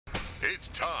It's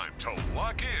time to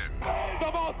lock in. The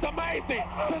most amazing,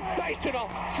 sensational,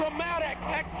 dramatic,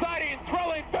 exciting,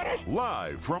 thrilling finish.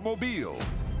 Live from Mobile,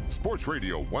 Sports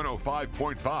Radio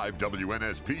 105.5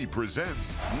 WNSP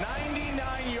presents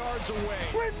 99 yards away.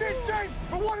 Win this game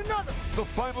for one another. The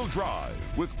Final Drive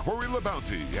with Corey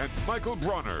LaBounty and Michael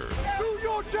Brauner. Do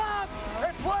your job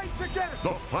and play together.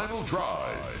 The Final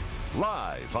Drive.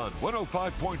 Live on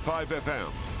 105.5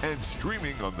 FM and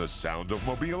streaming on the Sound of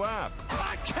Mobile app.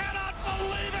 I cannot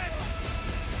believe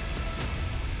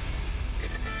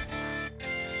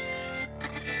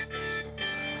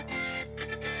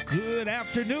it! Good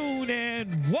afternoon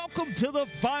and welcome to the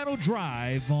Final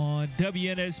Drive on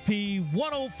WNSP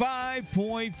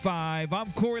 105.5.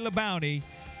 I'm Corey LaBounty,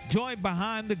 joined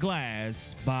behind the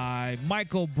glass by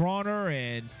Michael Brauner,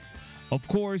 and of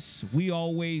course, we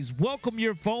always welcome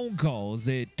your phone calls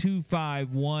at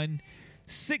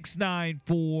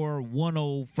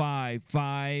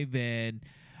 251-694-1055. And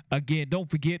again, don't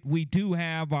forget, we do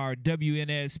have our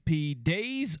WNSP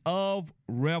Days of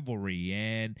Revelry.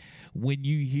 And when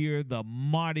you hear the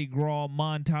Mardi Gras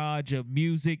montage of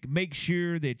music, make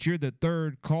sure that you're the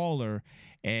third caller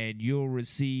and you'll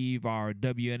receive our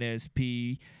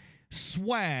WNSP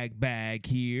swag bag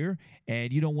here,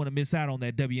 and you don't want to miss out on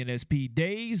that WNSP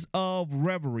Days of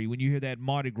Revelry. When you hear that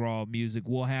Mardi Gras music,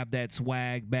 we'll have that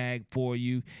swag bag for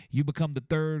you. You become the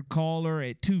third caller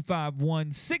at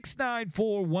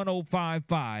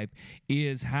 251-694-1055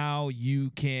 is how you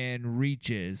can reach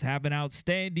us. Have an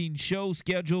outstanding show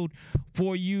scheduled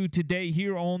for you today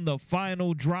here on the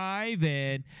Final Drive.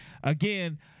 And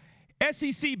again,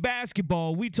 SEC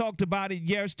basketball, we talked about it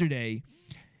yesterday.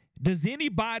 Does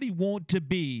anybody want to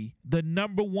be the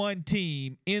number one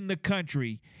team in the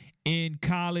country in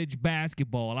college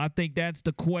basketball? I think that's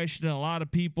the question a lot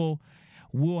of people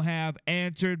will have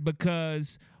answered,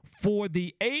 because for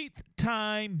the 8th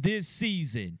time this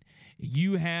season,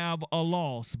 you have a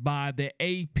loss by the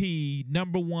AP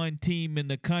number one team in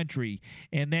the country,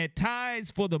 and that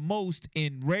ties for the most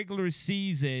in regular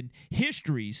season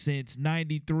history since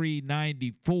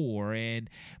 93-94.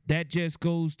 And that just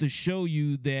goes to show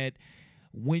you that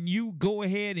when you go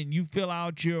ahead and you fill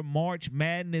out your March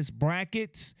Madness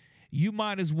brackets, you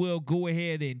might as well go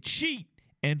ahead and cheat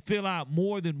and fill out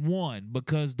more than one,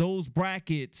 because those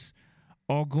brackets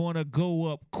are going to go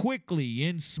up quickly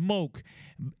in smoke.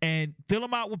 And fill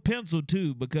them out with pencil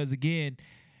too, because again,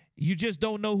 you just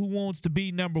don't know who wants to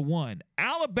be number one.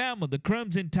 Alabama, the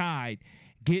Crimson Tide,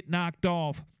 get knocked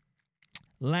off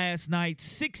last night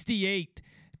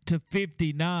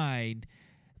 68-59.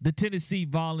 The Tennessee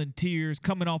Volunteers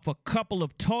coming off a couple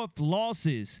of tough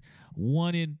losses,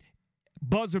 one in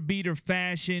buzzer beater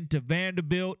fashion to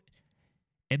Vanderbilt,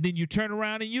 and then you turn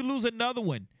around and you lose another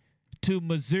one to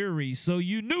Missouri. So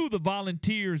you knew the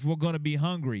Volunteers were going to be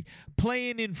hungry.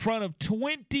 Playing in front of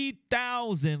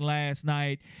 20,000 last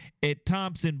night at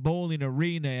Thompson Bowling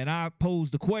Arena. And I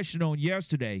posed the question on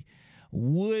yesterday,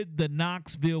 would the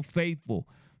Knoxville faithful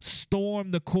storm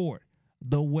the court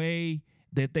the way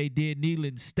that they did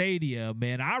Neyland Stadium?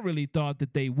 And I really thought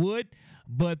that they would,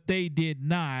 but they did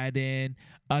not. And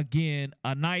again,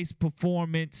 a nice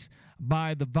performance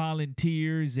by the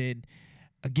Volunteers. And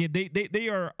again, they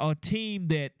are a team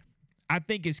that I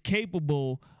think is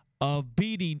capable of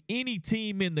beating any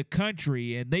team in the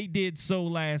country, and they did so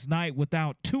last night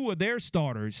without two of their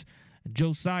starters,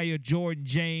 Josiah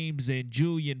Jordan-James and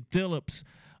Julian Phillips.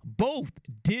 Both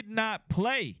did not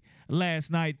play last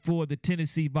night for the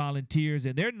Tennessee Volunteers,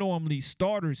 and they're normally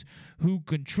starters who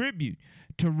contribute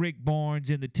to Rick Barnes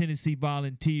and the Tennessee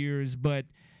Volunteers. But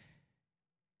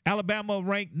Alabama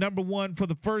ranked number one for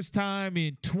the first time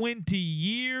in 20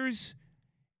 years.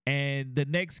 And the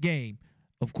next game,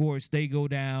 of course, they go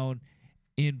down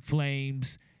in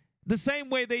flames the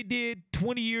same way they did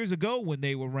 20 years ago when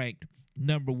they were ranked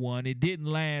number one. It didn't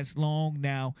last long.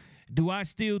 Now, do I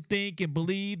still think and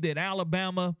believe that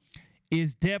Alabama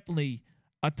is definitely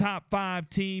a top 5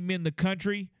 team in the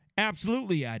country?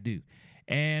 Absolutely, I do.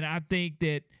 And I think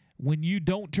that when you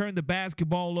don't turn the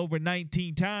basketball over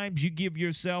 19 times, you give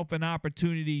yourself an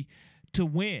opportunity to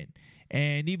win.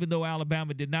 And even though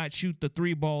Alabama did not shoot the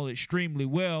three ball extremely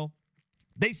well,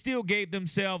 they still gave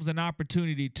themselves an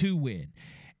opportunity to win.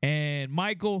 And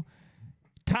Michael,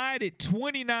 tied at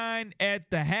 29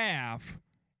 at the half,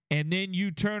 and then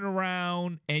you turn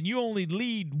around and you only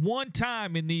lead one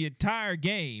time in the entire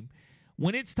game.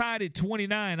 When it's tied at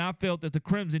 29, I felt that the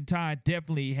Crimson Tide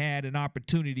definitely had an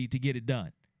opportunity to get it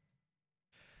done.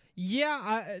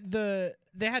 Yeah, they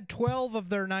had 12 of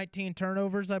their 19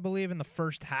 turnovers, I believe, in the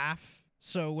first half.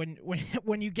 So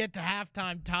when you get to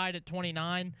halftime tied at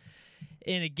 29,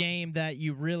 in a game that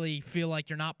you really feel like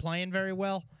you're not playing very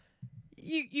well,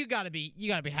 you gotta be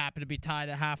happy to be tied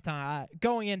at halftime.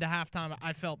 Going into halftime,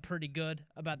 I felt pretty good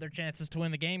about their chances to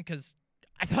win the game because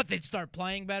I thought they'd start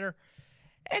playing better,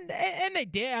 and they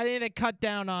did. I think they cut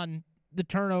down on the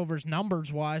turnovers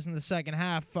numbers wise in the second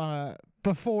half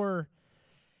before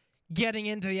getting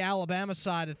into the Alabama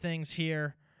side of things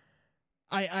here.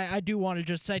 I do want to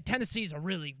just say Tennessee's a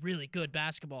really, really good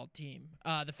basketball team.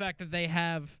 The fact that they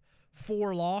have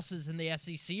 4 losses in the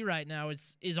SEC right now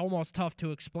is almost tough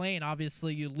to explain.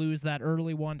 Obviously, you lose that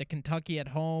early one to Kentucky at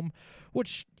home,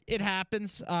 which it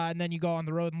happens, and then you go on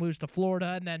the road and lose to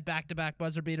Florida, and then back-to-back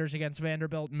buzzer beaters against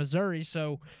Vanderbilt and Missouri.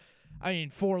 So, I mean,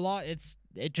 4 losses,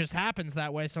 it just happens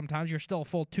that way sometimes. You're still a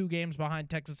full 2 games behind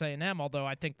Texas A&M, although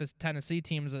I think this Tennessee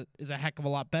team is a heck of a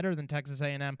lot better than Texas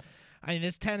A&M. I mean,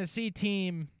 this Tennessee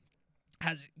team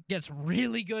gets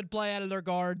really good play out of their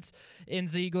guards in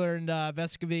Ziegler and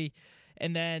Vescovi,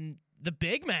 and then the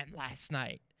big man last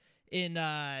night in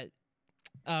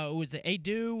was it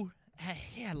Adu?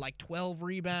 He had like 12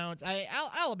 rebounds.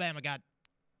 Alabama got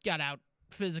out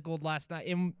physicaled last night,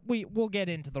 and we'll get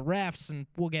into the refs and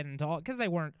we'll get into all because they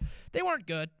weren't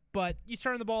good. But you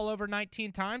turn the ball over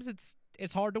 19 times,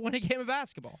 it's hard to win a game of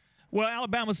basketball. Well,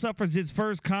 Alabama suffers its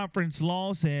first conference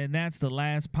loss, and that's the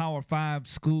last Power 5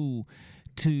 school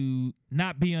to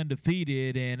not be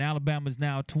undefeated, and Alabama's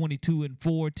now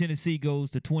 22-4. Tennessee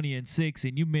goes to 20-6,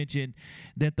 and you mentioned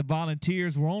that the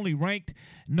Volunteers were only ranked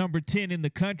number 10 in the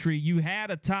country. You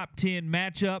had a top 10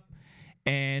 matchup,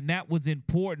 and that was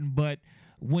important, but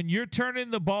when you're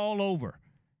turning the ball over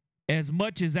as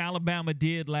much as Alabama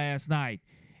did last night,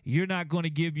 you're not going to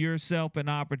give yourself an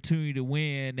opportunity to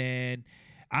win, and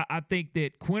I think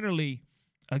that Quinterly,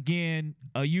 again,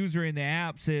 a user in the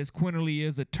app says Quinterly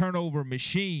is a turnover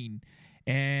machine,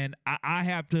 and I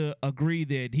have to agree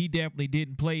that he definitely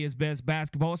didn't play his best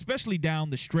basketball, especially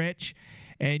down the stretch.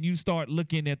 And you start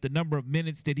looking at the number of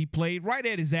minutes that he played, right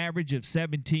at his average of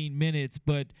 17 minutes,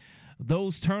 but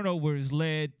those turnovers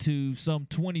led to some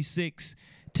 26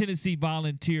 Tennessee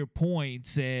Volunteer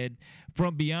points, and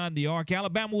from beyond the arc,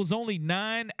 Alabama was only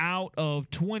 9 out of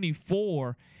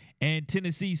 24, and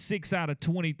Tennessee 6 out of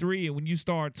 23. And when you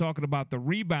start talking about the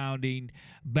rebounding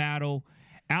battle,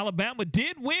 Alabama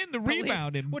did win the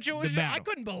rebounding battle. I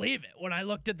couldn't believe it when I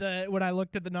looked at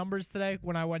the numbers today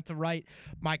when I went to write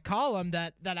my column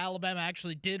that Alabama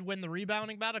actually did win the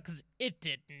rebounding battle, because it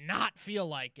did not feel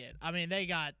like it. I mean, they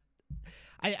got.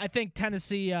 I think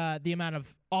Tennessee, the amount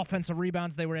of offensive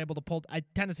rebounds they were able to pull,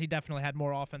 Tennessee definitely had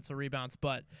more offensive rebounds,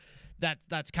 but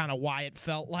that's kind of why it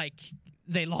felt like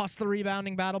they lost the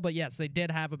rebounding battle. But yes, they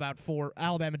did have about 4.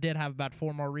 Alabama did have about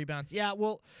 4 more rebounds. Yeah,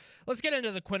 well, let's get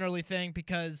into the Quinterly thing,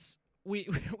 because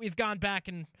we've gone back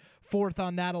and forth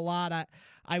on that a lot.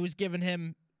 I was giving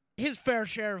him his fair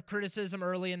share of criticism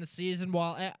early in the season,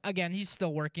 while again he was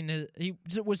still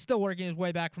working his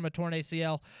way back from a torn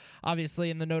ACL,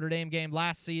 obviously in the Notre Dame game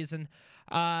last season,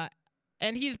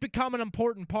 and he's become an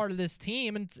important part of this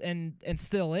team, and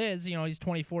still is. You know, he's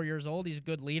 24 years old. He's a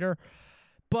good leader,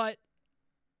 but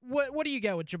what do you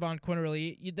get with Javon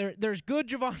Quinterly? There's good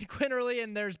Javon Quinterly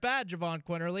and there's bad Javon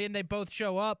Quinterly, and they both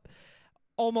show up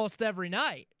almost every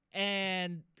night.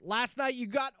 And last night you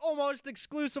got almost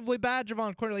exclusively bad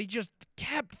Javon Quinterly. He just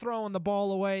kept throwing the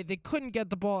ball away. They couldn't get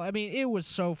the ball. I mean, it was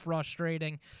so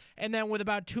frustrating. And then with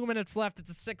about 2 minutes left, it's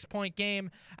a 6-point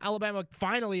game. Alabama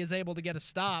finally is able to get a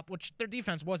stop, which their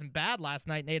defense wasn't bad last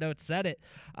night. Nate Oates said it,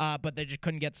 but they just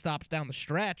couldn't get stops down the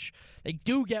stretch. They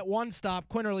do get one stop.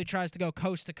 Quinterly tries to go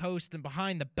coast to coast and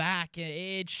behind the back.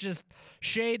 It's just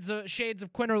shades of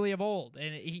Quinterly of old.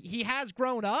 And he has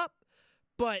grown up,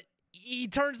 but he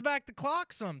turns back the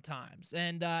clock sometimes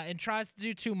and tries to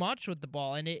do too much with the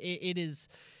ball, and it is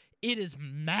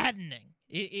maddening.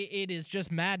 It is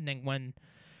just maddening when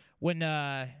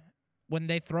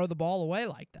they throw the ball away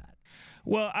like that.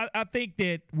 Well, I think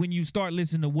that when you start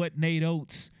listening to what Nate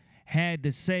Oates had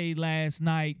to say last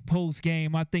night post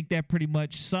game, I think that pretty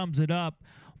much sums it up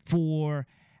for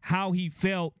how he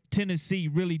felt Tennessee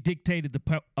really dictated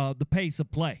the pace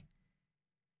of play.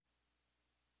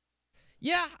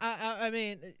 Yeah, I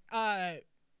mean,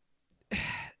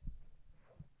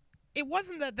 it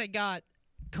wasn't that they got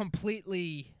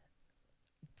completely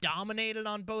dominated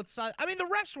on both sides. I mean, the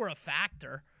refs were a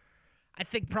factor. I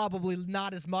think probably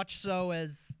not as much so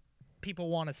as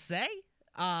people want to say.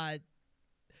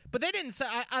 But they didn't say.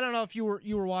 I don't know if you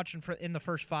were watching in the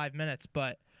first 5 minutes,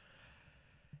 but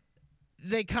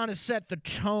they kind of set the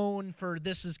tone for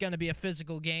this is going to be a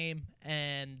physical game,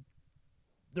 and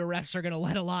the refs are going to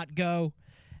let a lot go.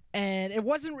 And it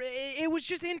was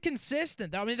just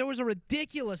inconsistent. I mean, there was a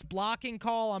ridiculous blocking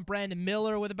call on Brandon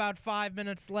Miller with about 5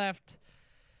 minutes left.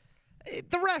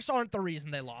 The refs aren't the reason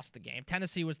they lost the game.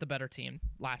 Tennessee was the better team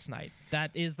last night.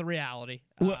 That is the reality.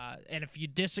 Well, and if you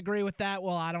disagree with that,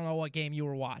 well, I don't know what game you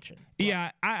were watching. Yeah,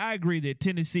 I agree that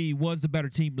Tennessee was the better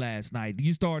team last night.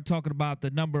 You start talking about the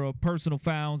number of personal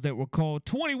fouls that were called.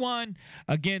 21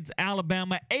 against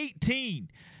Alabama,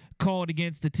 18 called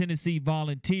against the Tennessee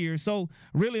Volunteers. So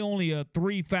really only a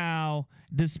 3-foul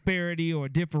disparity or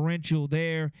differential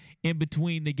there in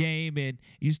between the game. And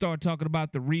you start talking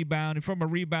about the rebound. And from a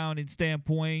rebounding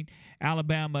standpoint,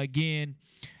 Alabama again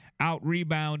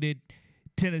out-rebounded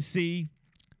Tennessee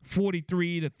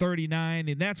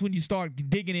 43-39. And that's when you start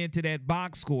digging into that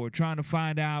box score, trying to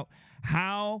find out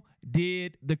how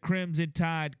did the Crimson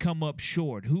Tide come up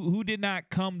short? Who did not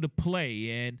come to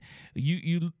play? And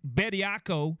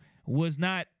Bediako was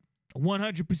not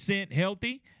 100%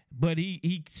 healthy, but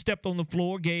he stepped on the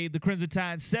floor, gave the Crimson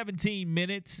Tide 17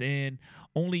 minutes and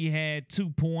only had 2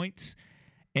 points.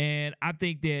 And I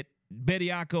think that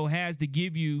Bediako has to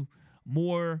give you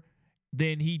more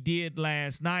than he did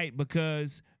last night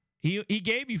because he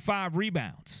gave you 5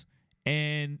 rebounds.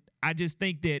 And I just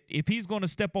think that if he's going to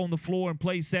step on the floor and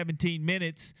play 17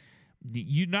 minutes,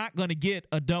 you're not going to get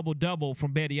a double-double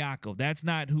from Bediako. That's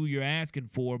not who you're asking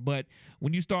for. But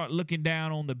when you start looking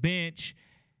down on the bench,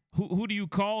 who do you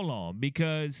call on?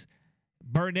 Because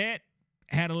Burnett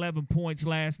had 11 points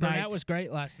last night. Burnett was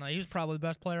great last night. He was probably the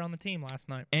best player on the team last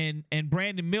night. And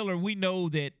Brandon Miller, we know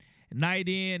that night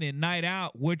in and night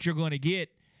out, what you're going to get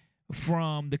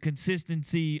from the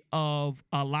consistency of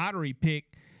a lottery pick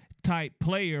type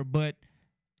player. But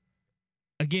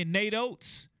again, Nate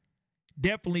Oates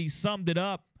definitely summed it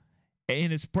up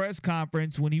in his press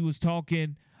conference when he was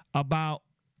talking about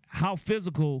how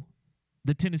physical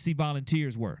the Tennessee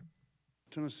Volunteers were.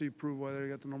 Tennessee proved why they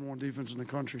got the number 1 defense in the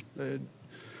country. They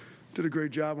did a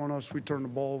great job on us. We turned the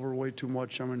ball over way too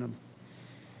much. I mean,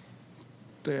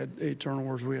 they had 8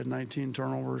 turnovers. We had 19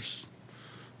 turnovers.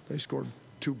 They scored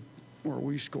 2, or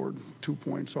we scored 2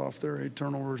 points off their 8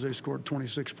 turnovers. They scored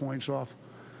 26 points off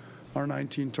our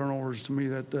 19 turnovers. To me,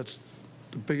 that's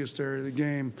the biggest area of the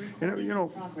game. And,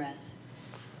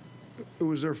 it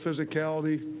was their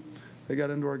physicality. They got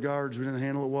into our guards. We didn't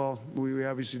handle it well. We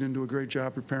obviously didn't do a great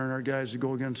job preparing our guys to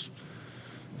go against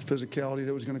the physicality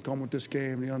that was going to come with this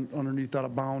game. The underneath out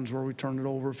of bounds where we turned it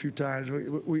over a few times.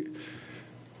 We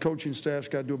coaching staff's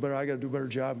got to do better. I got to do a better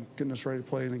job getting us ready to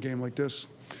play in a game like this.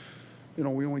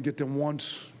 We only get them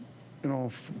once.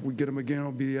 If we get them again,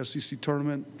 it'll be the SEC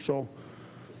tournament. So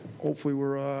hopefully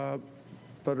we're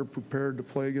better prepared to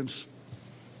play against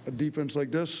a defense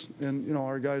like this. And,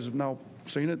 our guys have now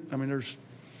seen it. I mean, there's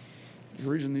a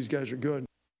reason these guys are good.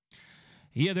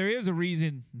 Yeah, there is a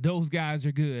reason those guys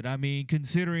are good. I mean,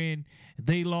 considering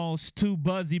they lost 2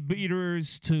 buzzy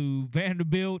beaters to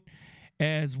Vanderbilt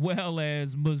as well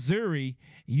as Missouri,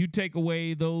 you take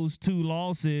away those 2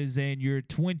 losses and you're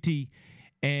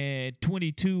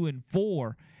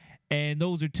 22-4. And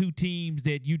those are 2 teams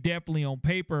that you definitely on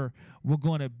paper were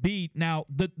going to beat. Now,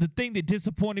 the thing that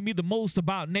disappointed me the most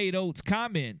about Nate Oates'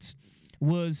 comments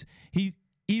was he's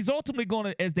ultimately going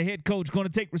to, as the head coach, going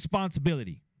to take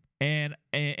responsibility. And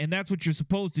that's what you're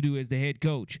supposed to do as the head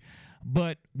coach.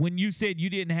 But when you said you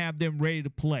didn't have them ready to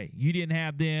play, you didn't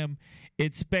have them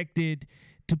expected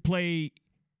to play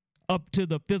up to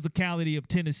the physicality of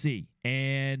Tennessee.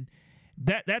 And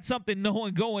that's something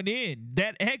knowing going in.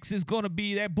 That X is going to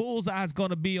be, that bullseye is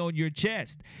going to be on your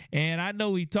chest. And I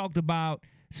know he talked about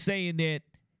saying that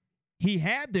he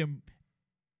had them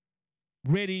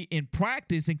ready in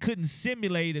practice and couldn't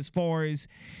simulate as far as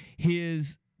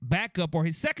his backup or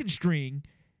his second string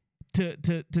to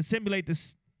simulate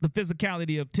the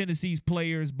physicality of Tennessee's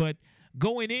players. But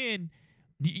going in,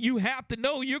 you have to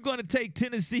know you're going to take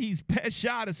Tennessee's best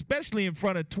shot, especially in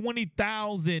front of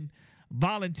 20,000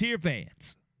 Volunteer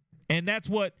fans. And that's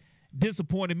what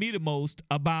disappointed me the most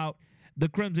about the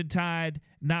Crimson Tide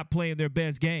not playing their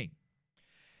best game.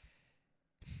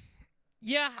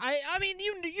 Yeah, I mean,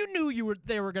 you knew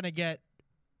they were going to get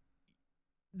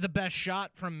the best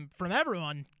shot from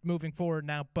everyone moving forward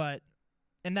now,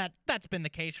 and that's been the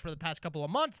case for the past couple of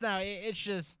months now. It's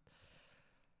just,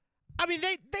 I mean,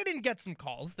 they didn't get some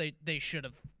calls they should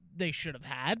have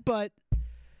had, but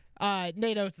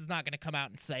Nate Oates is not going to come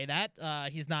out and say that.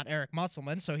 He's not Eric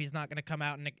Musselman, so he's not going to come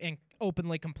out and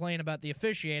openly complain about the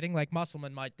officiating like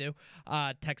Musselman might do.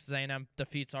 Texas A&M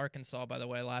defeats Arkansas, by the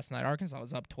way, last night. Arkansas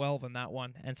was up 12 in that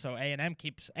one, and so A&M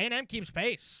keeps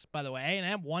pace. By the way,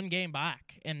 A&M one game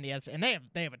back in the and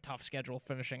they have a tough schedule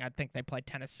finishing. I think they play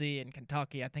Tennessee and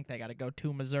Kentucky. I think they got to go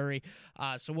to Missouri.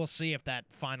 So we'll see if that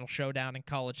final showdown in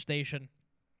College Station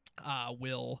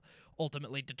will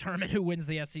ultimately determine who wins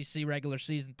the SEC regular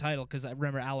season title, because I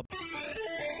remember Alabama.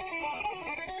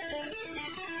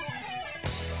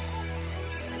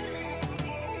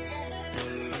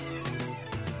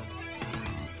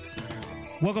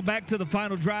 Welcome back to the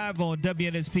Final Drive on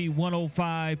WNSP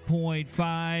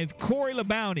 105.5. Corey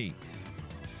LaBounty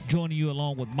joining you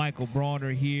along with Michael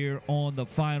Brauner here on the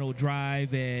Final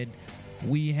Drive. And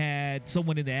we had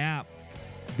someone in the app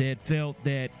that felt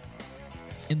that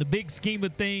in the big scheme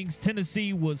of things,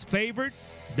 Tennessee was favored.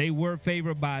 They were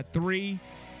favored by 3.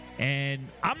 And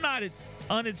I'm not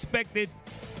unexpected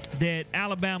that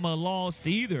Alabama lost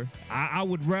either. I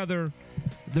would rather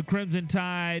the Crimson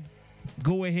Tide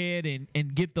go ahead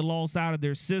and get the loss out of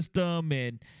their system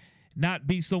and not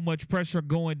be so much pressure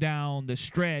going down the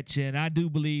stretch. And I do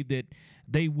believe that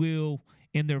they will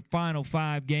in their final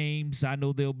 5 games. I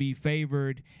know they'll be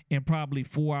favored in probably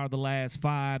 4 out of the last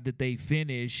 5 that they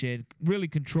finish and really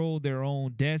control their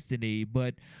own destiny.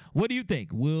 But what do you think?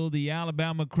 Will the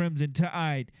Alabama Crimson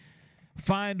Tide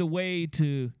find a way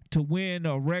to win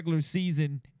a regular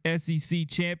season SEC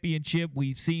championship?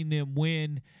 We've seen them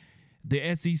win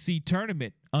the SEC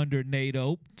tournament under Nate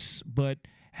Oates, but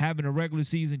having a regular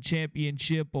season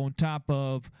championship on top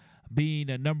of being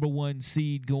a number 1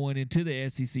 seed going into the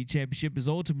SEC championship is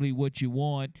ultimately what you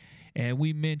want. And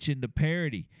we mentioned the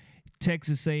parity.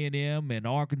 Texas A&M and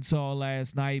Arkansas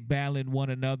last night battling one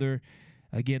another.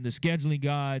 Again, the scheduling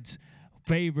gods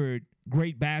favored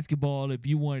great basketball if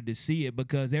you wanted to see it,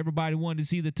 because everybody wanted to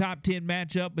see the top 10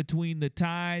 matchup between the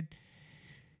Tide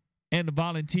and the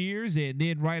Volunteers. And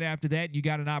then right after that, you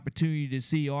got an opportunity to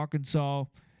see Arkansas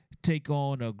take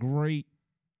on a great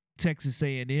Texas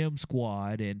A&M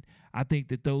squad. And I think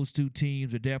that those 2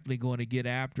 teams are definitely going to get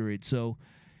after it. So,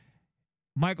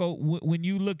 Michael, when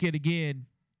you look at, again,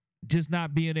 just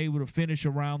not being able to finish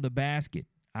around the basket,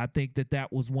 I think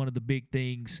that was one of the big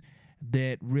things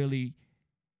that really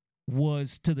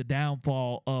was to the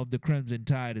downfall of the Crimson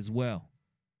Tide as well.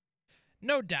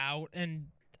 No doubt. And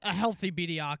a healthy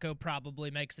Bediako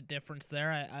probably makes a difference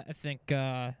there. I think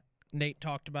Nate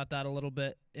talked about that a little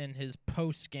bit in his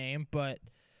post game, but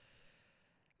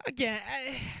again,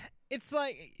 it's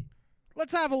like,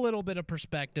 let's have a little bit of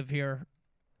perspective here.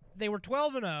 They were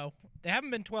 12-0. They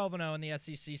haven't been 12-0 in the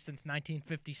SEC since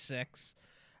 1956.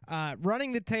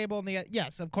 Running the table in the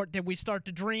yes, of course. Did we start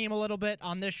to dream a little bit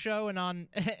on this show and on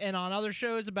other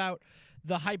shows about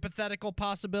the hypothetical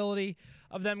possibility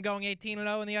of them going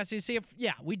 18-0 in the SEC?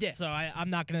 Yeah, we did. So I'm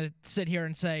not going to sit here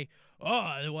and say,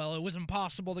 oh, well, it was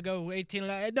impossible to go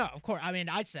 18-0. No, of course. I mean,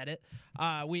 I said it.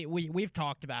 We've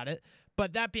talked about it.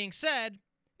 But that being said,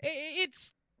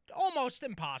 it's almost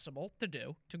impossible to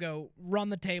do, to go run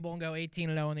the table and go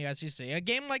 18-0 in the SEC. A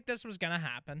game like this was going to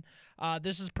happen.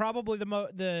 This is probably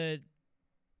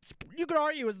you could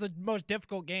argue is the most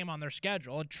difficult game on their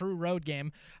schedule, a true road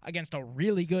game against a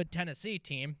really good Tennessee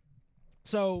team.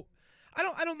 So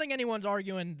I don't think anyone's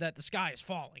arguing that the sky is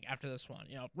falling after this one.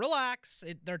 Relax.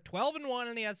 They're 12-1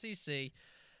 in the SEC.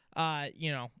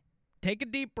 Take a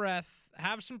deep breath,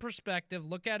 have some perspective,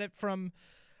 look at it from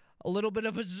a little bit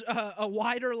of a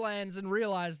wider lens, and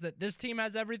realize that this team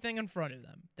has everything in front of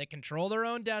them. They control their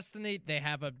own destiny. They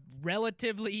have a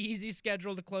relatively easy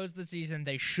schedule to close the season.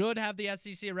 They should have the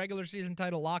SEC regular season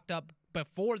title locked up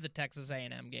before the Texas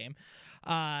A&M game.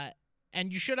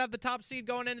 And you should have the top seed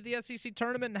going into the SEC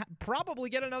tournament and probably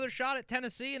get another shot at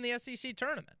Tennessee in the SEC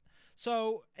tournament.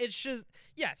 So it's just,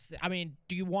 yes, I mean,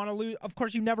 do you want to lose? Of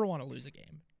course, you never want to lose a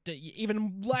game.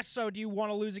 Even less so do you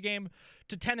want to lose a game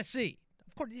to Tennessee.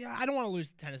 Of course, yeah, I don't want to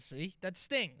lose to Tennessee. That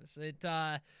stings.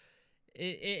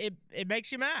 It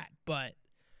makes you mad, but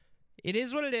it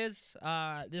is what it is.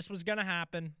 This was gonna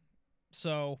happen,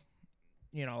 so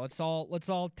let's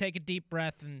all take a deep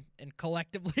breath and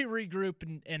collectively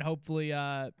regroup and hopefully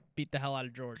beat the hell out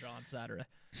of Georgia on Saturday.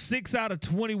 6 out of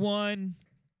 21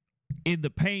 in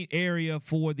the paint area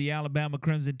for the Alabama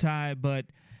Crimson Tide, but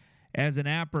as an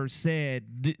apper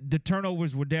said, the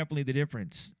turnovers were definitely the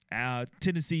difference.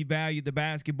 Tennessee valued the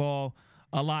basketball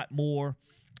a lot more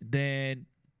than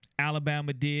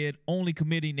Alabama did, only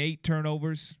committing 8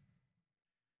 turnovers.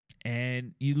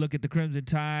 And you look at the Crimson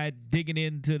Tide digging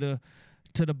into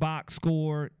the box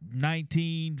score,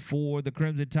 19 for the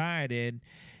Crimson Tide. And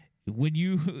when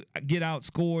you get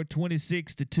outscored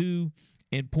 26-2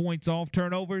 in points off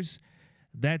turnovers,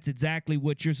 that's exactly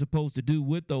what you're supposed to do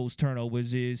with those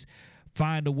turnovers is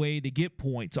find a way to get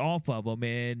points off of them.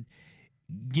 And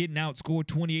getting outscored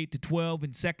 28-12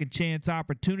 in second chance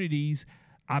opportunities,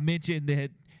 I mentioned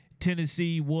that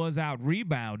Tennessee was out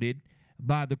rebounded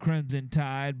by the Crimson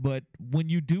Tide, but when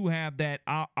you do have that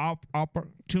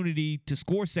opportunity to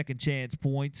score second chance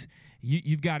points,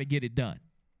 you've got to get it done.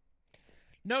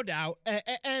 No doubt.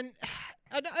 And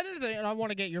another thing, and I want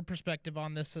to get your perspective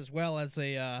on this as well as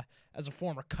a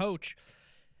former coach.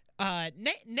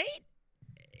 Nate,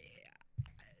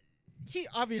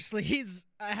 he's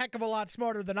a heck of a lot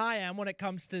smarter than I am when it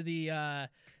comes to the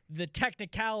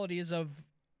technicalities of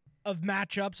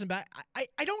matchups and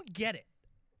I don't get it.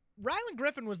 Rylan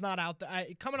Griffin was not out there.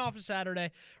 Coming off of Saturday,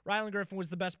 Rylan Griffin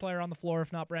was the best player on the floor,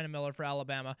 if not Brandon Miller for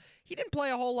Alabama. He didn't play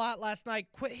a whole lot last night.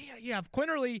 You have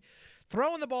Quinterly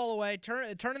throwing the ball away,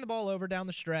 turning the ball over down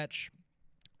the stretch.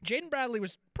 Jaden Bradley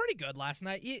was pretty good last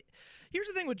night. Here's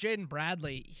the thing with Jaden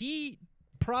Bradley. He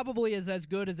probably is as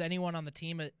good as anyone on the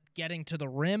team at getting to the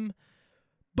rim,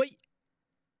 but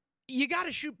you got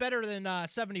to shoot better than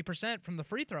 70% from the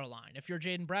free throw line if you're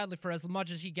Jaden Bradley for as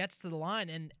much as he gets to the line.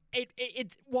 And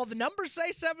while the numbers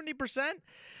say 70%,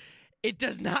 it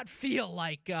does not feel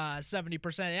like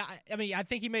 70%. I mean, I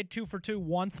think he made 2 for 2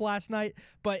 once last night,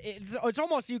 but it's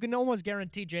almost, you can almost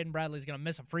guarantee Jaden Bradley's going to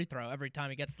miss a free throw every time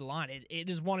he gets to the line.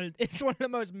 It's one of the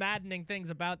most maddening things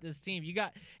about this team.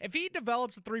 If he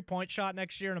develops a 3-point shot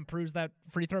next year and improves that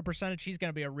free throw percentage, he's going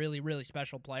to be a really, really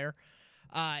special player.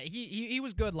 He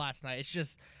was good last night. It's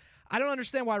just I don't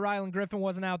understand why Rylan Griffin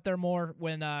wasn't out there more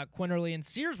when Quinterly and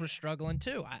Sears was struggling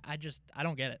too. I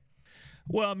don't get it.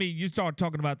 Well, I mean, you start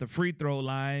talking about the free throw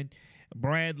line.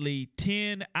 Bradley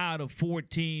 10 out of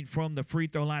 14 from the free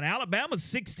throw line. Alabama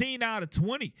 16 out of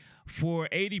 20 for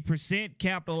 80%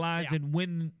 capitalizing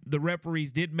when the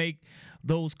referees did make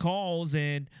those calls.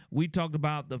 And we talked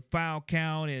about the foul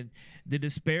count and the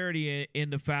disparity in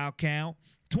the foul count.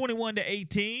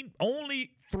 21-18,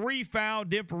 only 3 foul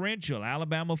differential.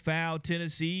 Alabama fouled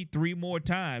Tennessee 3 more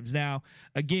times. Now,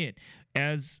 again,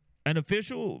 as an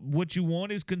official, what you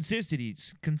want is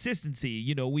consistency.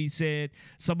 You know, we said,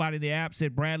 somebody in the app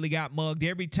said Bradley got mugged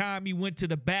every time he went to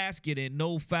the basket and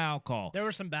no foul call. There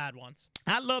were some bad ones.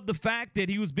 I love the fact that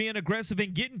he was being aggressive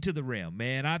and getting to the rim,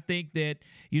 man. I think that,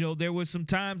 you know, there were some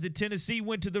times that Tennessee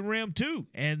went to the rim too,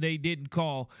 and they didn't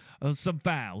call some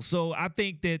fouls. So I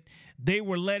think that they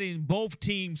were letting both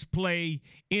teams play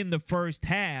in the first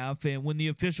half, and when the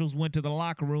officials went to the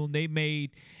locker room, they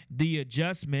made the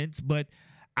adjustments. But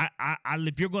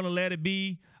if you're going to let it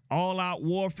be all-out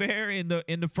warfare in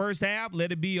the first half,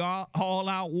 let it be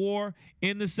all-out war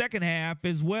in the second half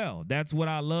as well. That's what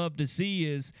I love to see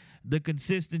is the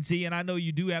consistency, and I know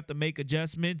you do have to make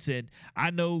adjustments, and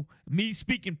I know me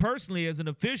speaking personally as an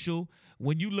official,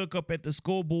 when you look up at the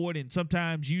scoreboard and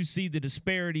sometimes you see the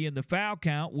disparity in the foul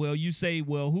count, well, you say,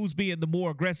 well, who's being the more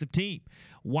aggressive team?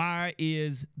 Why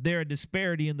is there a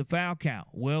disparity in the foul count?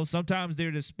 Well, sometimes there's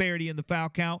a disparity in the foul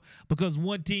count because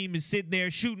one team is sitting there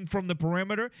shooting from the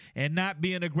perimeter and not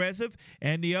being aggressive,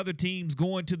 and the other team's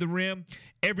going to the rim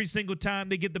every single time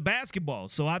they get the basketball.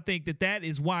 So I think that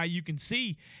is why you can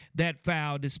see that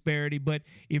foul disparity. But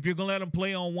if you're going to let them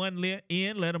play on one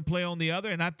end, let them play on the other.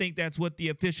 And I think that's what the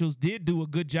officials did do a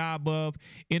good job of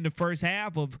in the first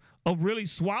half of really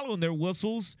swallowing their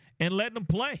whistles and letting them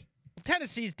play.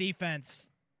 Tennessee's defense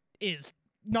is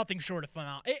nothing short of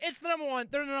phenomenal. It's the number one.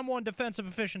 They're the number one defensive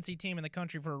efficiency team in the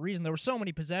country for a reason. There were so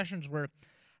many possessions where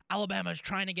Alabama's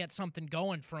trying to get something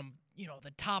going from, you know,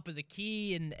 the top of the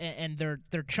key, and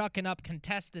they're chucking up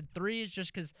contested threes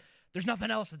just because there's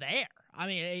nothing else there. I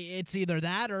mean, it's either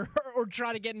that or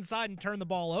try to get inside and turn the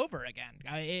ball over again.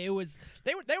 Alabama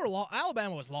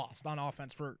was lost on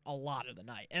offense for a lot of the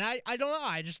night, and I don't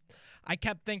know. I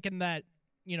kept thinking that,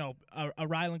 you know, a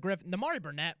Rylan Griffin, Damari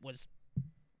Burnett was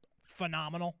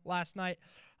phenomenal last night.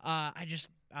 I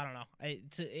don't know.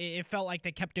 It felt like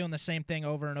they kept doing the same thing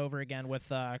over and over again with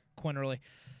Quinterly.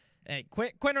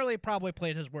 Quinterly probably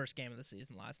played his worst game of the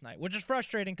season last night, which is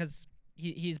frustrating because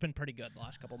he's been pretty good the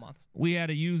last couple months. We had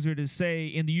a user to say,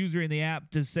 in the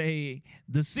app to say,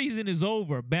 the season is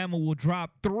over. Bama will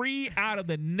drop 3 out of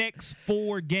the next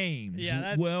 4 games.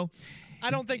 Yeah, well, I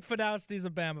don't think Fadowski's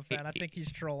a Bama fan. I think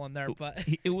he's trolling there. But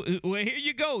well, here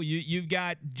you go. You've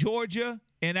got Georgia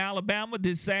and Alabama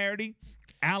this Saturday,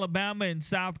 Alabama and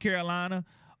South Carolina,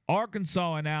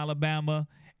 Arkansas and Alabama,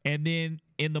 and then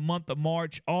in the month of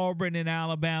March, Auburn and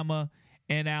Alabama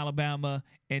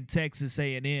and Texas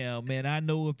A&M. And I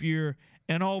know if you're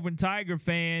an Auburn Tiger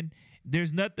fan,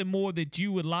 there's nothing more that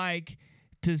you would like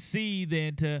to see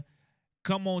than to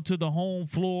come onto the home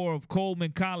floor of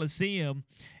Coleman Coliseum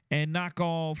and knock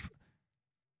off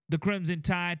the Crimson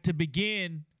Tide to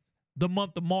begin the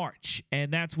month of March.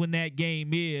 And that's when that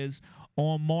game is,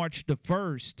 on March the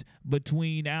 1st,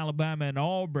 between Alabama and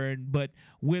Auburn. But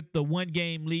with the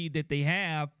one-game lead that they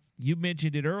have, you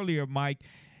mentioned it earlier, Mike,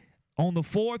 on the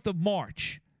 4th of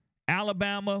March,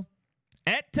 Alabama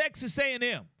at Texas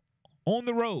A&M on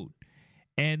the road.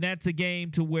 And that's a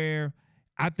game to where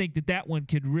I think that one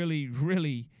could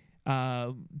really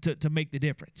to make the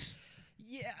difference.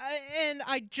 Yeah, and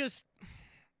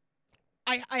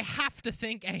I have to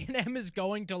think A&M is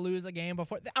going to lose a game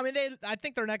before. I mean, I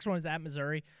think their next one is at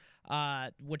Missouri,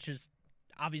 which is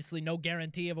obviously no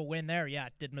guarantee of a win there. Yeah,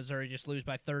 did Missouri just lose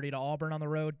by 30 to Auburn on the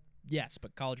road? Yes,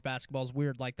 but college basketball is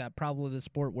weird like that. Probably the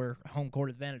sport where home court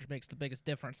advantage makes the biggest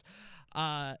difference.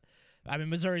 I mean,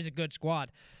 Missouri's a good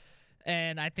squad,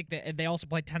 and I think that they also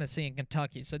play Tennessee and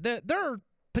Kentucky. So there are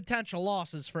potential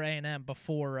losses for A&M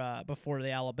before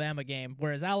the Alabama game.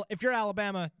 Whereas if you're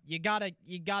Alabama, you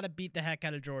gotta beat the heck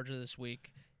out of Georgia this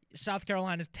week. South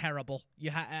Carolina's terrible.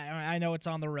 I know it's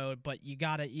on the road, but you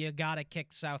gotta kick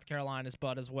South Carolina's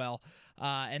butt as well.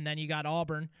 And then you got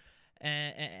Auburn,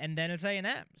 and then it's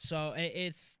A&M. So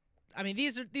these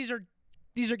are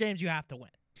games you have to win.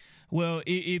 Well,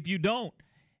 if you don't,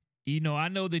 I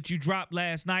know that you dropped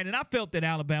last night, and I felt that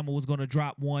Alabama was going to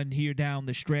drop one here down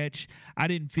the stretch. I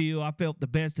felt the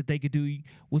best that they could do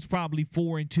was probably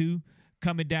 4-2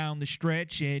 coming down the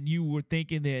stretch, and you were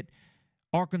thinking that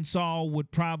Arkansas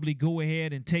would probably go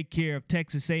ahead and take care of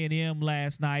Texas A&M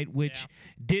last night, which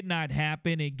did not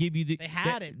happen, and give you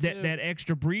that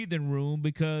extra breathing room,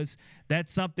 because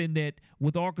that's something that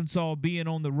with Arkansas being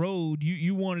on the road,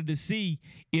 you wanted to see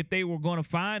if they were going to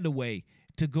find a way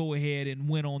to go ahead and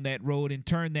win on that road and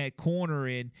turn that corner,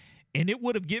 and it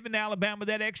would have given Alabama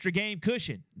that extra game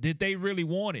cushion that they really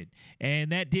wanted,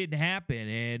 and that didn't happen.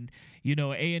 And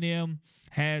A&M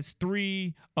has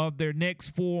 3 of their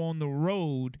next 4 on the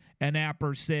road, and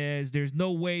Apper says there's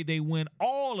no way they win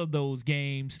all of those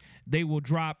games. They will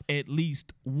drop at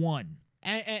least one.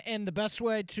 And the best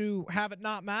way to have it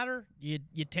not matter, you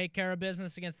take care of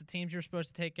business against the teams you're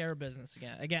supposed to take care of business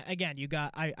again. You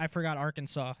got I forgot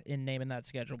Arkansas in naming that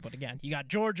schedule, but again, you got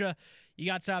Georgia, you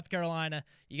got South Carolina,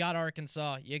 you got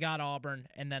Arkansas, you got Auburn,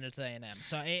 and then it's A&M.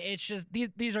 So it's just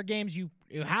these are games you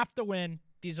have to win.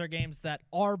 These are games that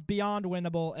are beyond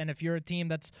winnable, and if you're a team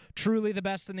that's truly the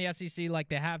best in the SEC like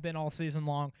they have been all season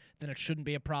long, then it shouldn't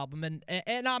be a problem. And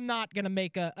I'm not going to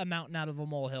make a mountain out of a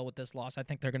molehill with this loss. I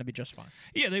think they're going to be just fine.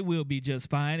 Yeah, they will be just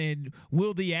fine. And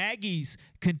will the Aggies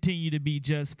continue to be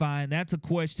just fine? That's a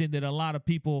question that a lot of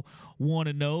people want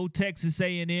to know. Texas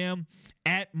A&M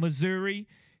at Missouri.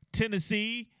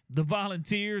 Tennessee, the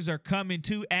Volunteers are coming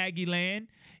to Aggie Land.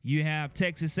 You have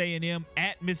Texas A&M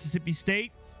at Mississippi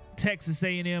State, Texas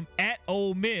A&M at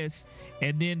Ole Miss,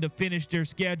 and then to finish their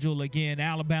schedule again,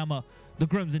 Alabama, the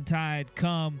Crimson Tide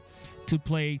come to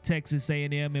play Texas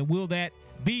A&M. And will that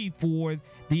be for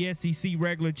the SEC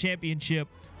regular championship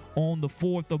on the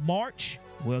 4th of March?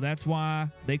 Well, that's why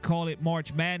they call it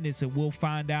March Madness, and we'll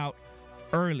find out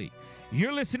early.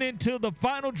 You're listening to The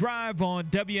Final Drive on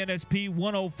WNSP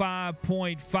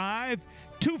 105.5.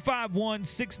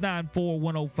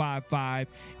 251-694-1055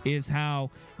 is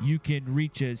how you can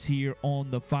reach us here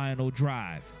on The Final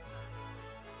Drive.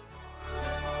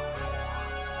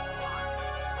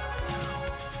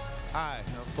 Hi,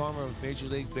 I'm former Major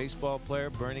League Baseball player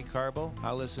Bernie Carbo.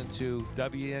 I listen to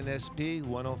WNSP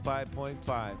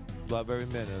 105.5. Love every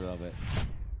minute of it.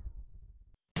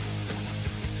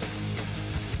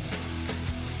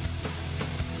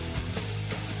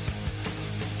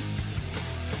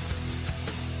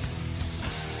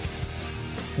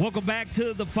 Welcome back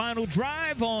to The Final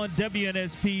Drive on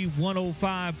WNSP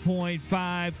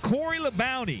 105.5. Corey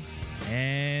LaBounty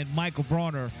and Michael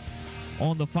Brauner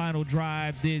on The Final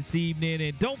Drive this evening.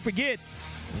 And don't forget,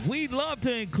 we'd love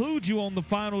to include you on The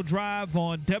Final Drive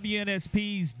on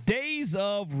WNSP's Days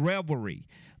of Revelry.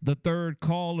 The third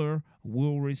caller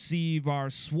will receive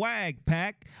our swag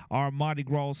pack, our Mardi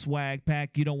Gras swag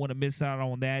pack. You don't want to miss out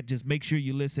on that. Just make sure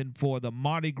you listen for the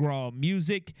Mardi Gras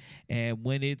music, and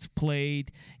when it's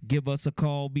played, give us a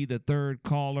call, be the third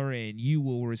caller, and you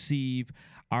will receive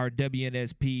our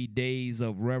WNSP Days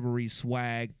of Revelry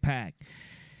swag pack.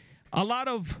 A lot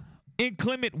of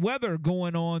inclement weather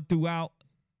going on throughout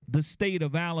the state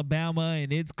of Alabama,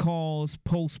 and it's caused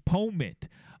postponement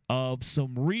of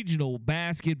some regional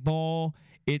basketball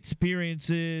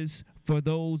experiences for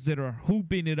those that are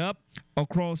hooping it up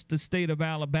across the state of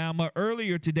Alabama.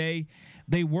 Earlier today,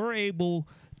 they were able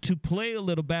to play a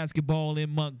little basketball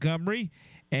in Montgomery,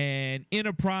 and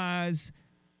Enterprise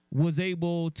was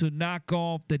able to knock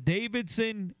off the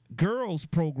Davidson girls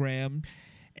program,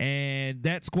 and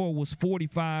that score was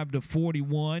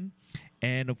 45-41.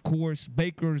 And of course,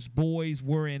 Baker's boys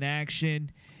were in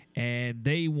action, and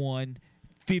they won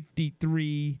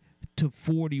 53-41.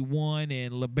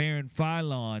 And LeBaron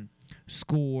Philon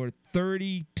scored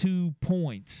 32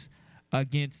 points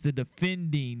against the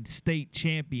defending state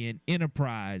champion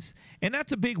Enterprise. And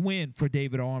that's a big win for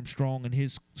David Armstrong and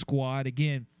his squad.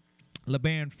 Again,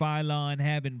 LeBaron Philon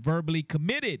having verbally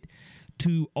committed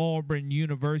to Auburn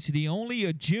University, only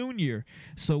a junior,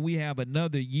 so we have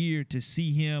another year to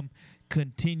see him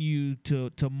continue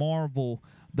to marvel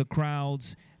the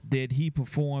crowds that he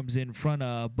performs in front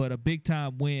of. But a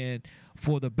big-time win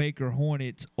for the Baker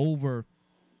Hornets over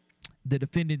the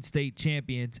defending state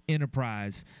champions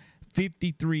Enterprise,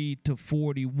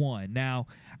 53-41. Now,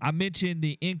 I mentioned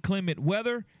the inclement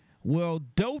weather. Well,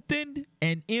 Dothan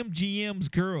and MGM's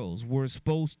girls were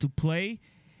supposed to play,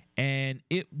 and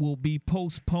it will be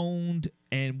postponed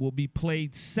and will be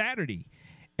played Saturday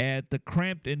at the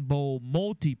Crampton Bowl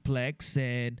Multiplex.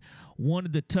 And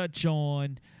wanted to touch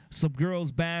on some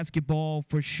girls basketball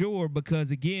for sure,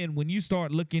 because again, when you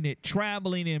start looking at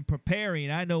traveling and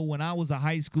preparing, I know when I was a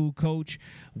high school coach,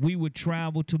 we would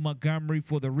travel to Montgomery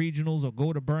for the regionals or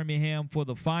go to Birmingham for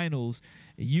the finals.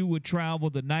 You would travel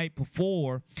the night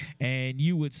before and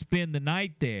you would spend the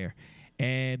night there.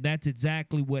 And that's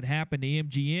exactly what happened to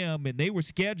MGM, and they were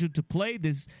scheduled to play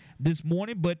this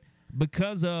morning, but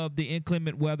because of the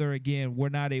inclement weather, again, we're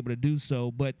not able to do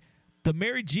so. But the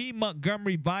Mary G.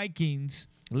 Montgomery Vikings,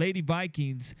 Lady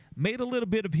Vikings, made a little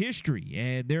bit of history,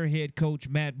 and their head coach,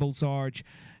 Matt Bosarge,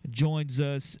 joins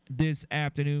us this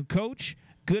afternoon. Coach,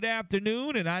 good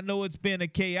afternoon, and I know it's been a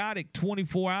chaotic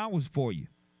 24 hours for you.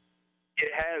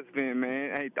 It has been,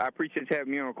 man. Hey, I appreciate you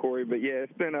having me on, Corey. But yeah,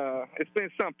 it's been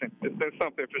something. It's been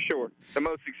something for sure. The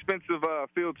most expensive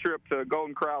field trip to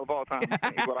Golden Corral of all time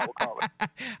is what I would call it.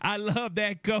 I love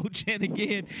that, Coach. And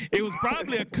again, it was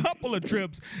probably a couple of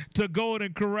trips to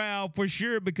Golden Corral for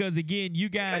sure, because again, you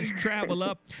guys travel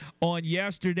up on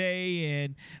yesterday,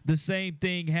 and the same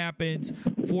thing happens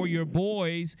for your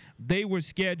boys. They were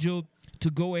scheduled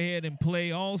to go ahead and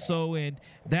play also, and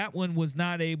that one was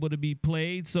not able to be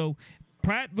played. So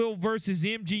Prattville versus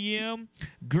MGM,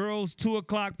 girls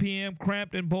 2:00 p.m.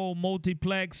 Crampton Bowl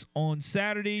Multiplex on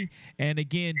Saturday. And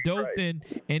again, Dothan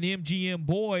and MGM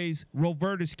boys,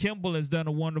 Rovertus Kimball has done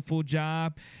a wonderful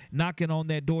job knocking on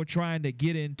that door, trying to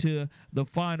get into the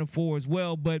Final Four as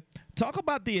well. But talk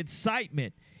about the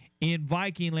excitement in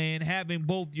Viking land, having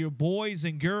both your boys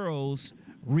and girls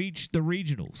reach the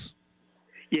regionals.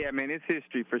 Yeah, man, it's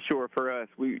history for sure for us.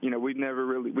 We've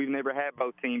never had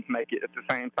both teams make it at the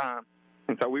same time.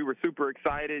 And so we were super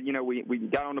excited. You know, we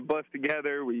got on the bus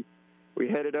together. We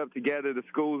headed up together. The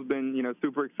school's been,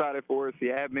 super excited for us.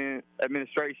 The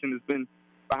administration has been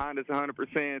behind us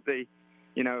 100%. They,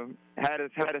 had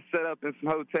us set up in some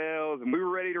hotels, and we were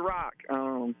ready to rock. We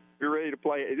were ready to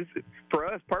play. For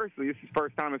us personally, this is the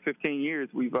first time in 15 years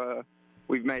we've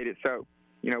made it. So,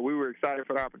 we were excited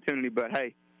for the opportunity. But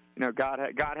hey, God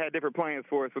had different plans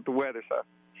for us with the weather. So.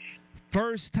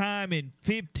 First time in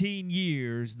 15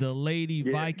 years, the Lady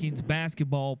Vikings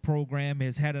basketball program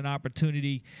has had an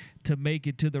opportunity to make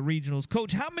it to the regionals.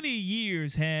 Coach, how many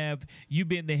years have you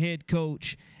been the head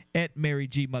coach at Mary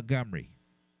G. Montgomery?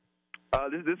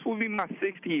 This will be my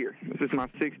sixth year. This is my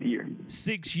sixth year.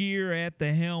 6th year at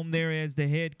the helm there as the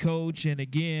head coach. And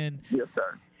again, yes,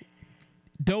 sir.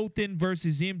 Dothan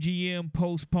versus MGM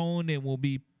postponed and will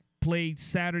be played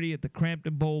Saturday at the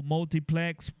Crampton Bowl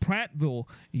Multiplex. Prattville,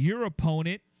 your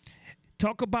opponent.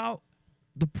 Talk about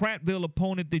the Prattville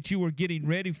opponent that you were getting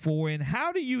ready for, and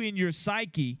how do you in your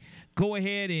psyche go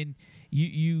ahead and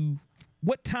you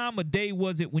what time of day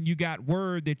was it when you got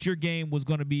word that your game was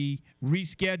going to be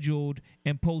rescheduled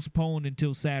and postponed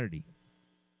until Saturday?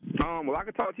 Well, I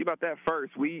could talk to you about that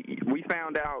first. We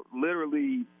found out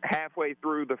literally halfway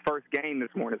through the first game this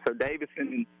morning. So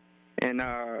Davidson and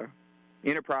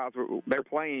Enterprise, they're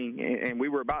playing, and we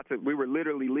were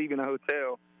literally leaving the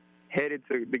hotel, headed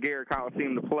to the Garrett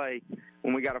Coliseum to play,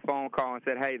 when we got a phone call and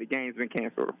said, hey, the game's been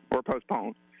canceled or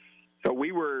postponed. So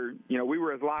we were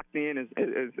as locked in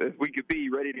as we could be,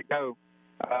 ready to go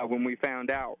when we found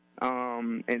out.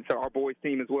 And so our boys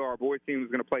team as well. Our boys team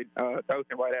was going to play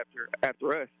Dothan right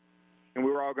after us, and we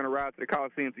were all going to ride to the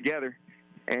Coliseum together.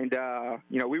 And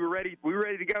we were ready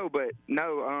to go, but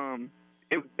no.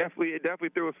 It definitely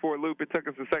threw us for a loop. It took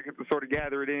us a second to sort of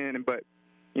gather it in, but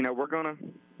we're gonna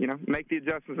make the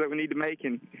adjustments that we need to make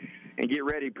and get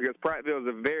ready, because Prattville is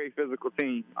a very physical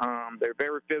team. They're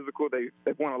very physical.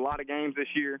 They've won a lot of games this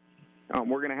year.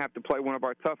 we're going to have to play one of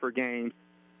our tougher games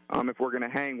if we're going to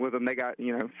hang with them. They got,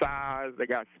 size, they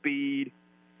got speed,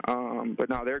 but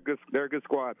no, they're a good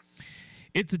squad.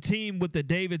 It's a team with the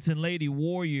Davidson Lady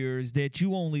Warriors that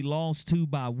you only lost to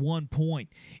by 1 point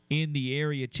in the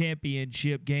area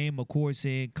championship game. Of course,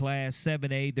 in Class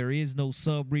 7A, there is no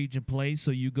sub-region play,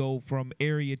 so you go from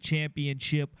area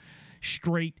championship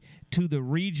straight to the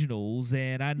regionals,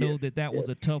 and I know that was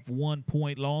a tough 1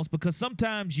 point loss because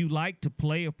sometimes you like to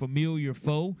play a familiar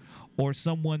foe or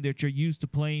someone that you're used to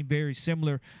playing, very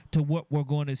similar to what we're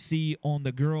going to see on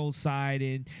the girls' side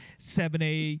in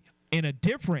 7A in a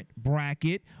different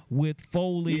bracket with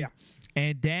Foley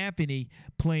and Daphne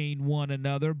playing one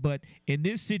another. But in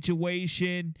this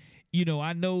situation,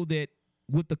 I know that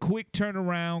with the quick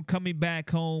turnaround, coming back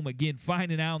home, again,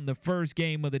 finding out in the first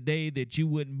game of the day that you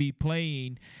wouldn't be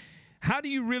playing, how do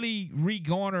you really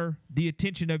regarner the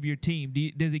attention of your team?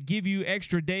 Does it give you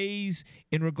extra days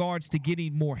in regards to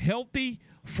getting more healthy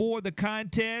for the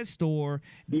contest, or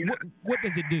what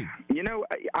does it do?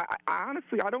 I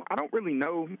honestly, I don't really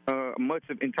know much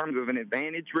in terms of an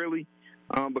advantage, really,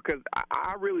 because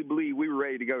I really believe we were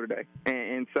ready to go today.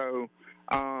 And so,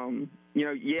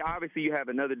 obviously you have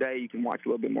another day. You can watch a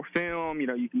little bit more film.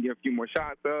 You can get a few more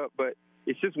shots up. But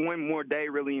it's just one more day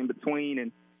really in between.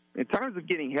 And in terms of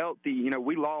getting healthy,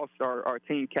 we lost our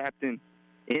team captain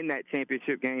in that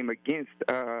championship game against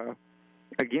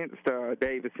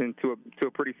Davidson to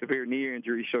a pretty severe knee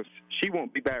injury. So she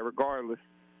won't be back regardless.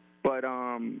 But,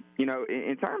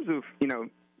 in terms of,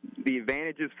 the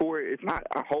advantages for it, it's not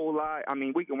a whole lot. I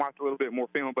mean, we can watch a little bit more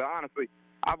film, but honestly,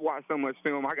 I've watched so much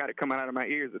film, I got it coming out of my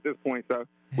ears at this point. So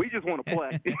we just want to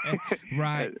play.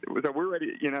 Right. So we're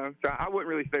ready, so I wouldn't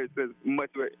really say it's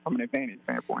much of it from an advantage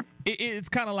standpoint. It's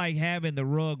kind of like having the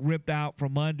rug ripped out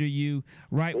from under you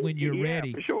right when you're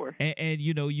ready. For sure. And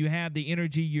you have the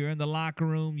energy. You're in the locker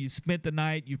room. You spent the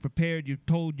night. You prepared. You've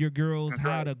told your girls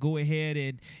how to go ahead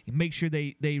and make sure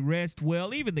they rest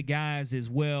well, even the guys as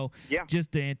well. Yeah.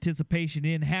 Just the anticipation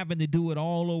in having to do it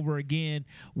all over again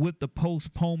with the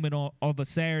postponement of a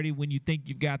Saturday when you think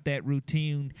you've got that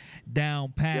routine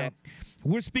down pat. Yep.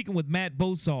 We're speaking with Matt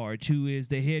Bosarge, who is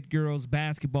the head girls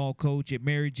basketball coach at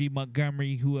Mary G.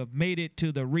 Montgomery, who have made it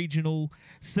to the regional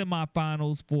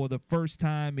semifinals for the first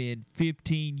time in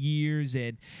 15 years.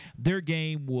 And their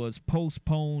game was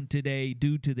postponed today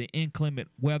due to the inclement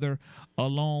weather,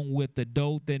 along with the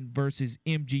Dothan versus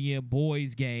MGM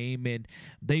boys game. And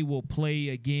they will play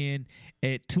again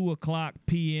at 2:00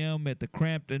 p.m. at the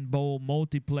Crampton Bowl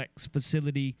Multiplex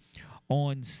facility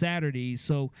on Saturday.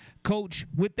 So, Coach,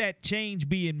 with that change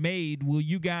being made, will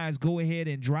you guys go ahead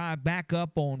and drive back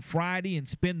up on Friday and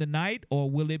spend the night, or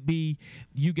will it be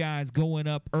you guys going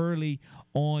up early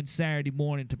on Saturday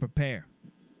morning to prepare?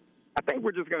 I think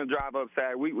we're just going to drive up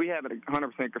Saturday. We haven't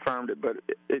 100% confirmed it, but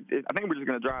I think we're just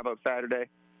going to drive up Saturday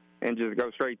and just go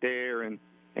straight there and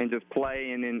just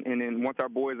play. And then once our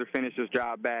boys are finished, just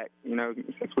drive back.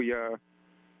 Since we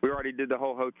already did the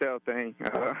whole hotel thing.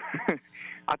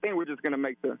 I think we're just going to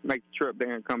make the trip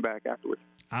there and come back afterwards.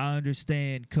 I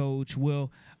understand, Coach. Well,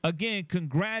 again,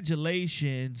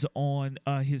 congratulations on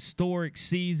a historic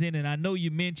season. And I know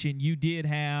you mentioned you did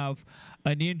have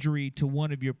an injury to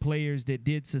one of your players that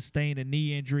did sustain a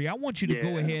knee injury. I want you to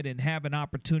go ahead and have an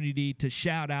opportunity to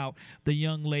shout out the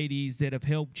young ladies that have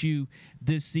helped you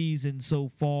this season so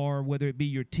far, whether it be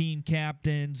your team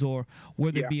captains or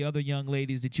whether it be other young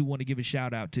ladies that you want to give a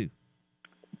shout out to.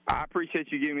 I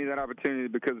appreciate you giving me that opportunity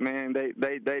because, man,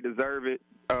 they deserve it.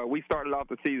 We started off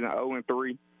the season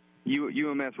 0-3.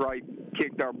 UMS Wright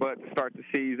kicked our butt to start the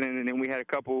season, and then we had a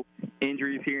couple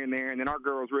injuries here and there. And then our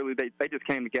girls really, they just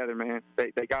came together, man.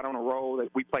 They got on a roll.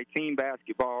 We played team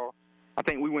basketball. I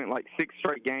think we went like 6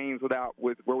 straight games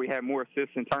where we had more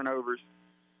assists and turnovers.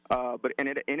 But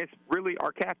it's really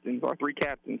our captains, our 3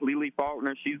 captains. Lily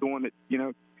Faulkner, she's the one that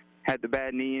had the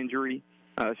bad knee injury.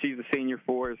 She's a senior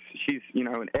for us. She's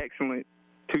an excellent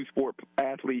 2-sport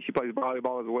athlete. She plays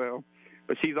volleyball as well.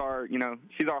 But she's our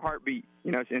heartbeat,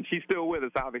 and she's still with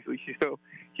us. Obviously,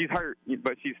 she's hurt,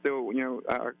 but she's still,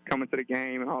 coming to the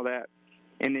game and all that.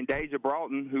 And then Deja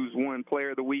Broughton, who's won Player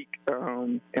of the Week,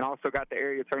 and also got the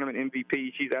area tournament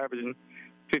MVP. She's averaging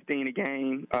 15 a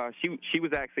game. She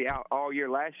was actually out all year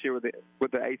last year with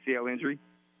the ACL injury,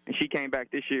 and she came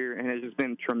back this year and has just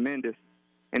been tremendous.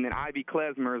 And then Ivy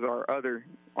Klesmer is our other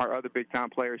big time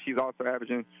player. She's also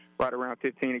averaging right around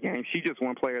 15 a game. She just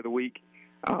won Player of the Week.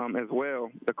 As well,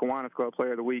 the Kiwanis Club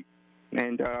Player of the Week,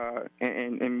 and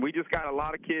we just got a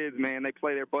lot of kids, man. They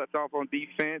play their butts off on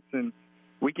defense, and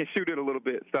we can shoot it a little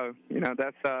bit. So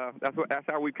that's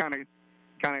how we kind of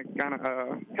kind of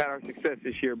had our success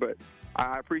this year. But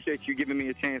I appreciate you giving me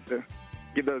a chance to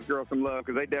give those girls some love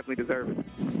because they definitely deserve it.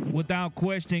 Without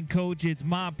question, Coach, it's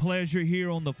my pleasure here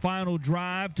on the Final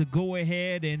Drive to go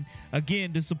ahead and,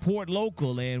 again, to support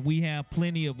local. And we have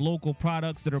plenty of local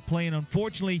products that are playing.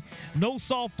 Unfortunately, no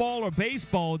softball or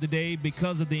baseball today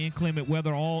because of the inclement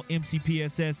weather. All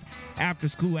MCPSS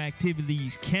after-school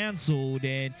activities canceled.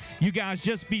 And you guys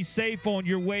just be safe on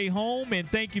your way home. And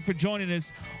thank you for joining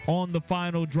us on the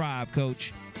Final Drive,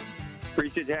 Coach.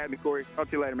 Appreciate you having me, Corey. Talk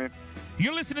to you later, man.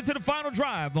 You're listening to the Final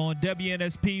Drive on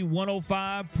WNSP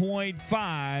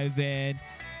 105.5, and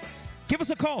give us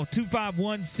a call,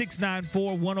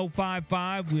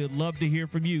 251-694-1055. We'd love to hear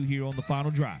from you here on the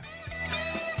Final Drive.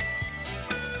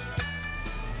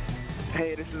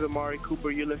 Hey, this is Amari Cooper.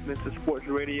 You're listening to Sports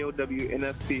Radio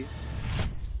WNSP.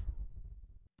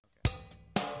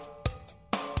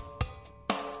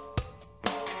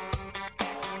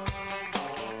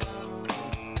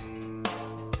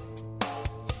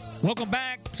 Welcome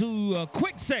back to a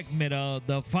quick segment of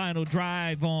the Final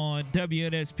Drive on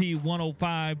WNSP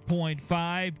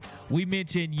 105.5. We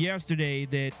mentioned yesterday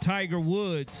that Tiger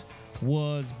Woods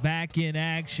was back in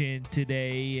action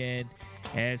today, and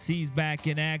as he's back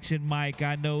in action, Mike,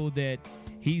 I know that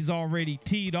he's already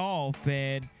teed off.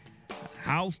 And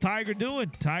how's Tiger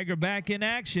doing? Tiger back in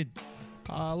action.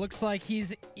 Looks like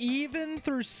he's even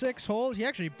through 6 holes. He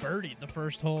actually birdied the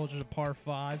first hole, which is a par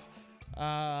 5,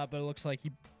 but it looks like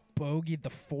he bogeyed the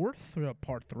 4th or a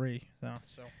par 3,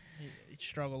 so he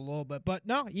struggled a little bit, but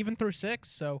no, even through 6,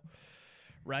 so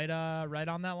right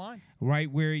on that line, right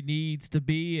where he needs to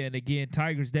be. And again,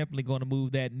 Tiger's definitely going to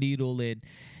move that needle and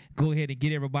go ahead and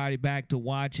get everybody back to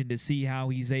watching to see how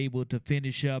he's able to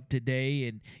finish up today.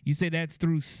 And you say that's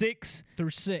through 6?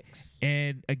 Through 6.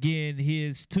 And again,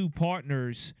 his 2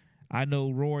 partners, I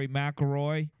know Rory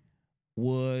McIlroy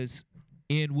was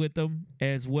in with them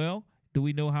as well. Do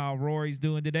we know how Rory's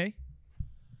doing today?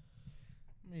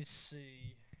 Let me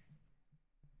see.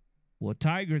 Well,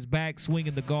 Tiger's back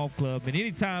swinging the golf club, and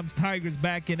anytime Tiger's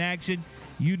back in action,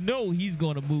 you know he's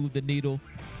going to move the needle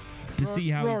to see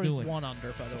how Rory's he's doing. 1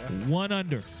 under, by the way. 1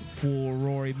 under for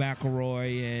Rory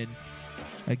McIlroy. And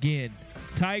again,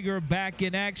 Tiger back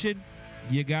in action.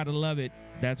 You got to love it.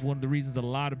 That's one of the reasons a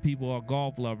lot of people are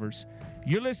golf lovers.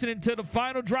 You're listening to the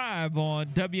Final Drive on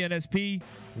WNSP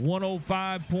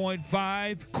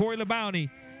 105.5. Corey LaBounty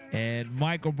and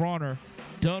Michael Brauner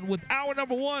done with hour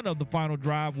number 1 of the Final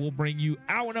Drive. We'll bring you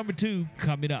hour number 2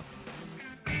 coming up.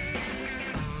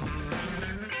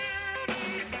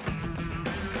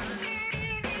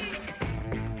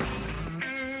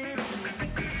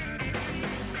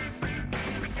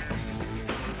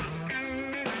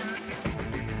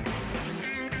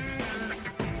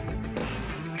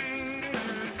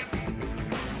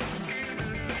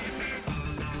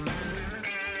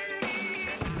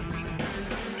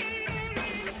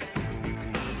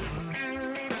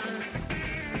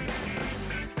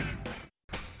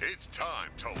 It's time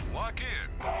to lock in.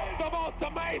 The most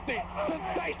amazing,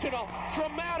 sensational,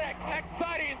 dramatic,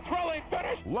 exciting, thrilling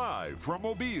finish. Live from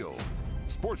Mobile,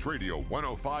 Sports Radio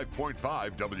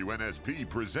 105.5 WNSP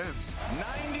presents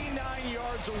 99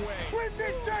 yards away. Win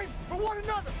this game for one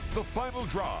another. The Final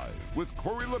Drive with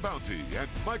Corey LaBounty and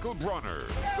Michael Brauner.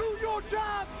 Do your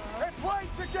job and play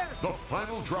together. The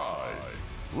Final Drive,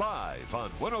 live on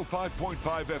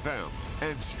 105.5 FM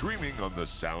and streaming on the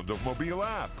Sound of Mobile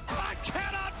app. I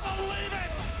cannot believe it.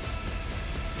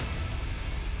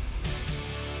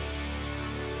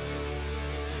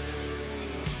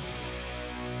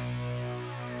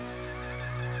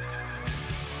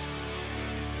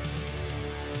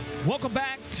 Welcome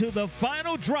back to the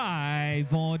Final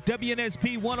Drive on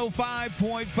WNSP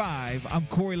 105.5. I'm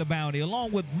Corey LaBounty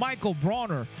along with Michael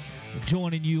Brauner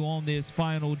joining you on this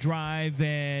Final Drive.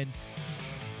 And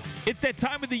it's that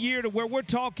time of the year to where we're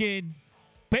talking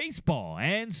baseball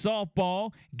and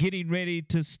softball getting ready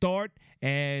to start.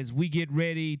 As we get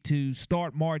ready to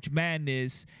start March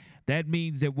Madness, that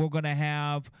means that we're going to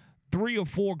have 3 or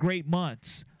 4 great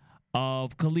months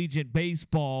of collegiate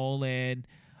baseball, and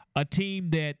a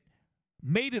team that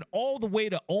made it all the way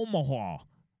to Omaha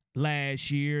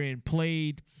last year and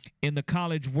played in the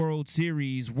College World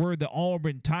Series were the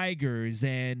Auburn Tigers.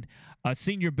 And a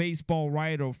senior baseball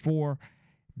writer for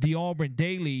the Auburn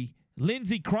Daily,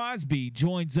 Lindsey Crosby,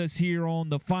 joins us here on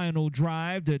the Final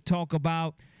Drive to talk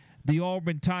about the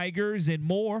Auburn Tigers and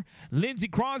more. Lindsey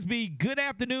Crosby, good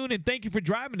afternoon, and thank you for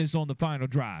driving us on the Final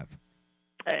Drive.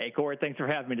 Hey, Corey, thanks for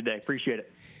having me today. Appreciate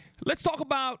it. Let's talk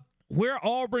about where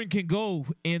Auburn can go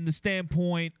in the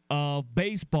standpoint of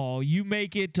baseball. You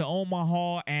make it to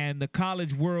Omaha and the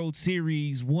College World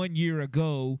Series 1 year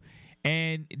ago,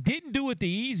 and didn't do it the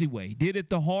easy way. Did it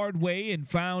the hard way and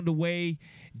found a way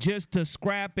just to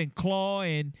scrap and claw.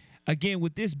 And again,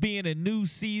 with this being a new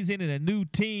season and a new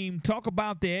team, talk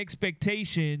about the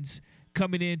expectations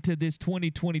coming into this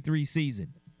 2023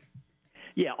 season.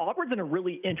 Yeah, Auburn's in a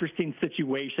really interesting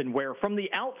situation where from the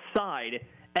outside,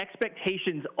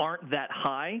 expectations aren't that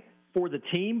high for the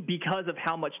team because of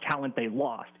how much talent they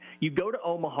lost. You go to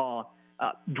Omaha,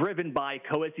 driven by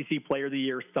co-SEC Player of the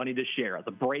Year Sonny DeShera,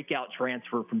 the breakout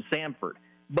transfer from Samford.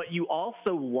 But you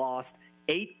also lost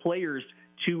 8 players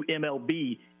to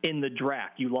MLB in the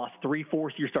draft. You lost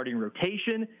 3/4 of your starting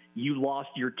rotation. You lost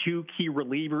your 2 key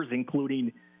relievers,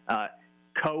 including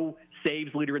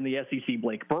co-saves leader in the SEC,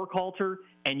 Blake Burkhalter,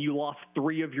 and you lost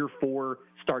 3 of your 4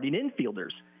 starting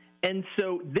infielders. And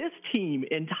so this team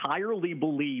entirely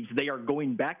believes they are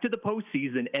going back to the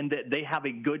postseason and that they have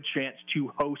a good chance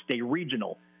to host a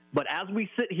regional. But as we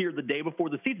sit here the day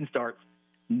before the season starts,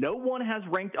 no one has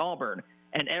ranked Auburn,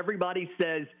 and everybody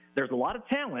says there's a lot of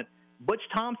talent. Butch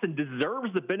Thompson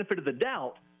deserves the benefit of the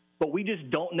doubt, but we just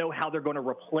don't know how they're going to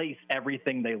replace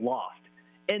everything they lost.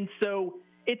 And so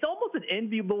it's almost an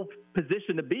enviable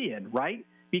position to be in, right?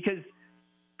 Because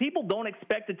people don't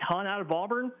expect a ton out of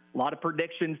Auburn. A lot of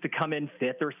predictions to come in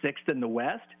 5th or 6th in the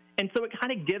West. And so it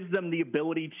kind of gives them the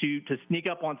ability to sneak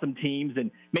up on some teams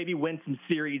and maybe win some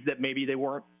series that maybe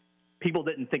people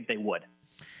didn't think they would.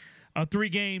 A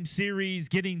 3-game series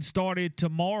getting started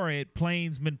tomorrow at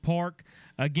Plainsman Park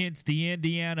against the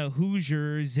Indiana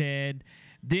Hoosiers. And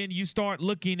then you start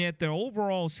looking at their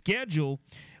overall schedule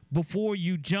before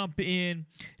you jump in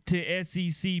to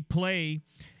SEC play.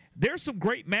 There's some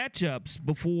great matchups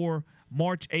before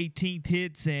March 18th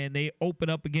hits and they open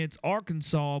up against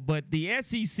Arkansas. But the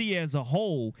SEC as a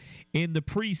whole in the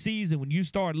preseason, when you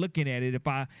start looking at it, if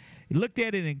I looked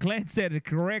at it and glanced at it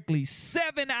correctly,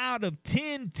 7 out of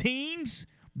 10 teams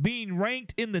being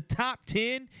ranked in the top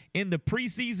 10 in the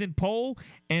preseason poll,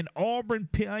 and Auburn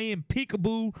playing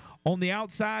peekaboo on the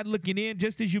outside looking in,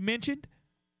 just as you mentioned.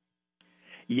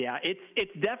 Yeah,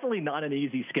 it's definitely not an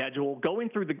easy schedule going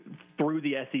through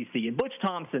the SEC. And Butch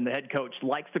Thompson, the head coach,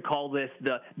 likes to call this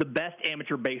the best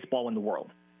amateur baseball in the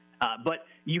world. But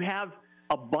you have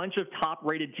a bunch of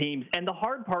top-rated teams, and the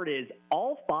hard part is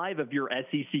all 5 of your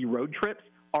SEC road trips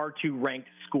are to ranked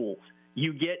schools.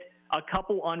 You get a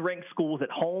couple unranked schools at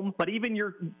home, but even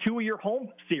 2 of your home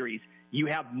series, you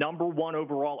have number 1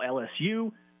 overall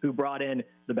LSU, who brought in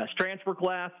the best transfer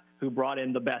class, who brought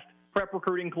in the best prep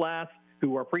recruiting class,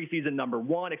 who are preseason number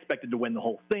 1, expected to win the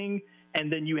whole thing.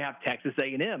 And then you have Texas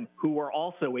A&M, who are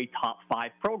also a top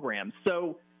 5 program.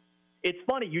 So it's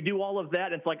funny, you do all of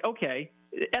that, and it's like, okay,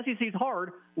 SEC is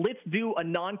hard. Let's do a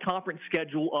non-conference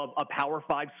schedule of a Power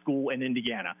 5 school in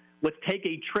Indiana. Let's take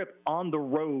a trip on the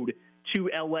road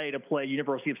to L.A. to play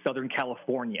University of Southern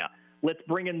California. Let's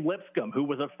bring in Lipscomb, who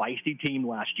was a feisty team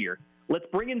last year. Let's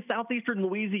bring in Southeastern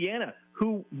Louisiana,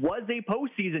 who was a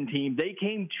postseason team. They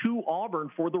came to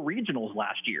Auburn for the regionals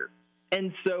last year.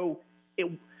 And so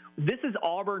this is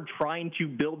Auburn trying to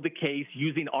build the case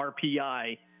using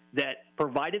RPI that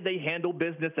provided they handle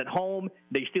business at home,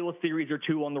 they steal a series or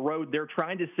 2 on the road, they're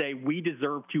trying to say we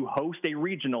deserve to host a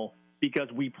regional because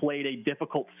we played a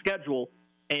difficult schedule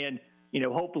and,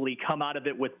 hopefully come out of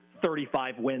it with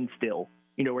 35 wins still,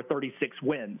 or 36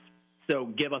 wins. So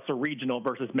give us a regional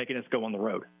versus making us go on the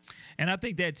road. And I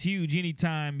think that's huge.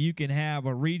 Anytime you can have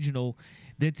a regional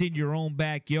that's in your own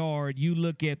backyard, you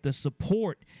look at the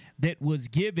support that was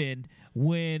given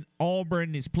when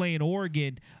Auburn is playing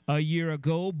Oregon a year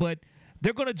ago. But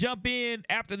they're going to jump in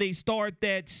after they start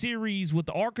that series with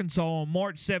Arkansas on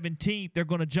March 17th. They're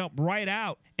going to jump right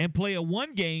out and play a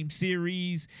 1-game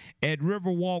series at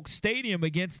Riverwalk Stadium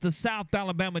against the South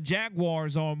Alabama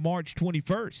Jaguars on March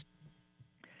 21st.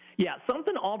 Yeah,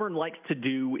 something Auburn likes to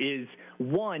do is,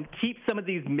 1, keep some of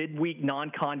these midweek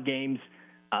non-con games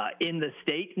in the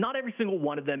state. Not every single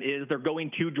one of them is. They're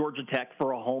going to Georgia Tech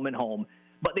for a home-and-home.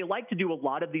 But they like to do a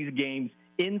lot of these games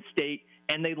in-state,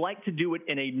 and they like to do it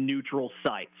in a neutral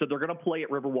site. So they're going to play at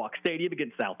Riverwalk Stadium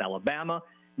against South Alabama.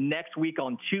 Next week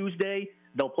on Tuesday,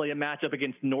 they'll play a matchup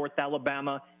against North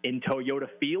Alabama in Toyota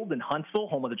Field in Huntsville,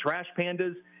 home of the Trash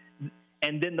Pandas.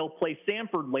 And then they'll play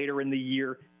Samford later in the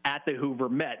year at the Hoover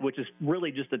Met, which is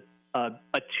really just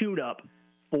a tune-up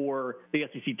for the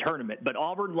SEC tournament. But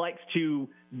Auburn likes to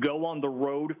go on the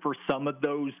road for some of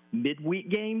those midweek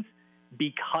games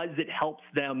because it helps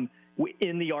them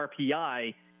in the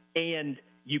RPI, and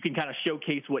you can kind of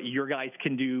showcase what your guys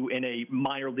can do in a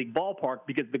minor league ballpark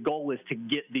because the goal is to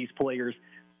get these players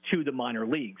to the minor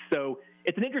leagues. So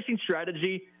it's an interesting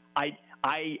strategy.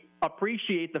 I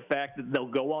appreciate the fact that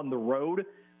they'll go on the road,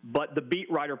 but the beat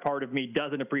writer part of me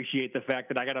doesn't appreciate the fact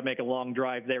that I got to make a long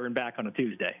drive there and back on a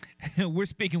Tuesday. We're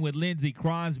speaking with Lindsey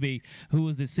Crosby, who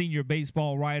is the senior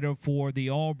baseball writer for the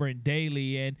Auburn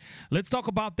Daily. And let's talk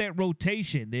about that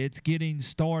rotation that's getting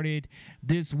started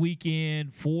this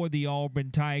weekend for the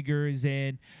Auburn Tigers.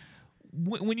 And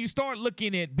when you start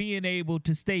looking at being able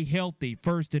to stay healthy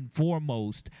first and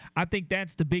foremost, I think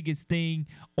that's the biggest thing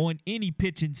on any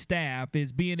pitching staff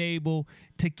is being able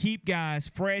to keep guys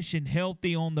fresh and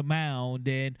healthy on the mound.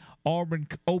 And Auburn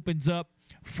opens up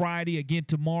Friday again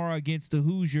tomorrow against the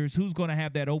Hoosiers. Who's going to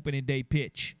have that opening day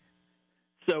pitch?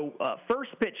 So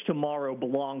first pitch tomorrow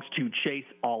belongs to Chase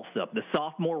Alsop, the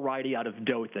sophomore righty out of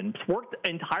Dothan. Worked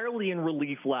entirely in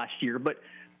relief last year, but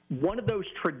one of those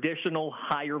traditional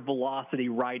higher velocity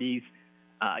righties,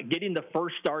 getting the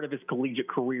first start of his collegiate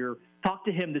career. Talked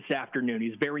to him this afternoon.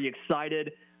 He's very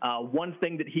excited. One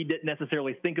thing that he didn't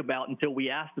necessarily think about until we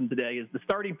asked him today is the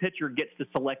starting pitcher gets to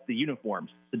select the uniforms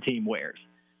the team wears.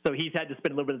 So he's had to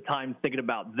spend a little bit of time thinking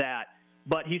about that.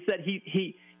 But he said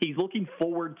he's looking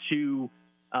forward to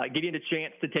getting a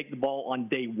chance to take the ball on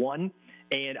day one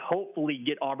and hopefully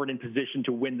get Auburn in position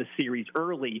to win the series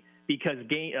early because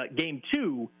game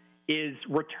two is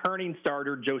returning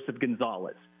starter Joseph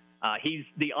Gonzalez. He's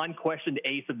the unquestioned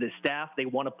ace of this staff. They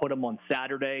want to put him on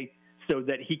Saturday so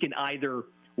that he can either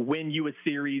win you a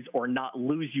series or not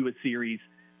lose you a series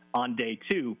on day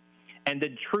two. And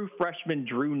then true freshman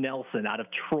Drew Nelson out of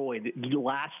Troy,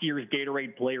 last year's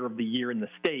Gatorade Player of the Year in the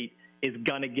state, is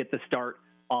going to get the start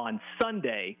on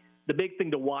Sunday. The big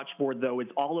thing to watch for, though, is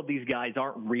all of these guys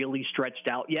aren't really stretched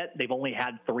out yet. They've only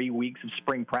had 3 weeks of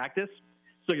spring practice.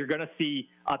 So you're going to see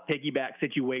a piggyback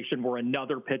situation where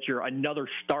another pitcher, another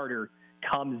starter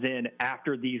comes in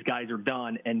after these guys are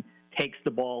done and takes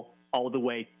the ball all the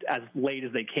way as late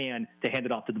as they can to hand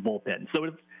it off to the bullpen. So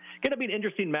it's going to be an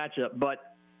interesting matchup, but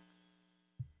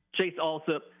Chase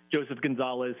Alsop, Joseph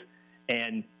Gonzalez,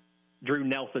 and Drew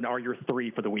Nelson are your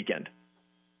 3 for the weekend.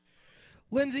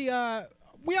 Lindsey,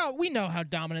 we know how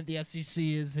dominant the SEC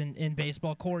is in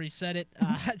baseball. Corey said it.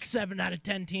 7 out of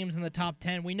 10 teams in the top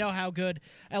 10. We know how good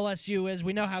LSU is.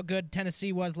 We know how good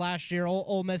Tennessee was last year.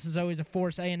 Ole Miss is always a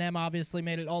force. A&M obviously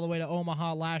made it all the way to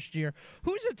Omaha last year.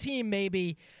 Who's a team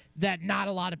maybe that not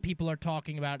a lot of people are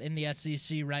talking about in the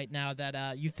SEC right now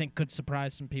that you think could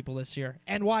surprise some people this year?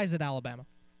 And why is it Alabama?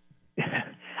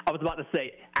 I was about to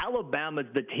say, Alabama's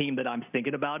the team that I'm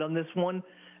thinking about on this one,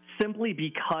 simply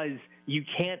because you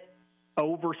can't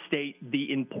overstate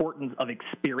the importance of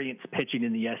experienced pitching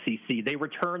in the SEC. They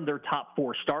returned their top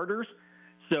 4 starters.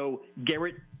 So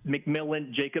Garrett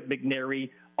McMillan, Jacob McNary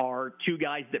are 2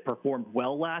 guys that performed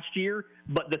well last year.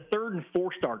 But the 3rd and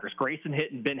 4th starters, Grayson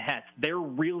Hitt and Ben Hess, they're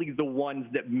really the ones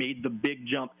that made the big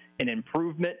jump in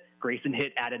improvement. Grayson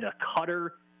Hitt added a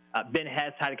cutter. Ben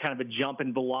Hess had a kind of a jump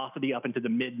in velocity up into the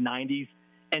mid-90s.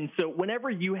 And so whenever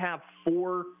you have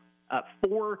 4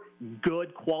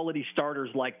 good quality starters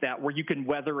like that where you can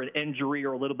weather an injury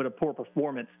or a little bit of poor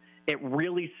performance, it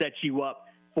really sets you up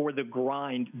for the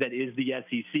grind that is the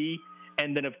SEC.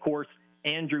 And then, of course,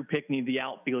 Andrew Pickney, the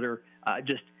outfielder,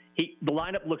 the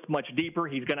lineup looks much deeper.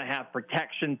 He's going to have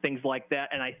protection, things like that.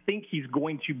 And I think he's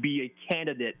going to be a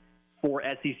candidate for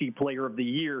SEC Player of the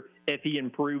Year if he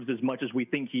improves as much as we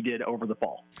think he did over the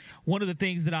fall. One of the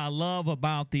things that I love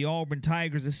about the Auburn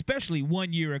Tigers, especially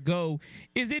 1 year ago,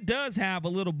 is it does have a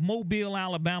little Mobile,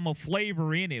 Alabama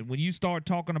flavor in it. When you start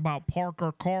talking about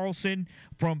Parker Carlson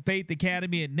from Faith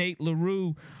Academy and Nate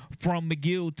LaRue from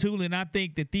McGill-Tulane, I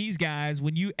think that these guys,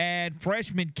 when you add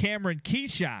freshman Cameron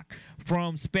Keyshock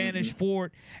from Spanish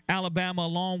Fort, Alabama,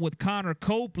 along with Connor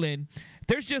Copeland,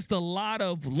 there's just a lot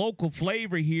of local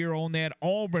flavor here on that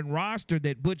Auburn roster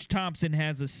that Butch Thompson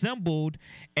has assembled,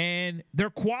 and they're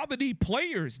quality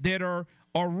players that are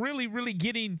really, really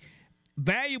getting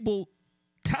valuable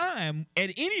time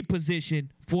at any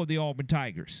position for the Auburn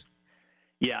Tigers.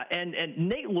 Yeah, and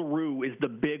Nate LaRue is the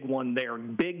big one there.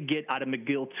 Big get out of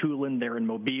McGill-Tulane there in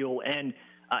Mobile, and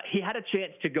he had a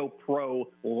chance to go pro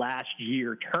last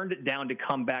year, turned it down to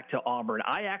come back to Auburn.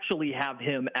 I actually have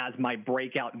him as my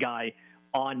breakout guy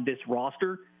on this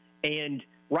roster. And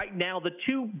right now, the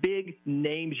 2 big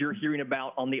names you're hearing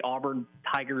about on the Auburn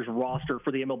Tigers roster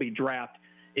for the MLB draft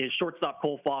is shortstop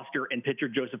Cole Foster and pitcher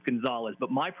Joseph Gonzalez.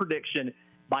 But my prediction,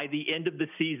 by the end of the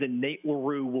season, Nate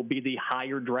LaRue will be the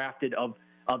higher drafted of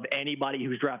anybody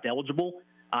who's draft eligible.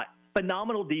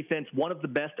 Phenomenal defense, one of the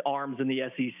best arms in the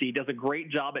SEC, does a great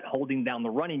job at holding down the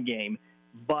running game.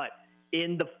 But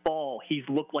in the fall, he's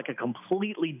looked like a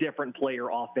completely different player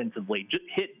offensively. Just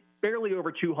hit barely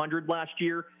over 200 last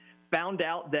year, found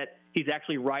out that he's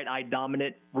actually right-eye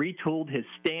dominant, retooled his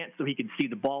stance so he could see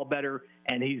the ball better,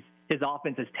 and his his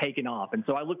offense has taken off. And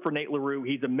so I look for Nate LaRue.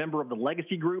 He's a member of the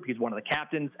legacy group. He's one of the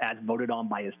captains, as voted on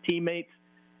by his teammates.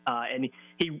 And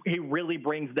he really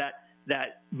brings that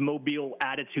Mobile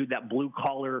attitude, that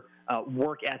blue-collar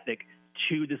work ethic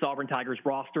to this Auburn Tigers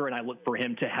roster, and I look for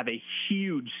him to have a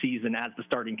huge season as the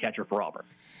starting catcher for Auburn.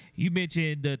 You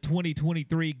mentioned the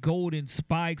 2023 Golden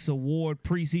Spikes Award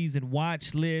preseason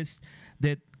watch list,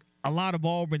 that a lot of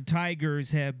Auburn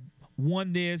Tigers have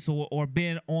won this or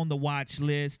been on the watch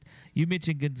list. You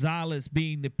mentioned Gonzalez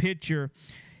being the pitcher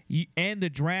and the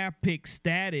draft pick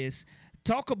status.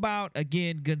 Talk about,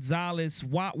 again, Gonzalez,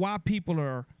 why people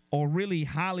are really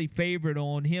highly favored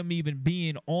on him even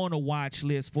being on a watch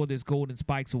list for this Golden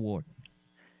Spikes Award.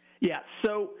 Yeah,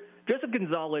 so Joseph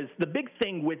Gonzalez, the big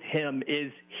thing with him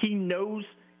is he knows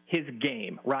his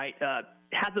game, right?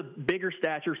 Has a bigger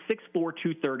stature, 6'4",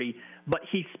 230, but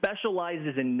he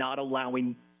specializes in not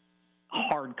allowing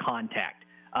hard contact.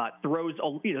 Throws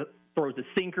a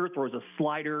sinker, throws a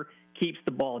slider, keeps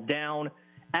the ball down.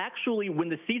 Actually, when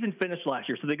the season finished last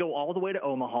year, so they go all the way to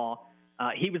Omaha,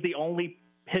 he was the only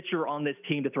pitcher on this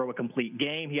team to throw a complete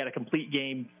game. He had a complete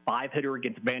game 5-hitter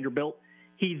against Vanderbilt.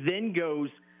 He then goes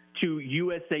to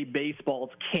USA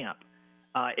Baseball's camp,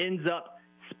 ends up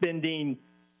spending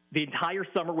the entire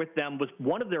summer with them, was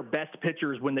one of their best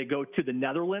pitchers when they go to the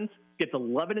Netherlands, gets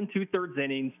 11 2/3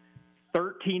 innings,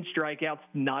 13 strikeouts,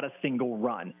 not a single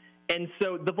run. And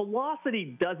so the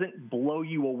velocity doesn't blow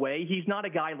you away. He's not a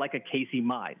guy like a Casey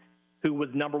Mize, who was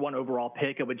 #1 overall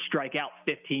pick and would strike out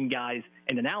 15 guys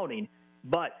in an outing.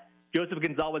 But Joseph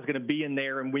Gonzalez is going to be in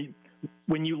there, and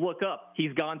when you look up,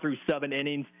 he's gone through 7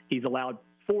 innings. He's allowed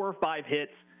 4 or 5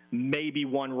 hits, maybe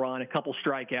 1 run, a couple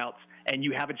strikeouts, and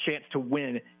you have a chance to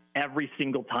win every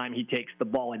single time he takes the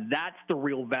ball. And that's the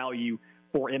real value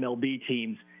for MLB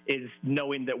teams, is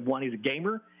knowing that, 1, he's a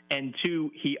gamer, and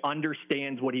 2, he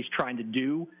understands what he's trying to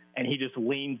do, and he just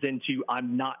leans into,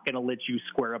 I'm not going to let you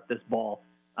square up this ball.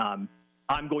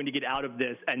 I'm going to get out of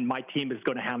this, and my team is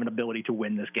going to have an ability to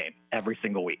win this game every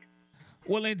single week.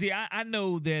 Well, Lindsey, I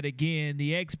know that, again,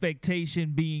 the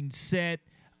expectation being set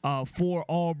for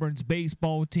Auburn's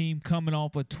baseball team coming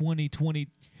off a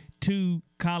 2022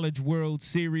 College World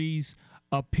Series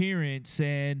appearance,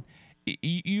 and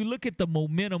you look at the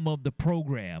momentum of the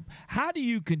program. How do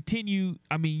you continue?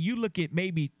 I mean, you look at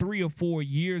maybe 3 or 4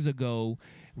 years ago,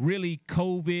 really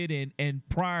COVID and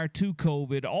prior to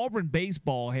COVID, Auburn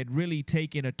baseball had really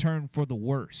taken a turn for the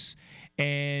worse.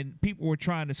 And people were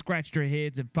trying to scratch their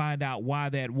heads and find out why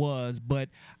that was. But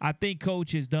I think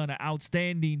Coach has done an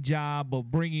outstanding job of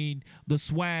bringing the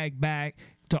swag back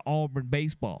to Auburn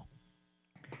baseball.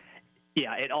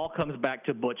 Yeah, it all comes back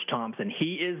to Butch Thompson.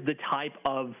 He is the type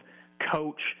of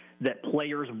coach that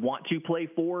players want to play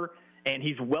for, and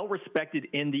he's well respected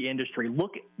in the industry.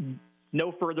 Look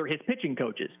no further, his pitching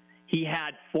coaches. He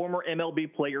had former MLB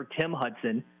player Tim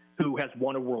Hudson, who has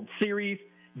won a World Series,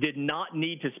 did not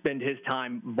need to spend his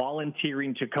time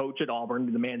volunteering to coach at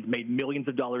Auburn. The man's made millions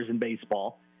of dollars in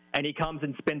baseball, and he comes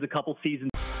and spends a couple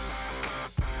seasons.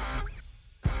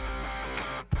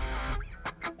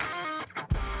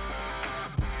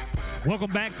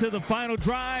 Welcome back to the Final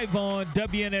Drive on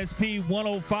WNSP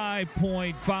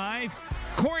 105.5.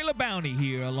 Corey LaBounty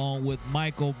here, along with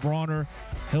Michael Brauner,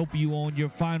 help you on your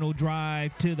final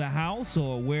drive to the house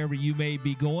or wherever you may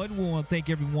be going. We want to thank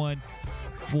everyone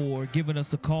for giving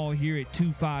us a call here at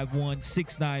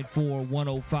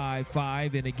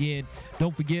 251-694-1055. And again,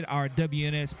 don't forget our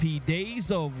WNSP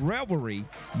Days of Revelry.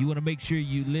 You want to make sure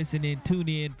you listen and tune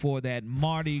in for that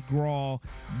Mardi Gras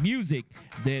music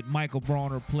that Michael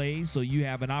Brauner plays, so you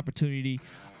have an opportunity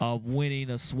of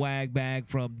winning a swag bag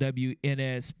from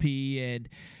WNSP. And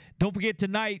don't forget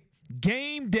tonight,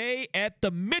 game day at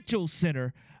the Mitchell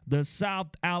Center. The South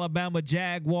Alabama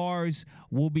Jaguars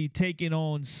will be taking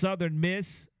on Southern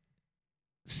Miss,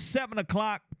 7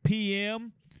 o'clock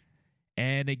p.m.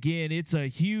 And again, it's a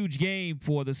huge game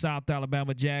for the South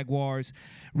Alabama Jaguars.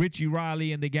 Richie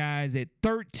Riley and the guys at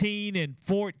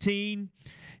 13-14,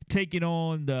 taking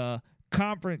on the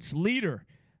conference leader,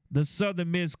 the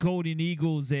Southern Miss Golden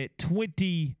Eagles, at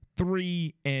 23-4.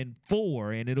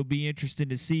 And it'll be interesting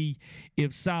to see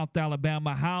if South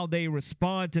Alabama, how they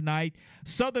respond tonight.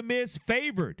 Southern Miss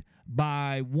favored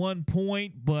by 1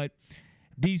 point, but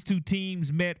these two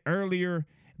teams met earlier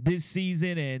this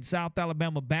season, and South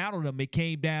Alabama battled them. It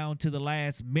came down to the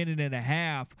last minute and a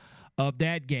half of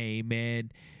that game,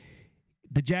 and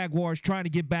the Jaguars trying to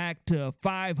get back to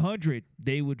 500.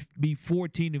 They would be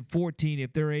 14-14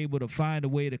 if they're able to find a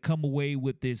way to come away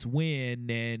with this win.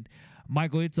 And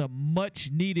Michael, it's a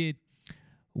much-needed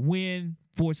win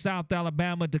for South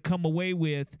Alabama to come away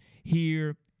with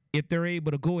here if they're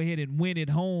able to go ahead and win at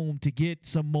home to get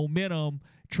some momentum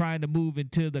trying to move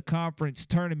into the conference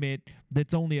tournament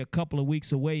that's only a couple of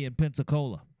weeks away in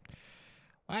Pensacola.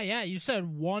 Yeah, you said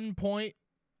 1 point.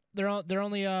 They're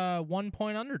only 1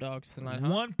 point underdogs tonight, huh?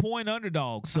 1 point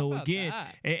underdogs. So again,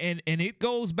 and it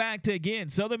goes back to again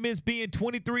Southern Miss being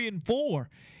 23-4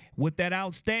 with that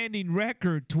outstanding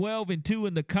record, 12-2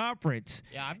 in the conference.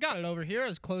 Yeah, I've got it over here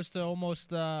as close to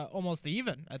almost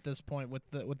even at this point with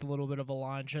the little bit of a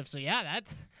line shift. So yeah,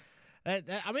 that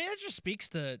that just speaks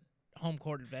to home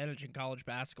court advantage in college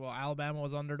basketball. Alabama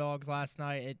was underdogs last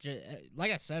night. It just,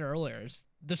 like I said earlier, it's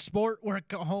the sport where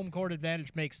home court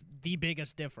advantage makes the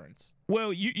biggest difference.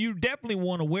 Well, you definitely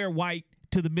want to wear white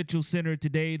to the Mitchell Center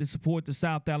today to support the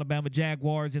South Alabama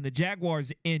Jaguars, and the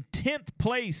Jaguars in 10th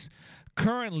place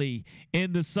currently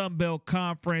in the Sun Belt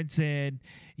Conference. And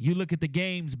you look at the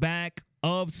games back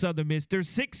of Southern Miss. There's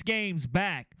 6 games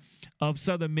back of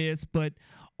Southern Miss, but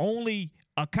only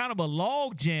a kind of a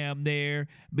log jam there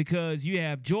because you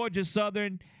have Georgia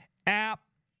Southern, App,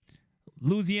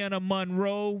 Louisiana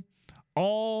Monroe,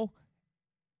 all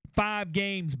 5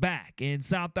 games back, and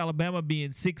South Alabama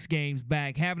being 6 games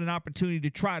back, having an opportunity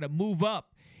to try to move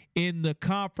up in the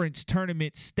conference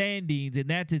tournament standings, and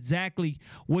that's exactly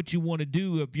what you want to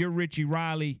do if you're Richie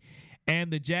Riley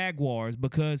and the Jaguars,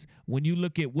 because when you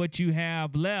look at what you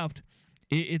have left,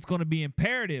 it's going to be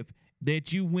imperative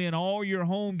that you win all your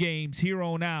home games here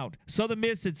on out. Southern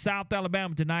Miss at South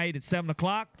Alabama tonight at 7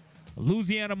 o'clock.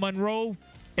 Louisiana Monroe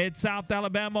at South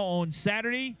Alabama on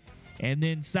Saturday. And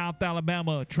then South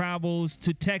Alabama travels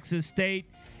to Texas State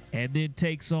and then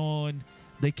takes on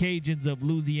the Cajuns of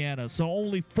Louisiana. So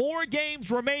only 4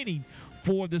 games remaining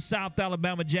for the South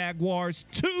Alabama Jaguars,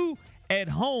 2 at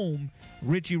home.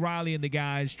 Richie Riley and the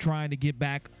guys trying to get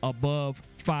back above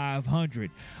 500.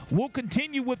 We'll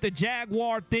continue with the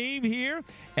Jaguar theme here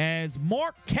as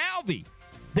Mark Calvey,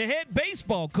 the head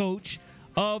baseball coach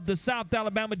of the South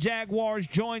Alabama Jaguars,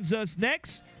 joins us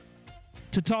next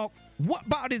to talk what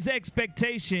about his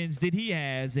expectations that he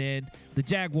has and the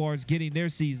Jaguars getting their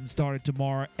season started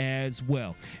tomorrow as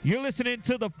well. You're listening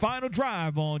to The Final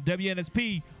Drive on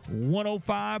WNSP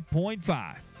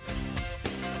 105.5.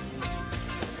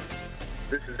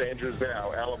 This is Andrew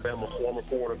Zhao, Alabama former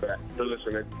quarterback. You're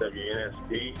listening to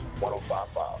WNSP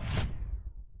 105.5.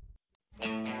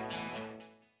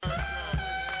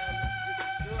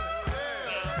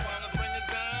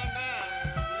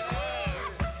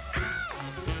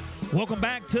 Welcome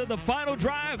back to The Final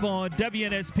Drive on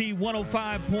WNSP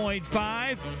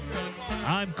 105.5.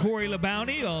 I'm Corey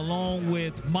LaBounty along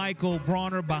with Michael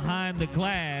Brauner behind the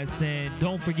glass. And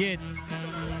don't forget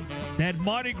that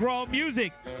Mardi Gras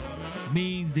music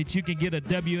means that you can get a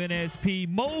WNSP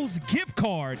Moe's gift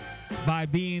card by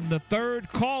being the 3rd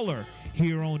caller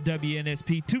here on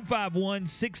WNSP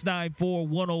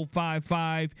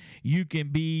 251-694-1055. You can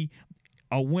be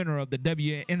a winner of the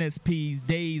WNSP's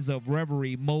Days of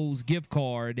Reverie Moe's gift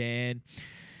card. And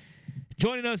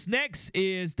joining us next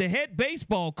is the head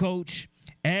baseball coach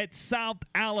at South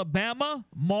Alabama,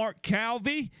 Mark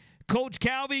Calvey. Coach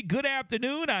Calvey, good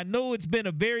afternoon. I know it's been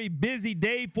a very busy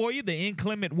day for you. The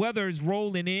inclement weather is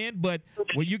rolling in, but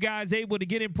were you guys able to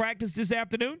get in practice this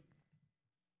afternoon?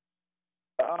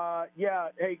 Yeah.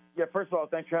 Hey, yeah, first of all,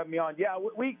 thanks for having me on. Yeah,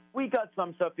 we got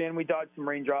some stuff in. We dodged some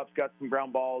raindrops, got some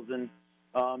ground balls, and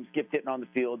skipped hitting on the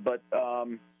field. But,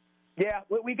 yeah,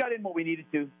 we got in what we needed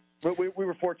to. We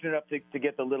were fortunate enough to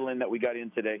get the little in that we got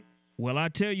in today. Well, I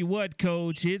tell you what,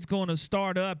 Coach, it's going to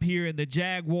start up here in the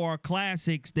Jaguar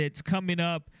Classics that's coming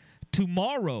up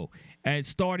tomorrow and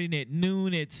starting at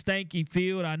noon at Stanky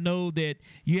Field. I know that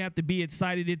you have to be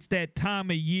excited. It's that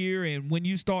time of year, and when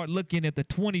you start looking at the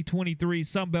 2023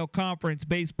 Sun Belt Conference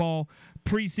Baseball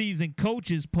preseason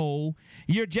coaches poll,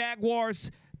 your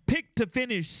Jaguars picked to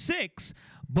finish 6th,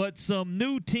 but some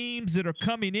new teams that are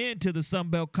coming into the Sun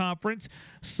Belt Conference,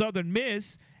 Southern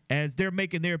Miss, as they're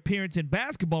making their appearance in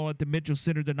basketball at the Mitchell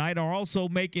Center tonight, are also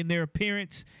making their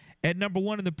appearance at number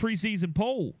 1 in the preseason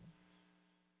poll.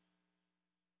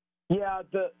 Yeah,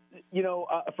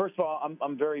 first of all,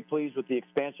 I'm very pleased with the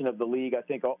expansion of the league. I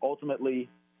think ultimately,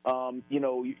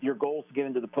 your goal is to get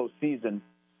into the postseason.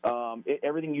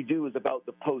 Everything you do is about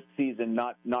the postseason,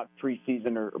 not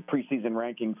preseason or preseason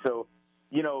ranking. So,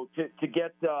 to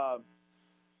get,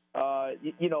 I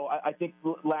think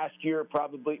last year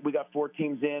probably we got 4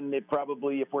 teams in. It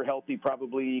probably, if we're healthy,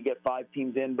 probably you get 5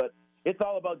 teams in. But it's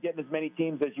all about getting as many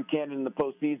teams as you can in the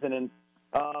postseason. And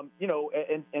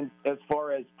and as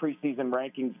far as preseason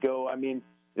rankings go, I mean,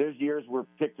 there's years where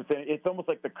pick to finish. It's almost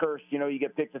like the curse. You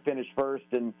get picked to finish first,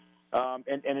 and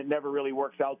it never really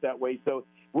works out that way. So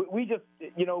we just,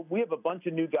 we have a bunch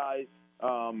of new guys.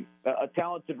 a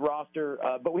talented roster,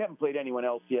 but we haven't played anyone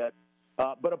else yet.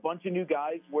 But a bunch of new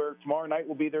guys where tomorrow night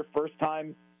will be their first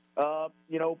time,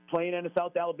 playing in a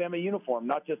South Alabama uniform,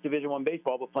 not just Division I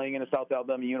baseball, but playing in a South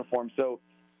Alabama uniform. So,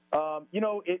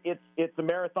 it's a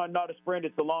marathon, not a sprint.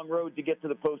 It's a long road to get to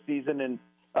the postseason, and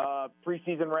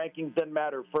preseason rankings doesn't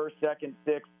matter. First, second,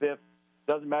 sixth, fifth,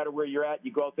 doesn't matter where you're at.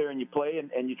 You go out there and you play,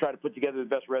 and you try to put together the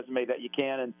best resume that you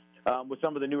can. And with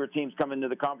some of the newer teams coming into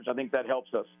the conference, I think that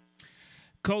helps us.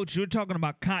 Coach, you're talking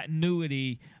about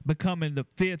continuity, becoming the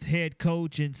fifth head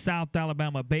coach in South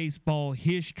Alabama baseball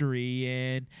history.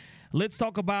 And let's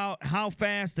talk about how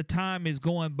fast the time is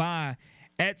going by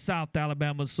at South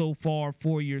Alabama so far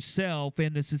for yourself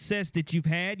and the success that you've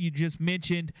had. You just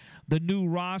mentioned the new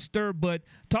roster, but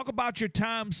talk about your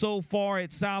time so far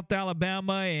at South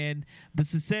Alabama and the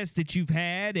success that you've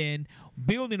had and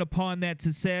building upon that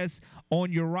success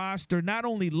on your roster, not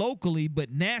only locally, but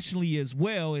nationally as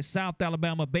well, as South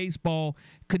Alabama baseball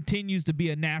continues to be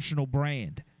a national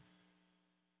brand.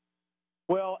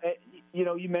 Well,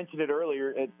 you mentioned it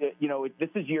earlier. This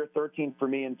is year 13 for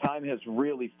me, and time has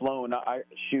really flown.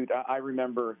 I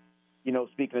remember,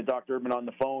 speaking to Dr. Urban on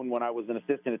the phone when I was an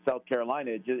assistant at South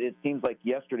Carolina. It seems like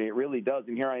yesterday. It really does.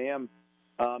 And here I am,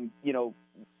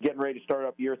 getting ready to start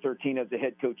up year 13 as a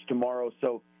head coach tomorrow.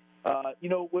 So,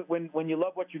 when you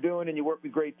love what you're doing and you work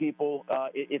with great people,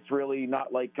 it's really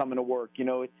not like coming to work.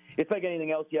 It's like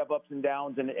anything else. You have ups and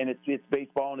downs, and it's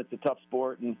baseball, and it's a tough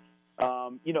sport, and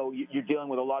you're dealing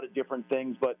with a lot of different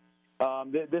things, but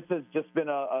this has just been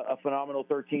a phenomenal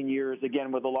 13 years,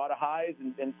 again, with a lot of highs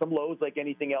and some lows like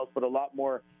anything else, but a lot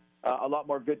more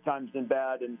good times than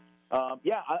bad. And,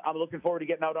 I'm looking forward to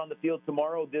getting out on the field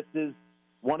tomorrow. This is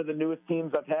one of the newest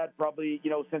teams I've had probably,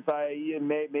 since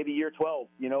maybe year 12,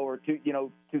 or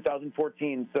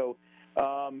 2014. So,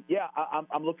 I'm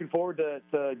looking forward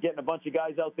to getting a bunch of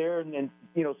guys out there and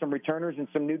some returners and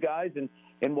some new guys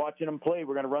and watching them play.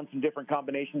 We're going to run some different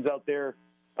combinations out there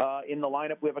in the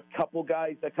lineup. We have a couple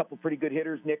pretty good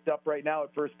hitters nicked up right now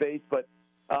at first base. But,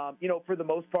 for the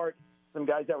most part, some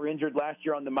guys that were injured last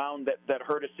year on the mound that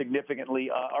hurt us significantly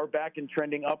are back and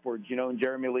trending upwards, and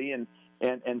Jeremy Lee and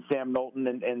Sam Knowlton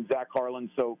and Zach Harlan.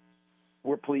 So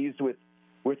we're pleased with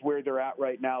where they're at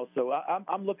right now. So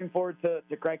I'm looking forward to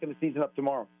cranking the season up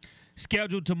tomorrow.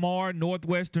 Scheduled tomorrow,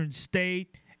 Northwestern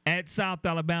State at South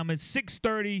Alabama at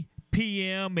 6:30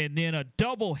 p.m. and then a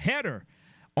doubleheader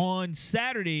on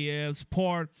Saturday as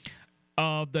part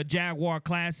of the Jaguar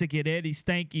Classic at Eddie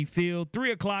Stanky Field.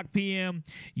 3 o'clock p.m.,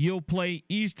 you'll play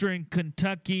Eastern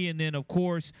Kentucky. And then, of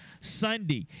course,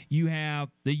 Sunday, you have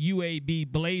the UAB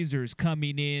Blazers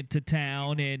coming into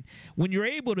town. And when you're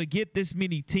able to get this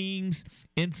many teams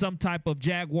in some type of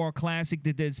Jaguar Classic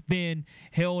that has been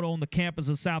held on the campus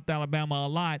of South Alabama a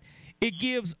lot, it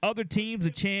gives other teams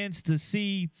a chance to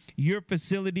see your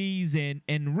facilities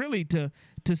and really to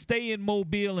stay in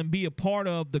Mobile and be a part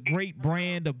of the great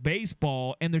brand of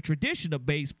baseball and the tradition of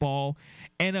baseball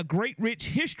and a great rich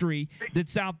history that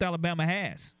South Alabama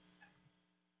has.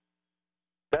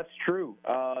 That's true.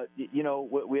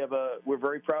 We're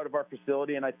very proud of our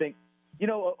facility, and I think,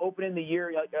 opening the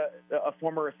year, a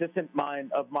former assistant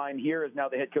of mine here is now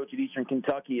the head coach at Eastern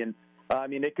Kentucky, and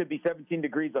it could be 17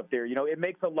 degrees up there. It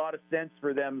makes a lot of sense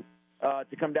for them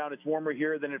to come down. It's warmer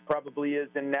here than it probably is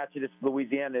in Natchez,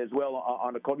 Louisiana as well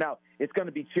on a cold. Now, it's going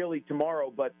to be chilly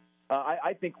tomorrow, but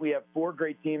I think we have 4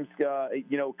 great teams,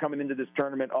 coming into this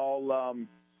tournament, all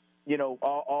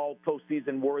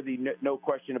postseason worthy, no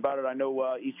question about it. I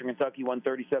know Eastern Kentucky won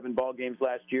 37 ball games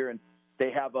last year, and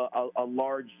they have to a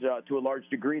large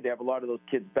degree, they have a lot of those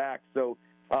kids back. So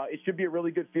it should be a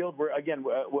really good field.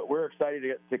 We're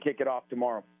excited to kick it off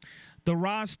tomorrow. The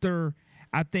roster,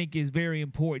 I think, is very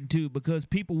important too, because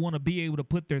people want to be able to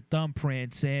put their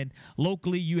thumbprints. And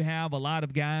locally, you have a lot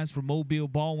of guys from Mobile,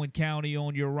 Baldwin County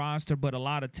on your roster, but a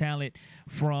lot of talent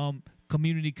from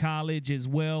community college as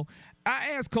well. I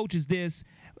ask coaches this: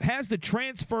 has the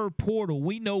transfer portal,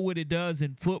 we know what it does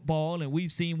in football and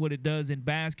we've seen what it does in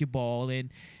basketball,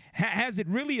 and has it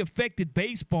really affected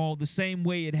baseball the same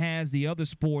way it has the other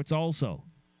sports also?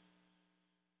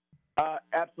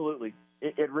 Absolutely.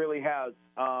 It really has.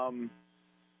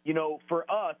 For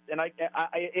us, and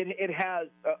it has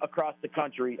across the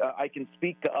country. I can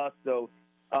speak to us, though.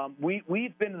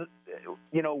 We've been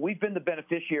the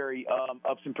beneficiary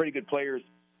of some pretty good players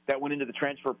that went into the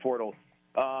transfer portal.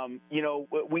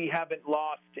 We haven't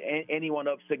lost anyone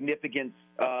of significance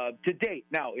to date.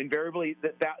 Now, invariably,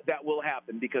 that will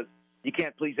happen because you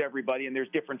can't please everybody, and there's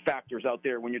different factors out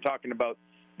there when you're talking about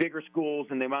bigger schools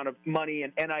and the amount of money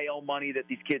and NIL money that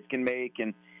these kids can make,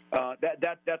 and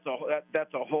that's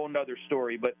a whole nother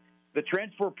story. But the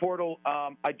transfer portal,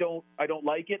 I don't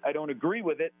like it. I don't agree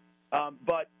with it.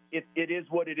 But it is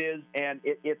what it is, and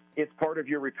it's part of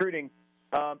your recruiting.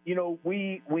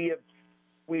 We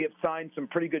have signed some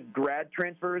pretty good grad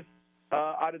transfers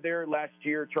out of there last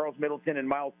year. Charles Middleton and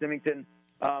Miles Symington.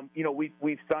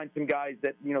 We've signed some guys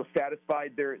that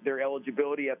satisfied their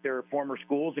eligibility at their former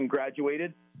schools and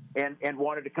graduated, and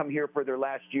wanted to come here for their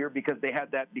last year because they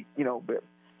had that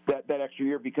that extra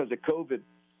year because of COVID.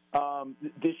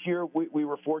 This year we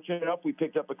were fortunate enough. We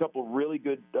picked up a couple really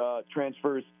good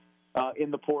transfers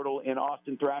in the portal in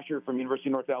Austin Thrasher from University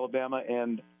of North Alabama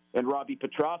and Robbie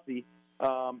Petrossi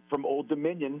from Old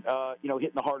Dominion, hitting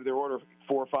the heart of their order,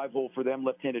 4 or 5 hole for them,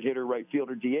 left-handed hitter, right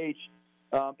fielder, DH.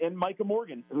 And Micah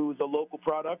Morgan, who's a local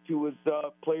product, who was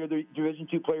Division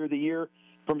II Player of the Year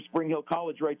from Spring Hill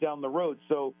College right down the road.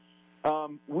 So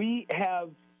we have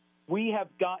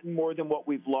gotten more than what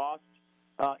we've lost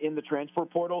in the transfer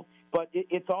portal, but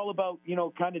it's all about,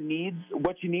 kind of needs,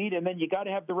 what you need, and then you got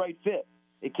to have the right fit.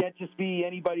 It can't just be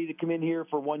anybody to come in here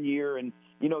for 1 year and,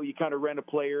 you kind of rent a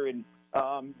player. And,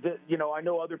 I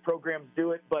know other programs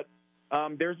do it, but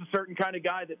there's a certain kind of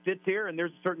guy that fits here and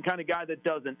there's a certain kind of guy that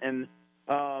doesn't. And,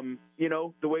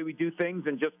 the way we do things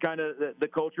and just kind of the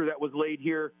culture that was laid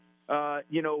here,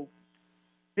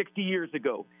 60 years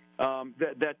ago,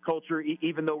 that culture,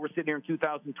 even though we're sitting here in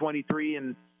 2023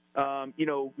 and,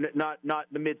 not in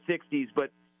the mid-60s,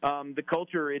 but the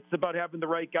culture, it's about having the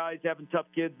right guys, having tough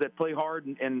kids that play hard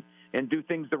and do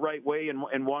things the right way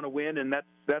and want to win, and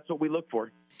that's what we look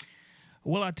for.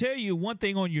 Well, I tell you, one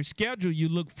thing on your schedule you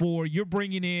look for, you're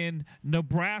bringing in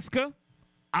Nebraska,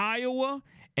 Iowa,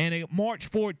 and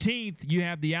March 14th, you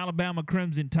have the Alabama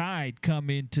Crimson Tide come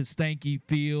into Stanky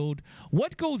Field.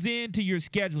 What goes into your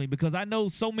scheduling? Because I know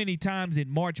so many times in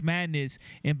March Madness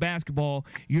in basketball,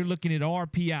 you're looking at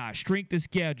RPI, strength of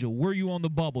schedule. Were you on the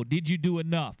bubble? Did you do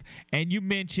enough? And you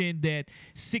mentioned that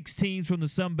 6 teams from the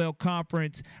Sun Belt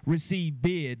Conference received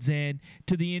bids and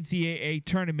to the NCAA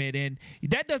tournament. And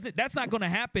that's not going to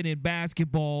happen in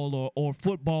basketball or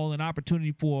football, an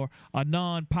opportunity for a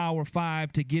non-Power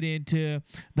 5 to get into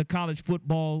the college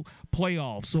football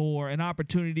playoffs or an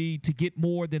opportunity to get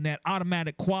more than that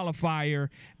automatic qualifier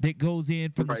that goes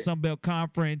in from the Sun Belt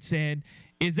Conference. And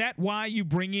is that why you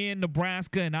bring in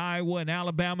Nebraska and Iowa and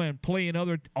Alabama and play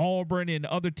in Auburn and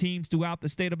other teams throughout the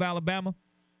state of Alabama?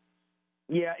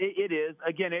 Yeah, it is.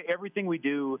 Again, everything we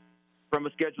do from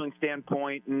a scheduling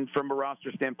standpoint and from a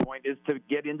roster standpoint is to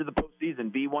get into the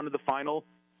postseason, be one of the final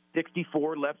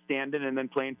 64 left standing and then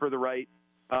playing for the right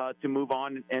to move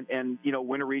on and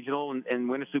win a regional and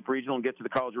win a super regional and get to the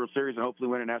College World Series and hopefully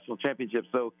win a national championship.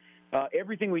 So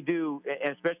everything we do,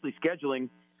 and especially scheduling,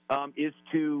 is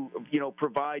to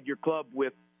provide your club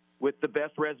with the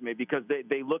best resume, because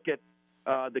they look at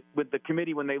with the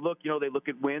committee when they look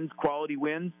at wins, quality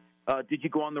wins. Did you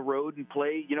go on the road and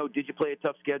play? Did you play a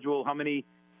tough schedule? How many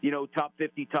top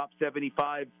 50, top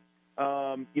 75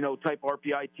 type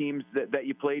RPI teams that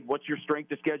you played? What's your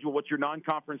strength of schedule? What's your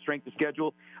non-conference strength of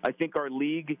schedule? I think our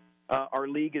league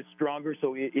is stronger,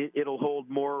 so it'll hold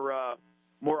more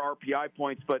RPI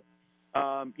points. But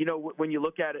when you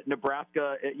look at it,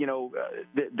 Nebraska,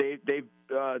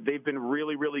 they've been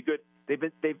really, really good.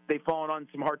 They've fallen on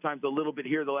some hard times a little bit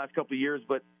here the last couple of years,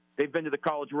 but they've been to the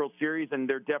College World Series and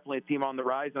they're definitely a team on the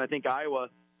rise. And I think Iowa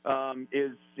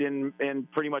is in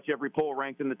pretty much every poll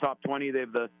ranked in the top 20. They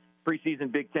have the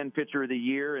preseason Big Ten Pitcher of the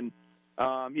Year. And,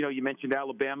 you mentioned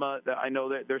Alabama. I know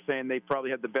that they're saying they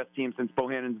probably have the best team since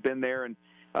Bohannon's been there. And,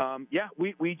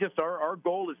 we just our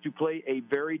goal is to play a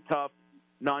very tough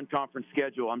non-conference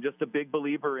schedule. I'm just a big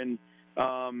believer in,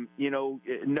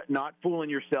 not fooling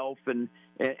yourself and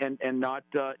not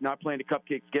playing a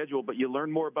cupcake schedule, but you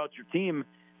learn more about your team,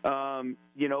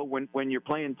 when you're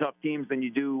playing tough teams than you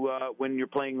do when you're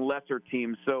playing lesser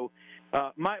teams. So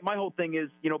my whole thing is,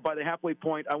 by the halfway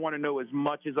point, I want to know as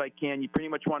much as I can. You pretty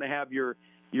much want to have your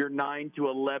 9 to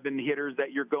 11 hitters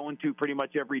that you're going to pretty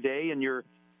much every day, and your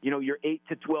 8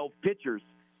 to 12 pitchers.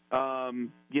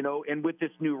 And with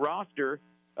this new roster,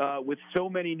 with so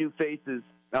many new faces,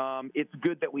 it's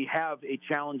good that we have a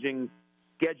challenging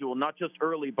schedule, not just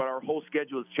early, but our whole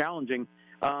schedule is challenging.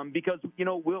 Because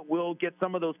we'll get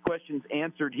some of those questions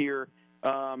answered here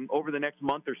over the next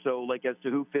month or so, like as to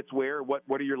who fits where, what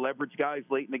are your leverage guys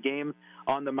late in the game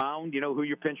on the mound, who are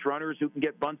your pinch runners, who can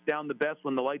get bunts down the best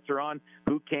when the lights are on,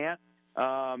 who can't,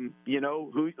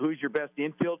 who's your best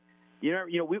infield.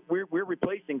 We're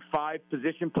replacing 5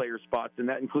 position player spots, and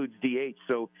that includes DH.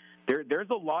 So there's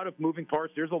a lot of moving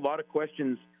parts. There's a lot of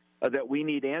questions that we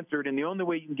need answered, and the only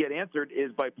way you can get answered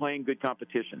is by playing good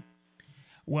competition.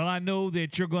 Well, I know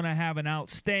that you're going to have an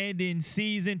outstanding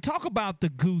season. Talk about the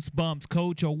goosebumps,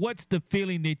 Coach, or what's the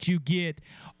feeling that you get?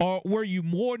 Or were you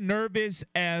more nervous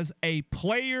as a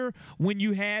player when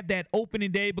you had that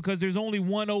opening day? Because there's only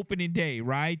one opening day,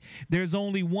 right? There's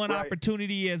only one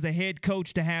opportunity as a head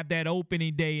coach to have that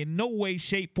opening day. In no way,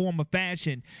 shape, form, or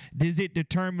fashion does it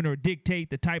determine or dictate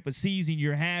the type of season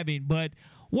you're having. But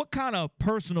what kind of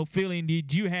personal feeling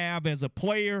did you have as a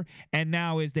player and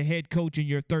now as the head coach in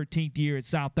your 13th year at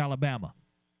South Alabama?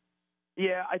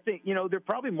 Yeah, I think, they're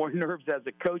probably more nerves as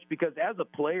a coach because as a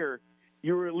player,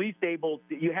 you were at least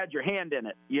you had your hand in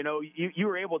it. You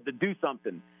were able to do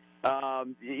something. As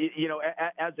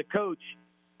a coach,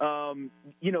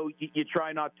 you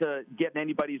try not to get in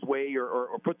anybody's way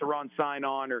or put the wrong sign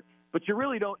on but you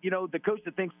really don't,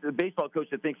 the baseball coach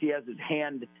that thinks he has his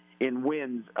hand in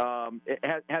wins,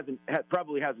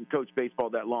 probably hasn't coached baseball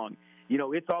that long.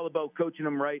 It's all about coaching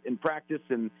them right in practice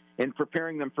and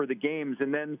preparing them for the games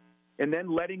and then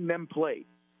letting them play,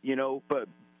 but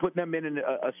putting them in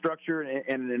a structure and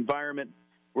an environment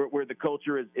where the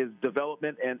culture is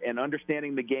development and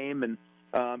understanding the game and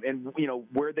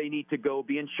where they need to go,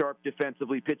 being sharp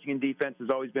defensively. Pitching and defense has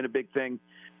always been a big thing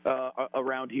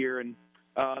around here. And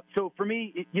so for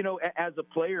me, as a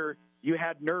player, you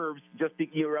had nerves just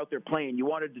that you were out there playing. You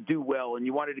wanted to do well, and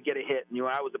you wanted to get a hit. And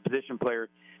I was a position player,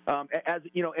 but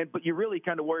you really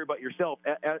kind of worry about yourself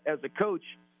as a coach.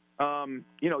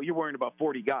 You're worrying about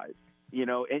 40 guys,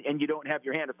 and you don't have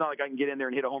your hand. It's not like I can get in there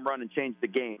and hit a home run and change the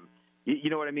game. You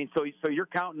know what I mean? So you're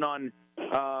counting on,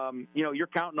 you're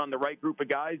counting on the right group of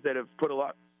guys that have put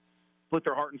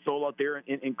their heart and soul out there,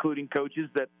 including coaches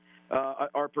that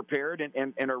are prepared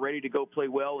and are ready to go play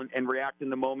well and react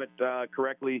in the moment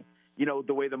correctly,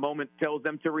 the way the moment tells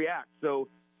them to react. So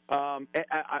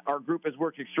our group has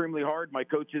worked extremely hard. My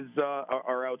coaches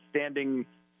are outstanding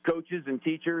coaches and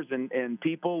teachers and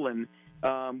people, and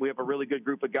we have a really good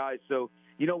group of guys. So,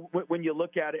 when you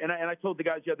look at it, and I told the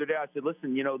guys the other day, I said,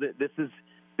 listen, this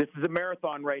is a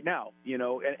marathon right now,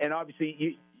 and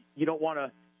obviously you don't want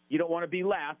to be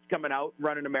last coming out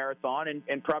running a marathon,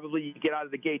 and probably you get out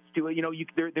of the gates too.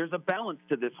 There's a balance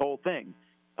to this whole thing.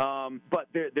 But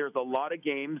there's a lot of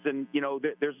games, and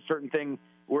there's a certain thing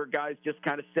where guys just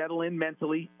kind of settle in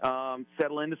mentally,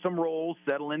 settle into some roles,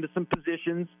 settle into some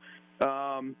positions.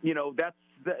 That's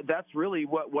really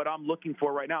what I'm looking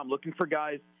for right now. I'm looking for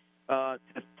guys to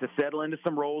settle into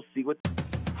some roles, see what.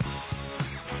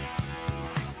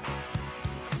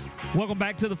 Welcome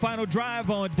back to the Final Drive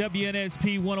on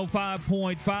WNSP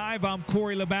 105.5. I'm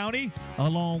Corey LaBounty,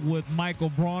 along with Michael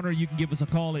Brauner. You can give us a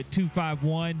call at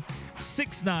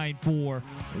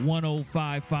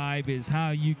 251-694-1055 is how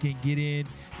you can get in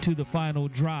to the Final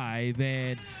Drive.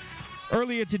 And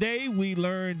earlier today, we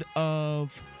learned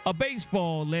of a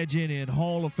baseball legend and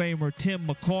Hall of Famer Tim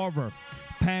McCarver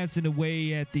passing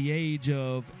away at the age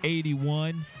of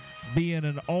 81. Being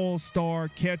an all-star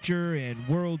catcher and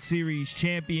World Series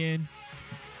champion,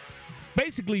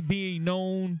 basically being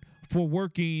known for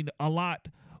working a lot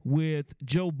with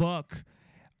Joe Buck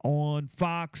on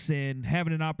Fox and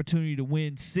having an opportunity to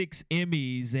win 6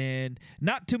 Emmys. And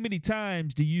not too many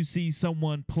times do you see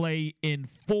someone play in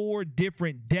 4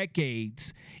 different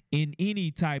decades in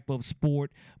any type of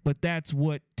sport, but that's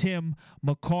what Tim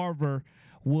McCarver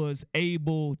was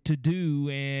able to do.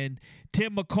 And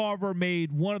Tim McCarver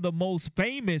made one of the most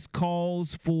famous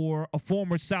calls for a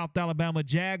former South Alabama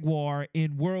Jaguar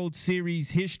in World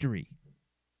Series history.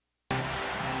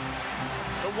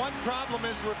 The one problem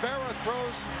is Rivera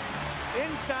throws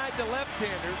inside the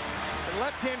left-handers, and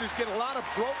left-handers get a lot of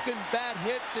broken bat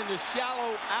hits in the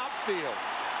shallow outfield,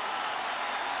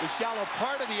 the shallow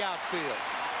part of the outfield.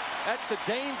 That's the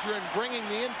danger in bringing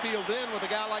the infield in with a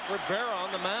guy like Rivera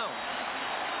on the mound.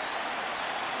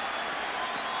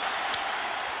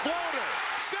 Floater,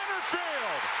 center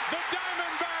field. The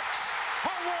Diamondbacks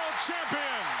are world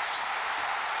champions.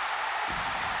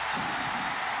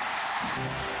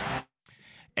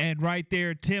 And right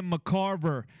there, Tim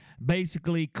McCarver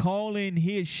basically calling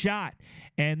his shot.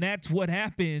 And that's what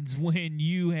happens when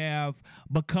you have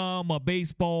become a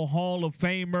baseball Hall of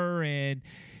Famer. And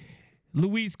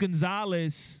Luis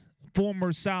Gonzalez,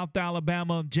 former South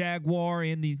Alabama Jaguar,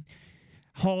 in the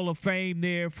Hall of Fame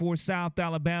there for South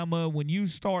Alabama. When you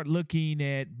start looking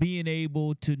at being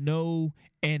able to know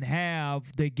and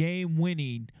have the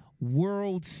game-winning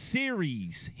World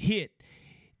Series hit,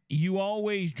 you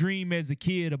always dream as a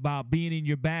kid about being in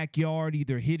your backyard,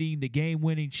 either hitting the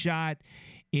game-winning shot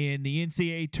in the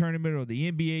NCAA tournament or the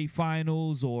NBA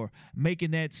Finals, or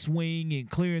making that swing and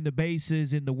clearing the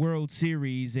bases in the World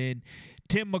Series. And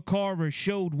Tim McCarver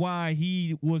showed why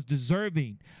he was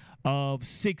deserving of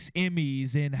 6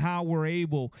 Emmys, and how we're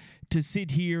able to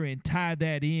sit here and tie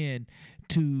that in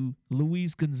to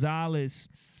Luis Gonzalez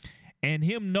and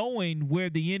him knowing where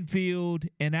the infield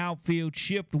and outfield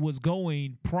shift was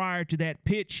going prior to that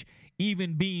pitch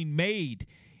even being made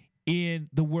in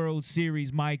the World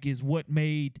Series, Mike, is what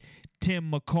made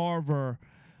Tim McCarver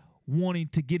wanting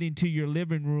to get into your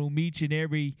living room each and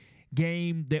every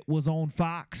game that was on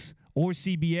Fox or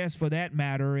CBS for that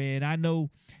matter. And I know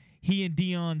he and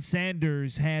Deion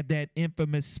Sanders had that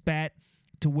infamous spat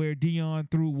to where Deion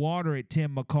threw water at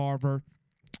Tim McCarver.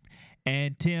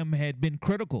 And Tim had been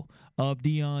critical of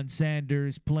Deion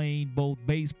Sanders playing both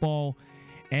baseball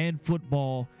and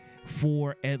football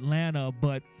for Atlanta.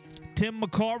 But Tim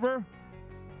McCarver,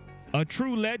 a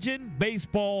true legend,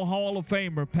 baseball Hall of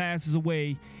Famer, passes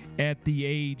away at the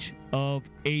age of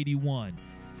 81.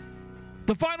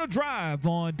 The final drive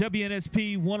on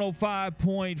WNSP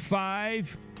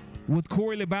 105.5 with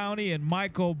Corey LaBounty and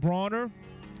Michael Brauner.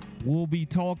 We'll be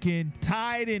talking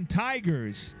Tide and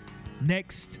Tigers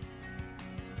next,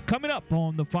 coming up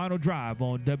on the final drive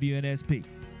on WNSP.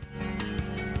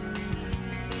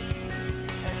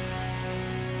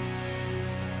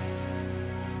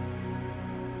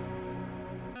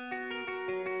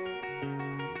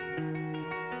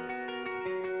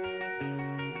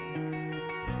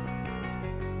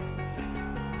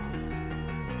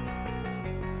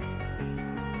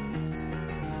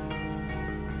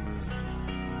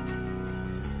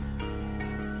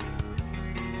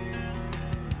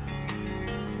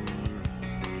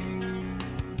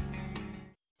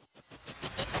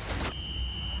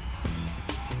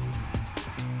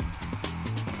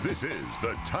 This is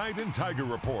the Tide and Tiger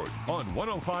Report on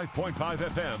 105.5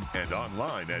 FM and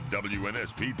online at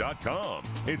WNSP.com.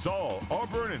 It's all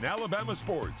Auburn and Alabama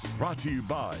sports, brought to you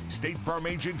by State Farm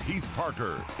agent Heath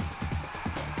Parker.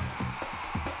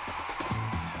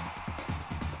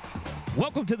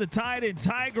 Welcome to the Tide and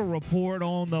Tiger Report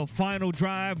on the final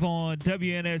drive on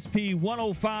WNSP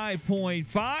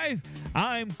 105.5.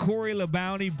 I'm Corey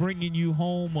LaBounty, bringing you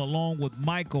home along with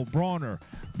Michael Brauner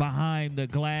behind the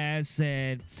glass.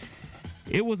 And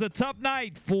it was a tough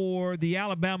night for the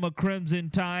Alabama Crimson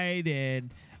Tide,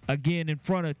 and again in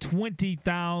front of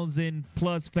 20,000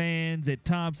 plus fans at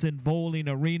Thompson Bowling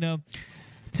Arena.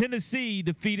 Tennessee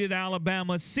defeated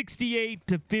Alabama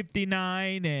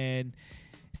 68-59, and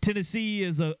Tennessee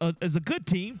is a good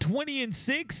team,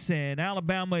 20-6, and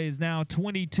Alabama is now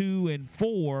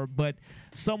 22-4. But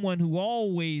someone who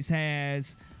always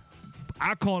has,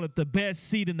 I call it the best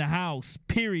seat in the house,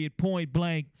 period, point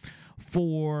blank,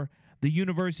 for the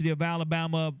University of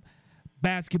Alabama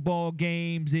basketball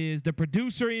games is the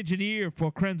producer engineer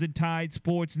for Crimson Tide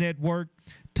Sports Network.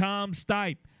 Tom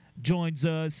Stipe joins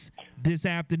us this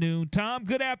afternoon. Tom,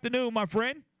 good afternoon, my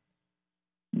friend.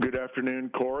 Good afternoon,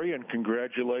 Corey, and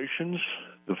congratulations.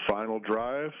 The final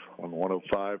drive on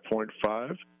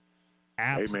 105.5.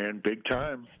 Hey, man, big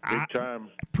time. Big time.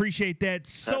 Appreciate that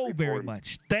so very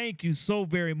much. Thank you so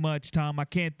very much, Tom. I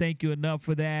can't thank you enough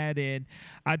for that. And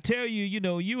I tell you, you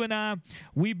know, you and I,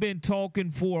 we've been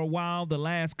talking for a while the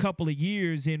last couple of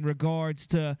years in regards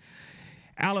to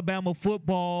Alabama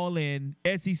football and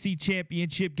SEC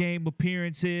championship game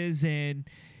appearances, and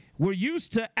we're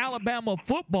used to Alabama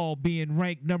football being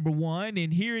ranked number one,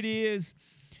 and here it is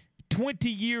 20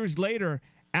 years later,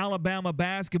 Alabama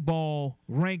basketball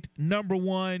ranked number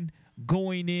one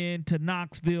going into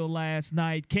Knoxville last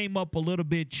night. Came up a little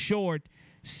bit short,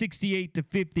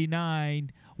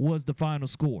 68-59 was the final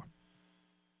score.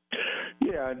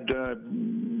 Yeah, and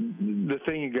the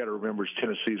thing you got to remember is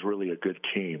Tennessee's really a good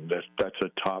team. That's a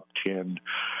top 10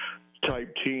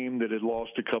 type team that had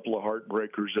lost a couple of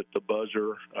heartbreakers at the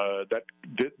buzzer.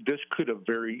 This could have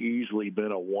very easily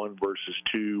been a 1 versus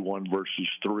 2, 1 versus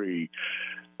 3.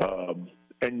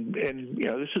 And you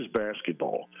know, this is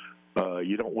basketball.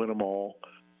 You don't win them all.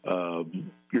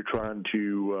 You're trying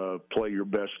to play your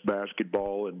best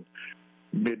basketball in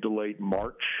mid to late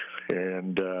March,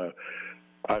 and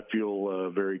I feel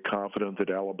very confident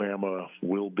that Alabama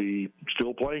will be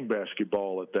still playing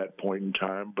basketball at that point in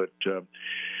time. But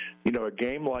you know, a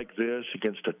game like this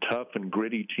against a tough and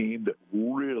gritty team that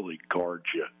really guards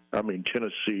you. I mean,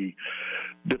 Tennessee,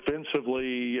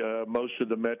 defensively, most of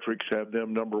the metrics have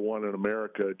them number one in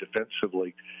America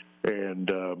defensively. And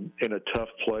in a tough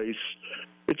place,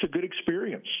 it's a good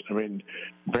experience. I mean,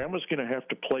 Bama's going to have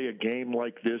to play a game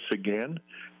like this again.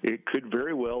 It could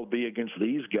very well be against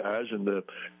these guys in the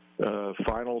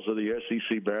finals of the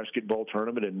SEC basketball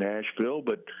tournament in Nashville.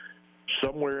 But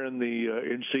somewhere in the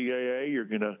NCAA, you're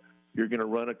going to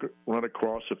run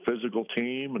across a physical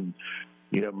team, and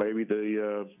maybe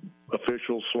the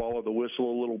officials swallow the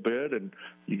whistle a little bit, and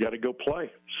you got to go play.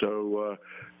 So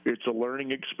it's a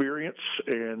learning experience,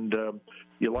 and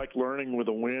you like learning with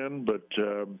a win, but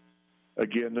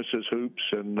again, this is hoops,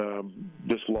 and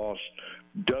this loss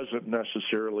doesn't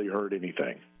necessarily hurt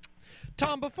anything.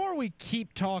 Tom, before we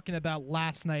keep talking about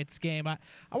last night's game, I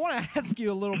want to ask you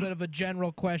a little bit of a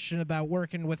general question about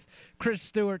working with Chris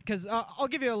Stewart, because I'll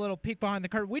give you a little peek behind the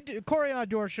curtain. Corey and I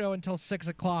do our show until 6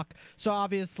 o'clock, so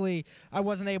obviously I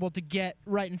wasn't able to get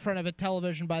right in front of a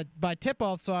television by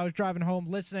tip-off, so I was driving home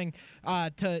listening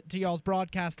to y'all's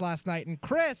broadcast last night. And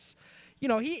Chris,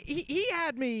 he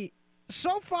had me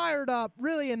so fired up,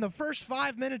 really, in the first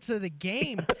 5 minutes of the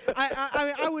game.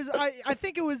 I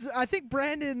think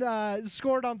Brandon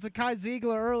scored on Zakai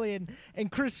Ziegler early,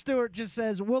 and Chris Stewart just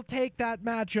says, "We'll take that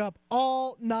matchup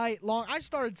all night long." I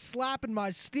started slapping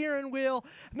my steering wheel.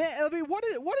 Man, I mean, what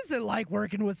is it like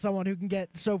working with someone who can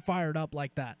get so fired up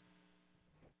like that?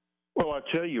 Well, I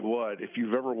tell you what, if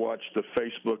you've ever watched the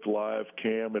Facebook Live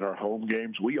cam at our home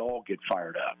games, we all get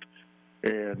fired up.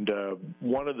 And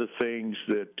one of the things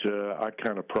that I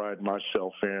kind of pride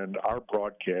myself in, our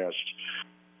broadcast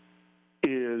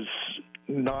is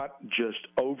not just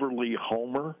overly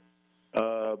homer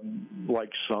like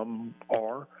some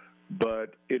are,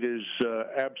 but it is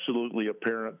absolutely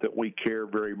apparent that we care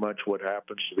very much what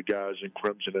happens to the guys in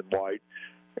crimson and white.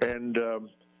 And,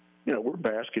 we're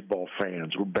basketball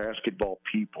fans. We're basketball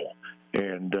people.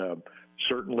 And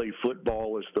certainly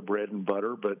football is the bread and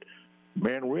butter, but,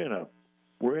 man, we're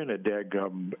in a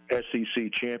daggum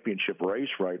SEC championship race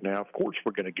right now. Of course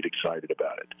we're going to get excited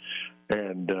about it.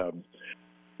 And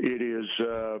it is,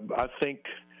 I think,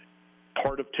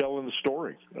 part of telling the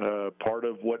story, part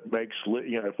of what makes,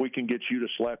 if we can get you to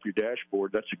slap your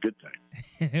dashboard, that's a good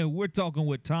thing. We're talking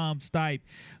with Tom Stipe,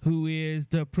 who is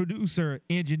the producer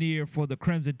engineer for the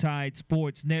Crimson Tide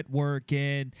Sports Network.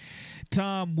 And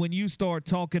Tom, when you start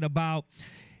talking about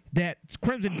that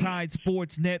Crimson Tide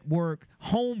Sports Network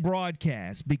home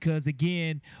broadcast, because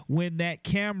again, when that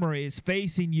camera is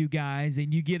facing you guys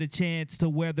and you get a chance to,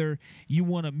 whether you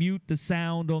want to mute the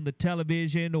sound on the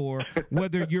television or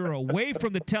whether you're away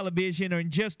from the television or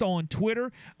just on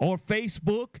Twitter or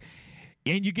Facebook,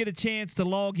 and you get a chance to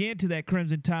log into that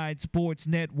Crimson Tide Sports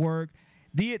Network,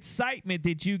 the excitement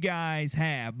that you guys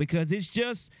have, because it's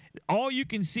just all you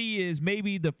can see is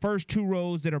maybe the first two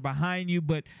rows that are behind you,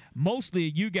 but mostly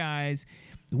you guys,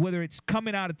 whether it's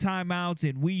coming out of timeouts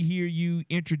and we hear you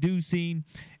introducing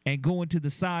and going to the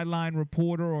sideline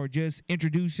reporter or just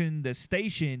introducing the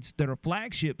stations that are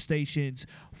flagship stations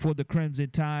for the Crimson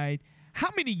Tide.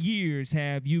 How many years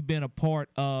have you been a part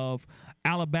of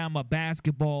Alabama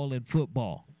basketball and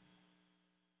football?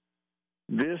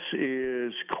 This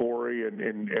is Corey,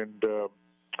 and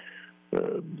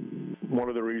one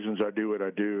of the reasons I do what I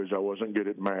do is I wasn't good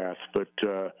at math, but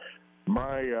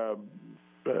my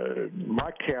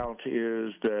count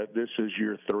is that this is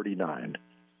year 39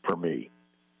 for me.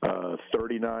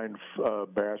 39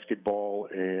 basketball,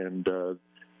 and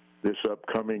this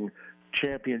upcoming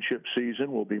championship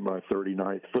season will be my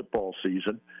 39th football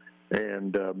season,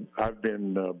 and I've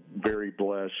been very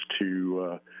blessed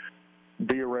to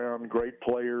be around great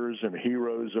players and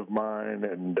heroes of mine,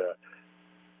 and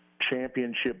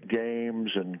championship games,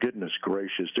 and goodness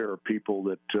gracious, there are people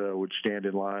that would stand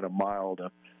in line a mile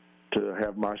to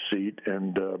have my seat,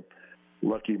 and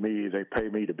lucky me, they pay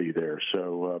me to be there.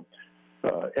 So,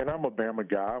 and I'm a Bama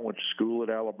guy. I went to school at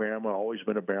Alabama, always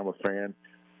been a Bama fan.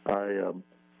 I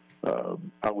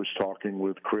was talking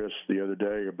with Chris the other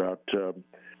day about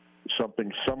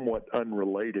something somewhat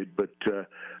unrelated, but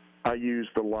I used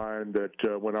the line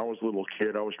that when I was a little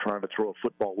kid, I was trying to throw a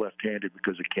football left-handed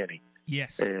because of Kenny.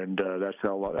 Yes. And that's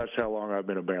how long I've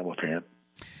been a Bama fan.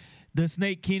 The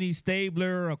Snake Kenny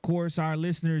Stabler, of course, our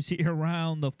listeners here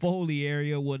around the Foley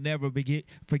area will never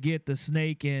forget the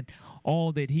Snake and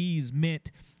all that he's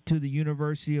meant to the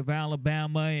University of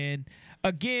Alabama. And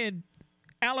again,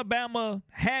 Alabama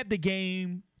had the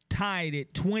game tied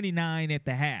at 29 at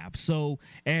the half. So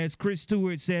as Chris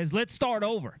Stewart says, let's start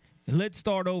over. It's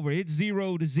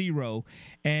 0-0,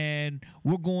 and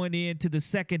we're going into the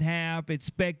second half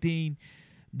expecting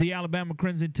the Alabama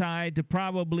Crimson Tide to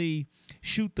probably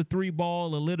shoot the three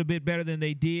ball a little bit better than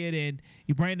they did, and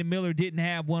Brandon Miller didn't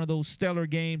have one of those stellar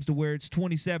games to where it's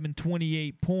 27,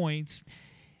 28 points.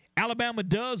 Alabama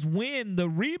does win the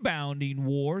rebounding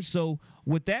war, so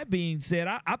with that being said,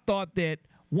 I thought that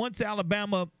once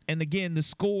Alabama, and again, the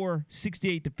score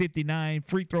 68-59,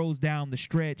 free throws down the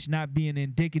stretch, not being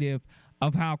indicative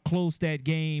of how close that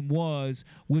game was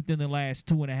within the last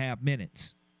 2.5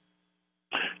 minutes.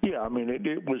 Yeah, I mean,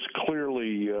 it was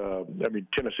clearly.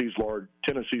 Tennessee's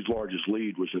largest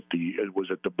lead was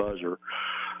at the buzzer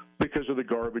because of the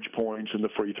garbage points and the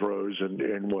free throws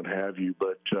and what have you.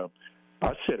 But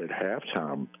I said at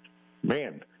halftime,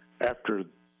 man, after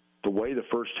the way the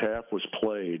first half was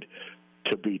played,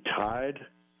 to be tied,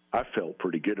 I felt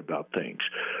pretty good about things.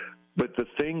 But the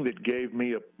thing that gave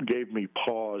me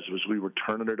pause was we were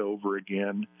turning it over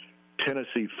again.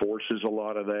 Tennessee forces a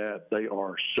lot of that. They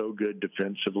are so good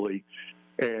defensively,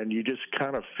 and you just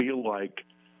kind of feel like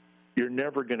you're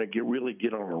never going to really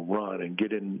get on a run and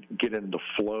get in the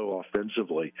flow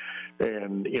offensively.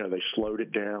 And they slowed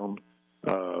it down.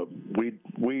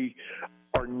 We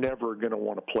are never going to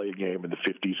want to play a game in the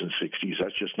 50s and 60s.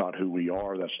 That's just not who we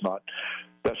are. That's not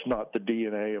the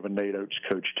DNA of a Nate Oates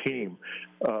coach team.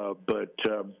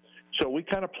 So we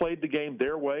kind of played the game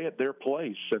their way at their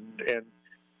place, and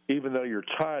even though you're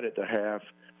tied at the half,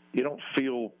 you don't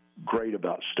feel great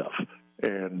about stuff.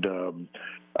 And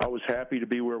I was happy to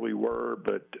be where we were,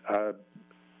 but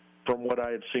from what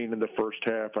I had seen in the first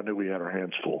half, I knew we had our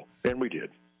hands full, and we did.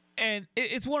 And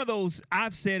it's one of those,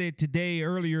 I've said it today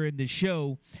earlier in the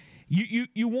show,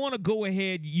 you want to go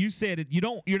ahead, you said it,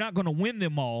 you're not going to win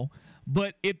them all,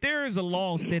 but if there is a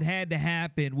loss that had to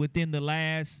happen within the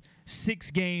last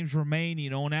 6 games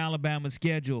remaining on Alabama's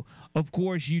schedule, of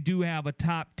course you do have a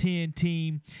top 10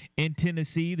 team in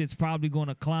Tennessee that's probably going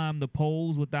to climb the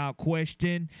polls without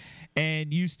question,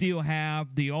 and you still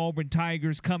have the Auburn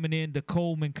Tigers coming into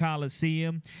Coleman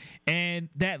Coliseum, and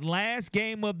that last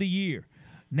game of the year,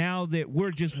 now that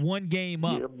we're just one game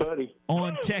up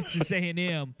on Texas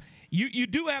A&M, you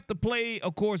do have to play,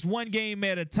 of course, one game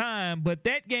at a time, but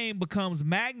that game becomes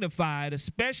magnified,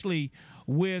 especially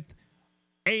with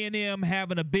A&M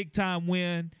having a big-time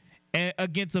win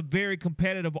against a very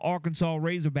competitive Arkansas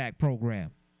Razorback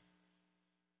program.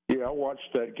 Yeah, I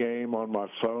watched that game on my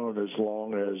phone as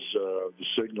long as the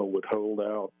signal would hold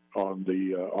out on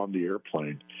the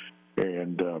airplane,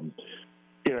 and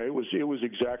it was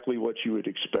exactly what you would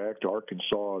expect.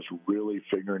 Arkansas is really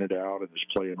figuring it out and is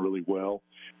playing really well.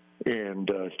 And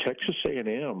Texas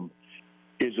A&M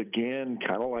is, again,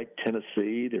 kind of like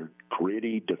Tennessee. They're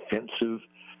gritty, defensive,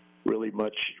 very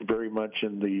much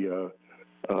in the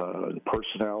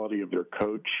personality of their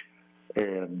coach.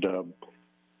 And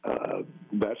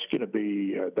that's going to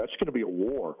be a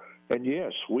war. And,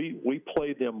 yes, we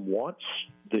played them once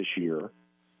this year.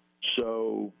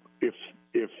 So if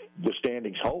the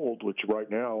standings hold, which right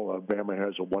now Bama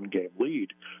has a 1-game lead,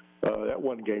 that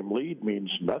 1-game lead means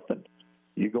nothing.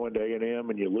 You go into A&M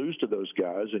and you lose to those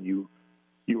guys, and you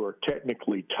are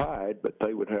technically tied, but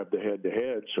they would have the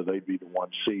head-to-head, so they'd be the 1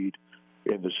 seed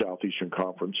in the Southeastern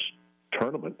Conference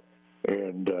tournament.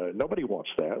 And nobody wants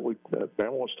that.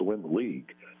 Bama wants to win the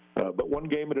league. But 1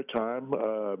 game at a time.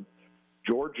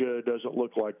 Georgia doesn't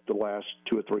look like the last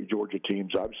 2 or 3 Georgia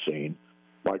teams I've seen.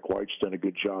 Mike White's done a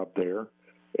good job there.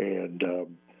 And,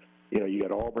 you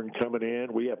got Auburn coming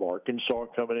in. We have Arkansas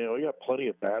coming in. We got plenty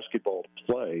of basketball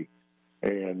to play.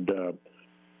 And,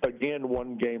 again,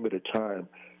 1 game at a time.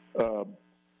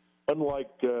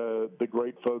 Unlike the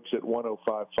great folks at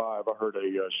 105.5, I heard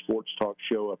a sports talk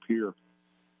show up here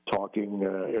talking,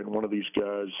 and one of these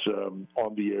guys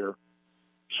on the air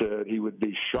said he would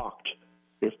be shocked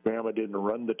if Bama didn't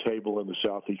run the table in the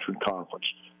Southeastern Conference.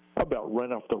 How about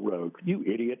run off the road? You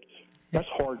idiot. That's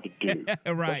hard to do.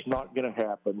 Right. That's not going to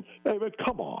happen. Hey, but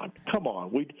come on.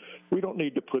 We don't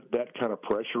need to put that kind of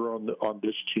pressure on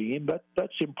this team.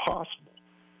 That's impossible.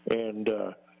 And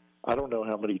I don't know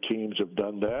how many teams have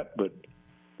done that, but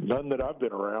none that I've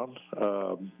been around.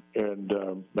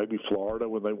 And maybe Florida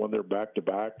when they won their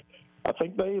back-to-back. I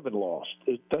think they even lost.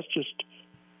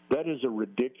 That is a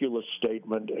ridiculous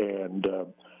statement, and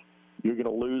you're going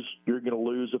to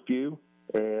lose a few.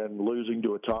 And losing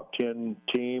to a top 10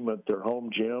 team at their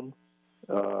home gym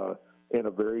in a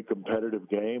very competitive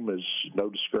game is no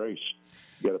disgrace.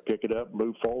 You got to pick it up and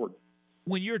move forward.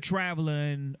 When you're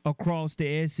traveling across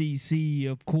the SEC,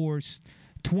 of course,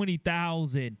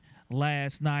 20,000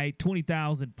 last night,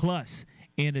 20,000 plus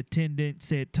in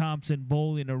attendance at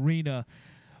Thompson-Boling Arena.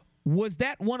 Was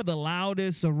that one of the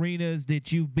loudest arenas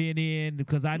that you've been in?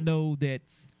 Because I know that,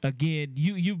 again,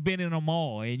 you've been in them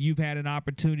all, and you've had an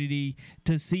opportunity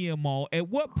to see them all. At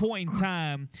what point in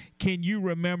time can you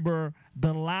remember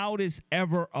the loudest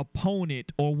ever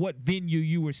opponent, or what venue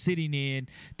you were sitting in,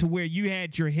 to where you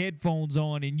had your headphones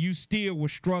on and you still were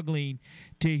struggling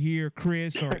to hear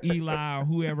Chris or Eli or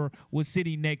whoever was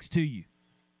sitting next to you?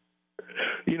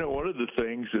 One of the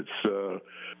things that's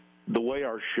the way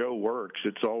our show works,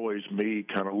 it's always me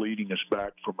kind of leading us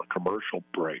back from a commercial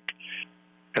break.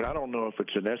 and I don't know if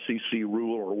it's an SEC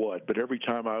rule or what, but every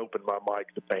time I open my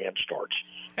mic, the band starts.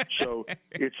 So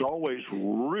it's always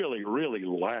really, really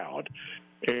loud.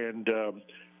 And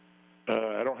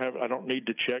I don't need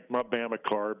to check my Bama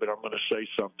card, but I'm going to say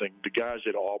something. The guys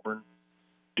at Auburn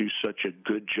do such a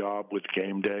good job with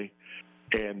game day,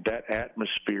 and that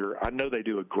atmosphere. I know they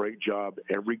do a great job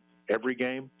every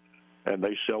game, and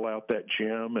they sell out that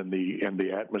gym, and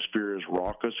the atmosphere is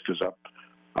raucous because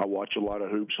I watch a lot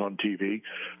of hoops on TV.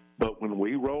 But when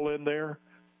we roll in there,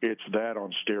 it's that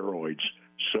on steroids.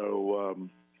 So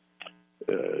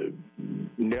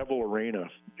Neville Arena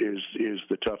is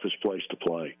the toughest place to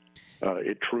play.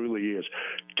 It truly is.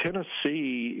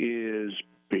 Tennessee is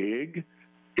big.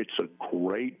 It's a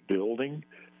great building.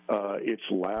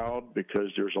 It's loud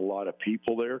because there's a lot of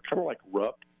people there, kind of like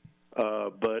Rupp,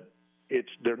 but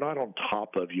they're not on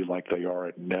top of you like they are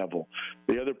at Neville.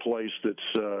 The other place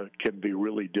that's can be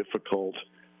really difficult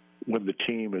when the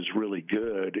team is really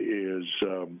good is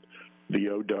the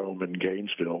O-Dome in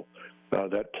Gainesville.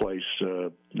 That place,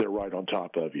 they're right on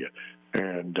top of you,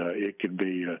 and it can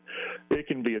be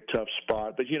a tough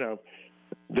spot. But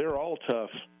they're all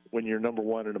tough when you're number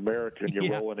one in America and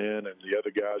you're rolling in, and the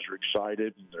other guys are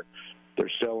excited and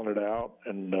they're selling it out,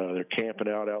 and they're camping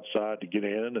out outside to get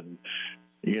in. And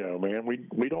man,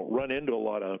 we don't run into a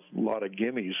lot of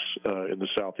gimmies in the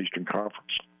Southeastern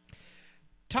Conference.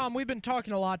 Tom, we've been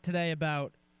talking a lot today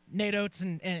about Nate Oates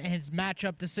and his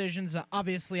matchup decisions.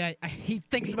 Obviously, he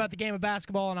thinks about the game of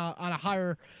basketball on a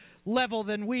higher level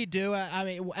than we do. I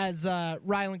mean, as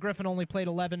Rylan Griffin only played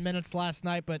 11 minutes last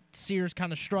night, but Sears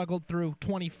kind of struggled through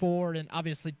 24, and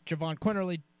obviously Javon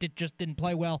Quinterly just didn't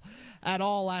play well at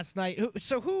all last night.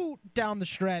 So who down the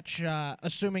stretch,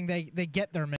 assuming they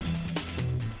get their minutes?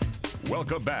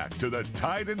 Welcome back to the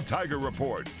Tide and Tiger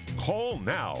Report. Call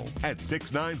now at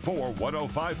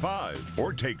 694-1055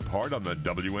 or take part on the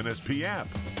WNSP app.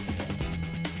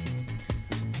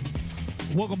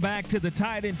 Welcome back to the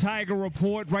Tide and Tiger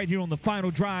Report right here on the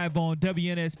Final Drive on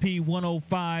WNSP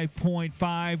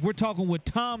 105.5. We're talking with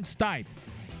Tom Stipe,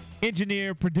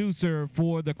 engineer, producer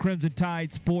for the Crimson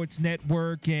Tide Sports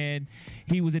Network, and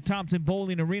he was at Thompson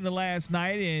Bowling Arena last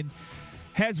night and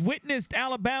has witnessed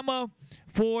Alabama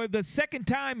for the second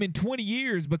time in 20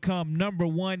 years become number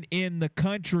one in the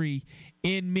country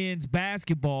in men's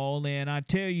basketball. And I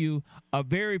tell you, a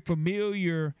very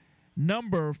familiar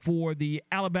number for the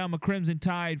Alabama Crimson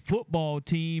Tide football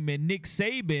team, and Nick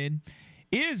Saban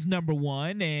is number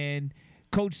one, and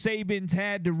Coach Saban's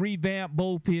had to revamp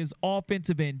both his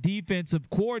offensive and defensive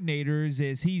coordinators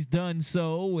as he's done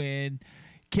so, and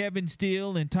Kevin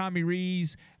Steele and Tommy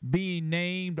Rees being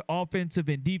named offensive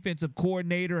and defensive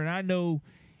coordinator. And I know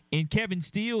in Kevin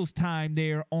Steele's time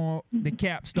there on the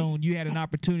capstone, you had an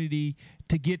opportunity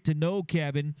to get to know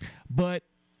Kevin. But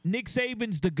Nick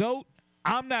Saban's the GOAT.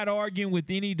 I'm not arguing with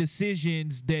any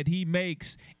decisions that he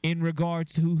makes in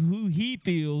regards to who he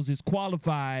feels is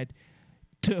qualified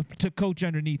to coach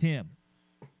underneath him.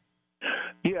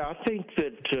 Yeah, I think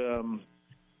that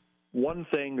one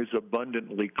thing is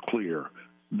abundantly clear.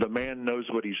 The man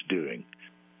knows what he's doing.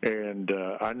 And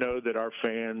I know that our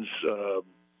fans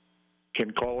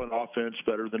can call an offense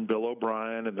better than Bill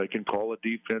O'Brien, and they can call a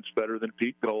defense better than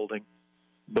Pete Golding.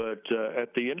 But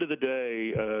at the end of the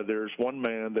day, there's one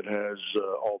man that has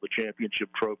all the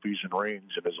championship trophies and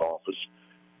rings in his office,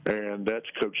 and that's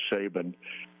Coach Saban.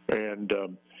 And,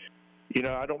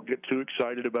 I don't get too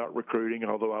excited about recruiting,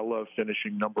 although I love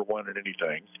finishing number one in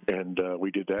anything. And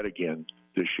we did that again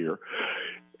this year.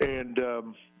 And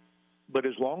but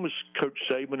as long as Coach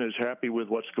Saban is happy with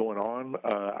what's going on,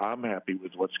 I'm happy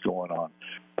with what's going on.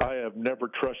 I have never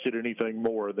trusted anything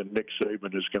more than Nick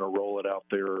Saban is going to roll it out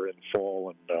there in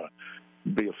fall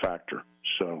and be a factor.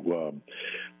 So,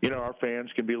 our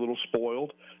fans can be a little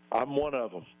spoiled. I'm one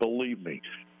of them, believe me.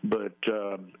 But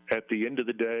at the end of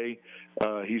the day,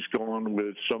 he's gone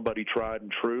with somebody tried and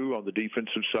true on the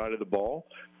defensive side of the ball,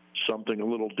 something a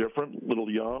little different, a little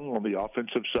young on the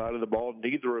offensive side of the ball.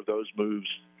 Neither of those moves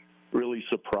really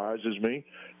surprises me.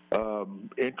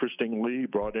 Interestingly, he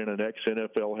brought in an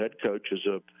ex-NFL head coach as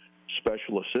a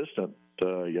special assistant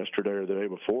yesterday or the day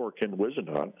before, Ken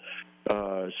Wisenhunt.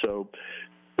 So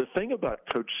the thing about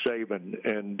Coach Saban,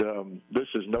 and this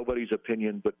is nobody's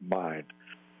opinion but mine,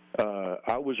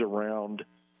 I was around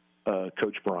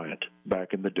Coach Bryant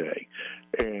back in the day,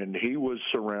 and he was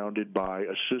surrounded by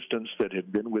assistants that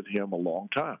had been with him a long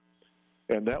time,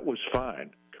 and that was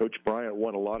fine. Coach Bryant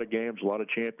won a lot of games, a lot of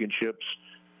championships,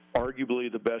 arguably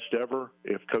the best ever.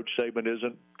 If Coach Saban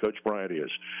isn't, Coach Bryant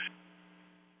is.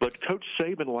 But Coach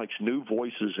Saban likes new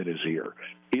voices in his ear.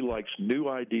 He likes new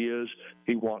ideas.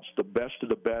 He wants the best of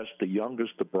the best, the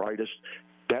youngest, the brightest.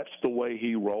 that's the way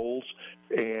he rolls.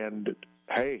 And,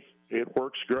 hey, it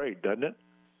works great, doesn't it?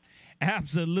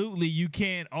 Absolutely. You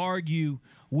can't argue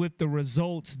with the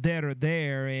results that are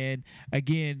there. And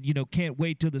again, can't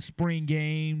wait till the spring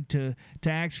game to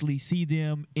actually see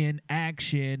them in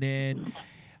action. And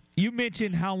you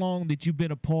mentioned how long that you've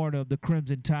been a part of the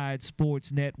Crimson Tide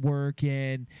Sports Network,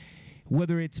 and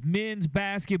whether it's men's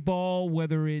basketball,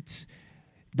 whether it's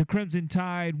the Crimson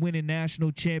Tide winning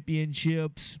national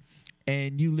championships,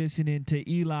 and you listening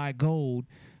to Eli Gold,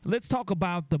 let's talk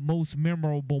about the most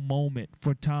memorable moment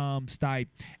for Tom Stipe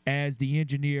as the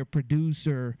engineer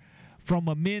producer from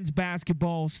a men's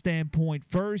basketball standpoint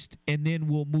first, and then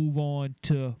we'll move on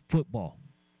to football.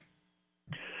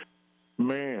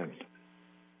 Man,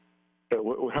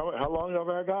 how long have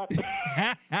I got?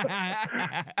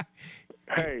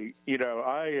 Hey,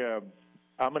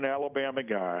 I'm an Alabama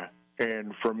guy,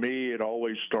 and for me, it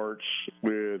always starts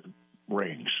with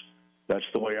rings. That's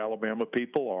the way Alabama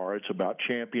people are. It's about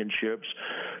championships.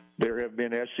 There have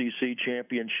been SEC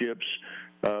championships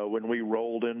when we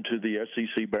rolled into the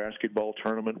SEC basketball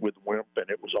tournament with Wimp, and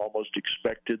it was almost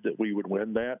expected that we would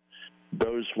win that.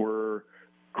 Those were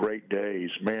great days.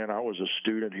 Man, I was a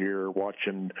student here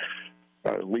watching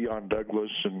Leon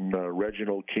Douglas and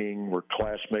Reginald King were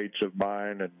classmates of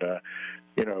mine, and,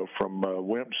 from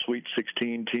Wimp's Sweet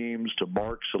 16 teams to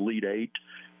Mark's Elite 8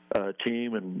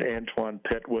 team, and Antoine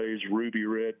Petway's Ruby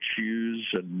Red shoes,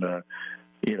 and the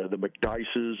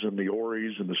McDices and the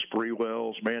Ories and the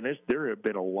Spreewells. Man, there have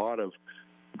been a lot of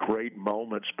great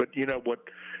moments. But you know what?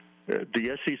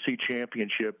 The SEC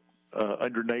championship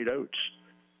under Nate Oates,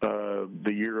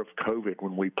 the year of COVID,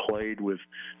 when we played with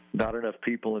not enough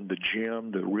people in the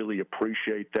gym to really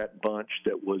appreciate that bunch,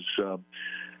 that was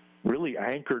really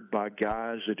anchored by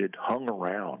guys that had hung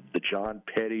around, the John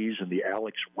Petties and the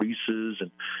Alex Reeses,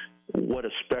 and what a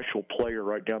special player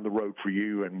right down the road for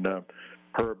you, and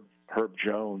Herb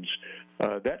Jones.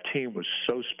 That team was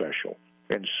so special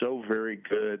and so very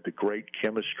good, the great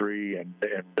chemistry, and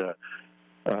there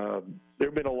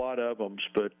have been a lot of them,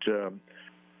 but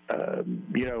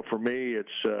for me,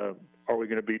 it's are we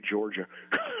going to beat Georgia?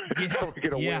 Yeah. Are we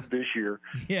going to win this year?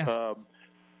 Yeah.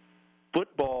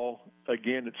 Football,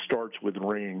 again, it starts with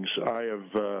rings.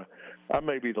 I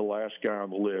may be the last guy on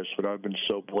the list, but I've been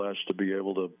so blessed to be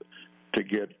able to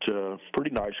get a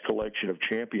pretty nice collection of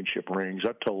championship rings.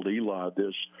 I told Eli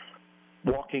this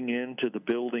walking into the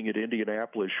building at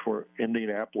Indianapolis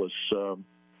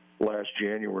last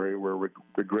January, where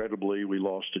regrettably we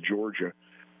lost to Georgia.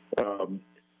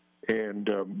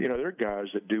 There are guys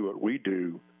that do what we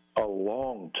do a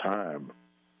long time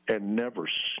and never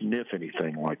sniff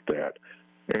anything like that.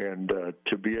 And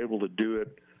to be able to do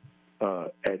it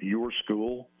at your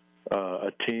school,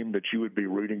 a team that you would be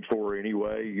rooting for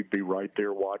anyway, you'd be right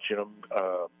there watching them.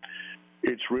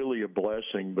 It's really a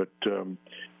blessing. But,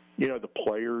 the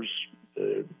players,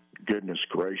 goodness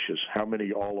gracious, how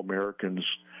many All-Americans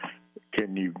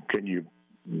can you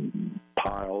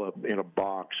pile up in a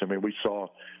box? I mean, we saw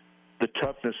the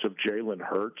toughness of Jalen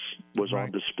Hurts was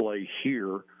on display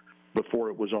here before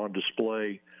it was on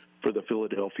display for the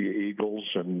Philadelphia Eagles.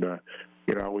 And,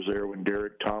 I was there when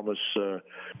Derek Thomas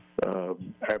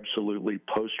absolutely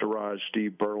posterized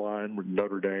Steve Berline with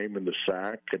Notre Dame in the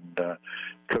sack, and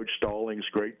Coach Stallings'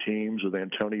 great teams with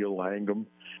Antonio Langham.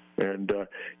 And,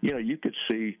 you could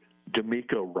see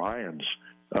D'Amico Ryans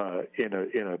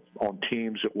on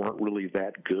teams that weren't really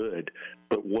that good,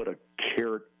 but what a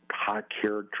high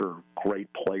character, great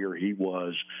player he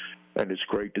was. And it's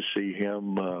great to see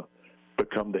him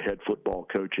become the head football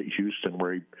coach at Houston,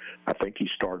 where I think he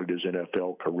started his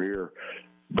NFL career.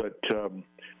 But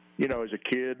as a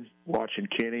kid watching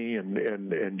Kenny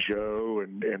and Joe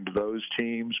and those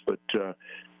teams, but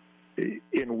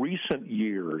in recent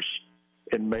years,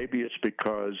 and maybe it's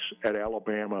because at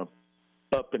Alabama,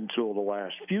 up until the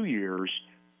last few years,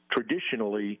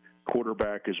 traditionally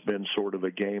quarterback has been sort of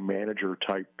a game manager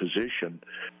type position,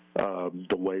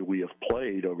 the way we have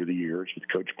played over the years with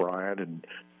Coach Bryant and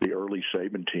the early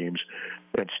Saban teams,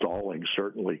 and Stallings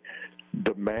certainly.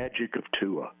 The magic of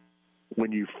Tua,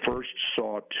 when you first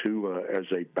saw Tua as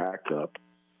a backup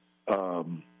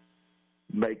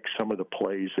make some of the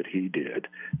plays that he did,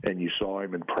 and you saw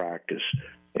him in practice,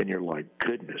 and you're like,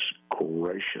 goodness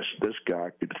gracious, this guy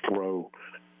could throw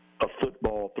a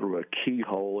football through a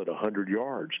keyhole at 100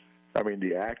 yards. I mean,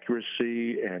 the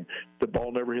accuracy, and the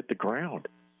ball never hit the ground.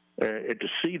 And to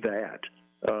see that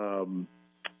for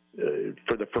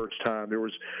the first time, there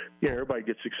was, everybody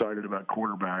gets excited about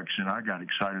quarterbacks, and I got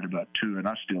excited about Tua, and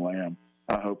I still am.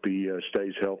 I hope he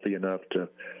stays healthy enough to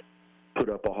put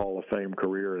up a Hall of Fame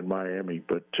career in Miami.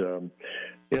 But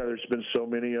there's been so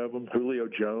many of them. Julio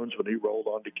Jones, when he rolled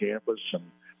onto campus, and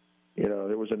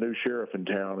there was a new sheriff in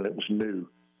town, and it was new.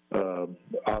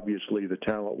 Obviously, the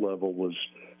talent level was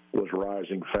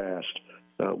rising fast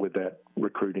with that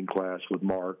recruiting class with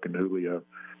Mark and Julio.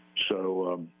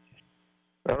 So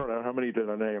I don't know, how many did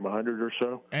I name? 100 or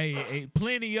so? Hey,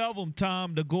 plenty of them,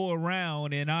 Tom, to go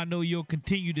around, and I know you'll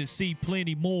continue to see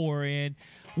plenty more. And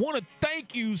want to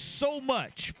thank you so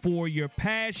much for your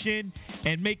passion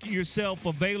and making yourself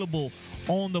available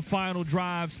on the Final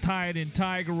Drive's Tide and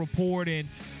Tiger Report, and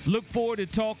look forward to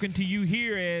talking to you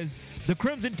here as the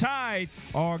Crimson Tide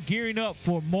are gearing up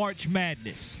for March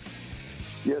Madness.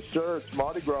 Yes, sir. It's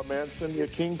Mardi Gras, man. Send me a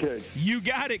king cake. You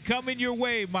got it. Coming your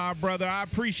way, my brother. I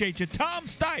appreciate you. Tom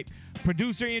Stipe,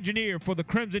 producer engineer for the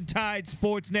Crimson Tide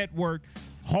Sports Network,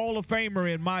 Hall of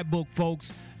Famer in my book,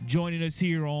 folks, joining us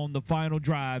here on the Final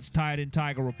Drive's Tide and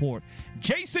Tiger Report.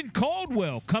 Jason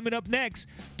Caldwell coming up next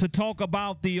to talk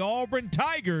about the Auburn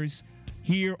Tigers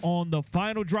here on the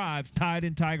Final Drive's Tide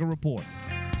and Tiger Report.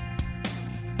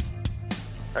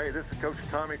 Hey, this is Coach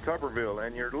Tommy Tuberville,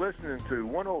 and you're listening to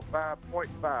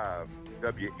 105.5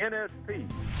 WNSP.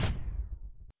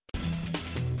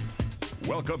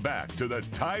 Welcome back to the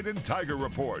Tide and Tiger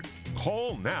Report.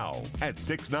 Call now at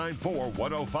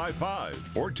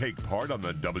 694-1055 or take part on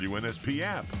the WNSP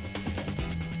app.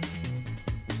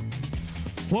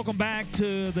 Welcome back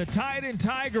to the Tide and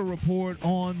Tiger Report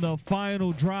on the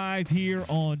Final Drive here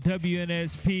on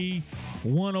WNSP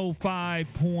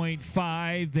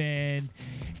 105.5. And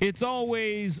it's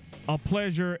always a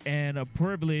pleasure and a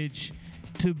privilege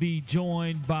to be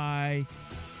joined by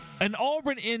an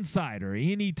Auburn insider.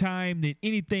 Anytime that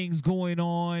anything's going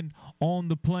on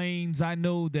the plains, I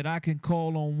know that I can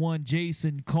call on one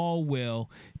Jason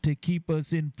Caldwell to keep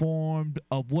us informed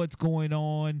of what's going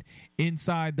on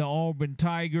inside the Auburn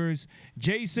Tigers.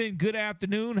 Jason, good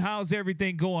afternoon. How's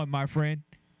everything going, my friend?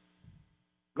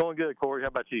 Going good, Corey. How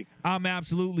about you? I'm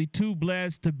absolutely too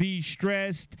blessed to be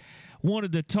stressed.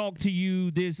 Wanted to talk to you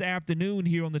this afternoon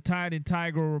here on the Tide and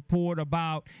Tiger Report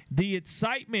about the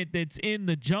excitement that's in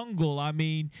the jungle. I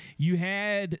mean, you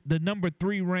had the number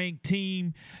 3 ranked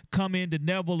team come into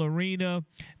Neville Arena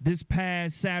this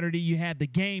past Saturday. You had the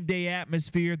game day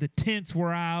atmosphere. The tents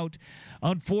were out.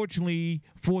 Unfortunately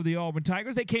for the Auburn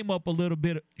Tigers, they came up a little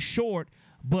bit short,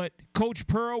 but Coach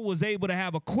Pearl was able to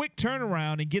have a quick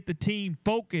turnaround and get the team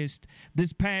focused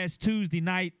this past Tuesday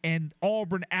night, and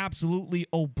Auburn absolutely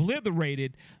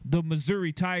obliterated the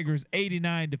Missouri Tigers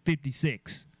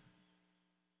 89-56.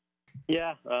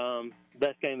 Yeah,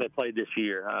 best game they played this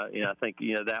year. I think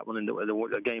that one and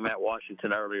the game at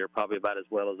Washington earlier probably about as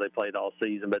well as they played all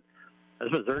season. But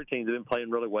this Missouri team have been playing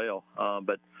really well.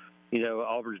 But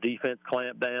Auburn's defense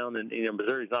clamped down, and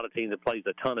Missouri's not a team that plays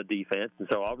a ton of defense, and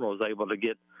so Auburn was able to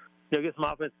get some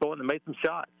offense going and made some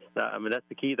shots. I mean, that's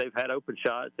the key. They've had open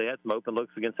shots. They had some open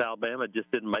looks against Alabama, just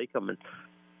didn't make them, and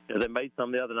they made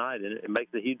some the other night, and it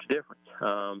makes a huge difference.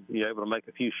 You're able to make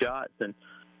a few shots, and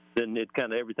then it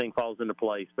kind of everything falls into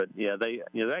place. But yeah, they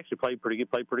actually played pretty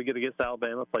good against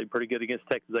Alabama, played pretty good against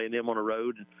Texas A&M on the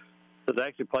road, and so they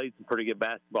actually played some pretty good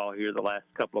basketball here the last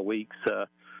couple of weeks.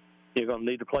 You're going to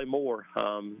need to play more,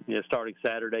 starting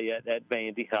Saturday at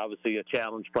Vandy. Obviously a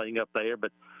challenge playing up there,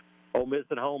 but Ole Miss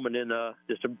at home, and then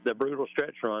just the brutal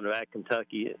stretch run at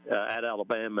Kentucky, at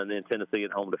Alabama, and then Tennessee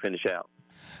at home to finish out.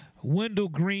 Wendell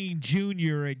Green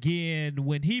Jr. again,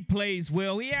 when he plays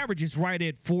well, he averages right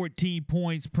at 14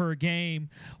 points per game.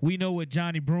 We know what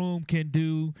Johnny Broome can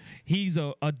do. He's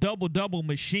a double-double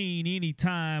machine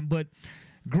anytime, but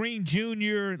Green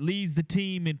Jr. leads the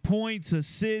team in points,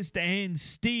 assists, and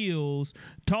steals.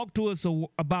 Talk to us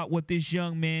about what this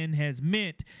young man has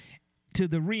meant to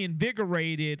the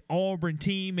reinvigorated Auburn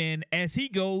team, and as he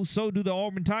goes, so do the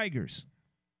Auburn Tigers.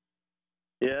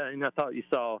 Yeah, and I thought you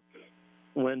saw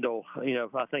Wendell.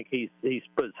 I think he's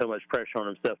put so much pressure on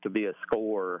himself to be a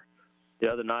scorer.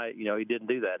 The other night, he didn't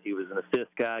do that. He was an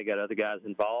assist guy, got other guys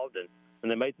involved,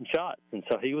 and they made some shots, and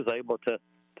so he was able to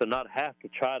not have to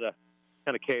try to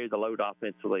kind of carry the load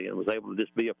offensively, and was able to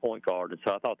just be a point guard. And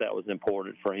so I thought that was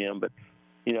important for him. But,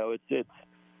 it's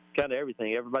kind of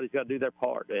everything. Everybody's got to do their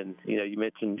part. And, you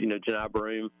mentioned, Johnny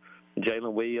Broome,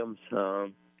 Jalen Williams,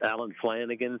 Alan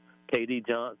Flanagan, K.D.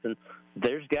 Johnson.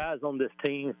 There's guys on this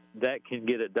team that can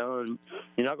get it done.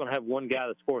 You're not going to have one guy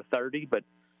that scores 30, but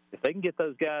if they can get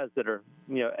those guys that are,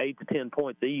 8 to 10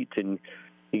 points each, and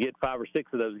you get 5 or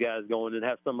 6 of those guys going and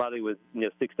have somebody with,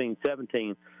 16,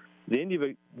 17, then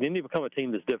you become a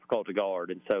team that's difficult to guard,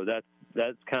 and so that's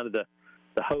kind of the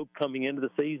hope coming into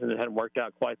the season. It hadn't worked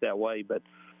out quite that way, but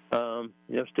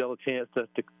still a chance to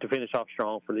finish off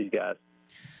strong for these guys.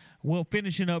 Well,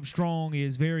 finishing up strong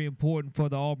is very important for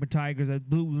the Auburn Tigers. I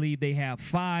believe they have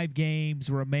 5 games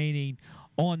remaining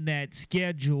on that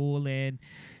schedule. And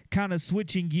kind of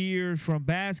switching gears from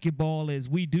basketball as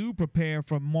we do prepare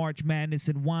for March Madness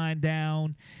and wind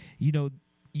down,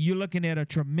 you're looking at a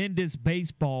tremendous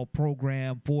baseball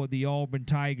program for the Auburn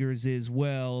Tigers as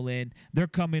well. And they're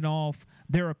coming off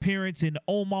their appearance in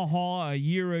Omaha a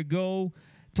year ago.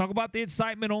 Talk about the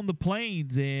excitement on the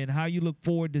Plains and how you look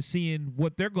forward to seeing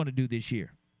what they're going to do this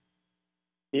year.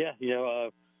 Yeah,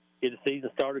 the season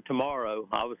started tomorrow.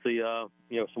 Obviously,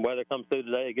 some weather comes through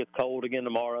today. It gets cold again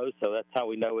tomorrow, so that's how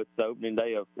we know it's the opening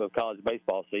day of college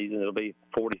baseball season. It'll be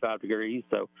 45 degrees,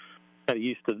 so kind of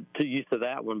used to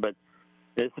that one. But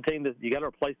it's a team that you got to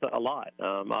replace a lot.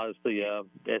 Obviously,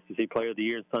 SEC Player of the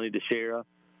Year, Sonny DeShera,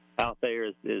 out there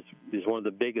is one of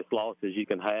the biggest losses you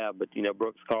can have. But,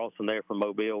 Brooks Carlson there from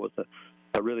Mobile was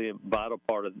a really vital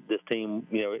part of this team,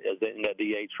 as in that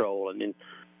DH role. And then,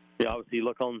 obviously you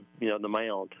look on, the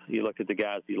mound, you look at the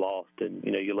guys you lost, and,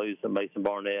 you lose Mason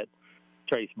Barnett,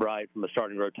 Trace Bright from the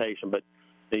starting rotation, but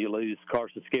you lose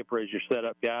Carson Skipper as your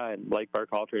setup guy and Blake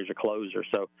Burkhalter as your closer.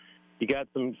 So you got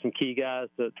some key guys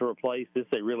to replace. This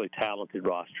is a really talented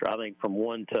roster. I think from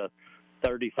 1 to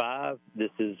 35,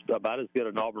 this is about as good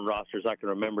an Auburn roster as I can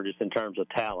remember just in terms of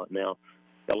talent. Now,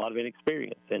 a lot of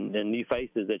inexperience and new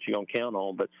faces that you're going to count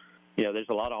on, but, there's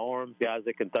a lot of arms, guys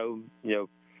that can throw,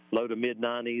 low to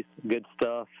mid-90s, good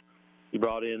stuff. You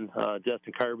brought in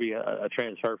Justin Kirby, a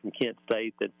transfer from Kent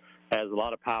State that has a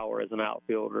lot of power as an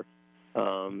outfielder.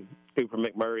 Cooper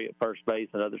McMurray at first base,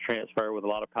 another transfer with a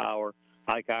lot of power.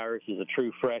 Ike Irish is a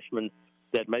true freshman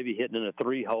that may be hitting in a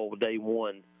 3-hole day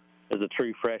one as a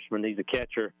true freshman. He's a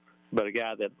catcher, but a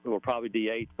guy that will probably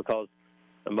DH because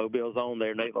Mobile's on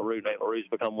there. Nate LaRue. Nate LaRue's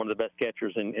become one of the best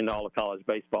catchers in all of college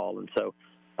baseball. And so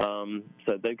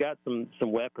they've got some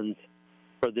weapons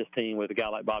for this team with a guy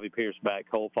like Bobby Pierce back,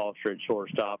 Cole Foster at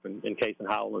shortstop, and Kason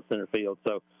Howell in center field.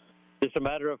 So it's a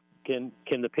matter of can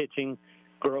the pitching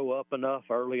grow up enough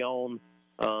early on,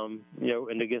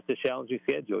 and against this challenging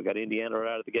schedule. We got Indiana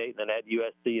right out of the gate and then add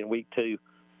USC in week 2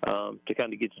 to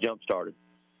kind of get you jump started.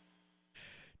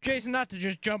 Jason, not to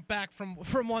just jump back from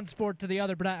one sport to the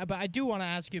other, but I do want to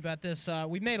ask you about this.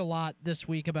 We made a lot this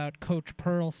week about Coach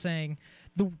Pearl saying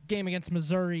the game against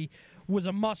Missouri was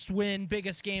a must-win,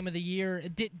 biggest game of the year.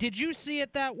 Did you see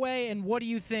it that way, and what do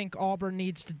you think Auburn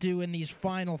needs to do in these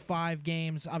final 5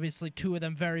 games? Obviously, 2 of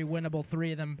them very winnable,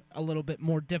 3 of them a little bit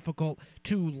more difficult,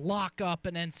 to lock up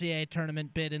an NCAA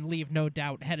tournament bid and leave no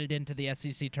doubt headed into the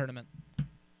SEC tournament.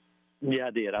 Yeah,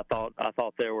 I did. I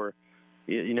thought there were,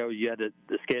 you had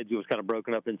the schedule was kind of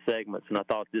broken up in segments, and I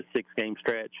thought this 6-game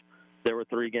stretch, there were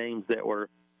 3 games that were,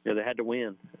 they had to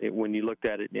win when you looked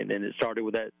at it, and it started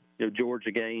with that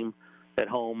Georgia game at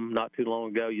home not too long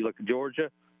ago. You look at Georgia,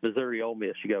 Missouri, Ole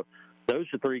Miss. You go, those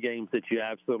are 3 games that you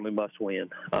absolutely must win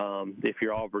if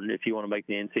you're Auburn, if you want to make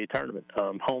the NCAA tournament.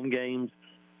 Home games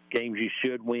you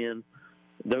should win,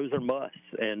 those are musts.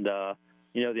 And,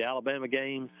 the Alabama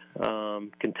games,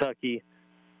 Kentucky,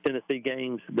 Tennessee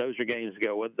games, those are games to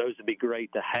go. Well, those would be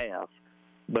great to have.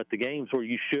 But the games where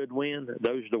you should win,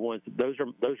 those are the ones. Those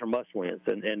are must wins.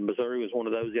 And Missouri was one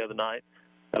of those the other night.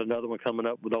 Got another one coming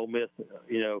up with Ole Miss,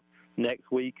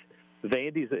 next week.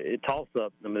 Vandy's a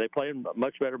toss-up. I mean, they play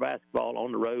much better basketball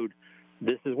on the road.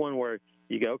 This is one where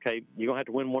you go, okay, you're going to have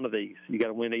to win one of these. You got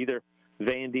to win either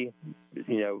Vandy,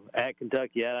 at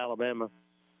Kentucky, at Alabama,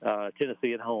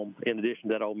 Tennessee at home, in addition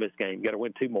to that Ole Miss game. You got to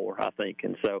win 2 more, I think.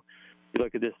 And so you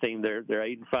look at this team, they're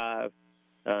 8-5.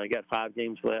 You got 5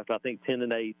 games left. I think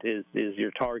 10-8 is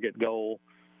your target goal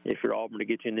if you're Auburn to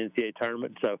get you in the NCAA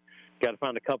tournament. So got to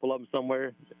find a couple of them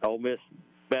somewhere. Ole Miss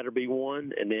better be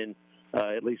one, and then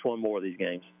at least one more of these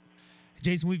games.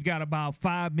 Jason, we've got about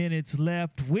 5 minutes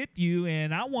left with you,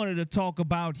 and I wanted to talk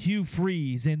about Hugh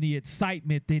Freeze and the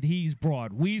excitement that he's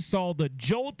brought. We saw the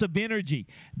jolt of energy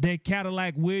that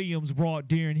Cadillac Williams brought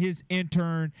during his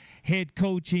intern head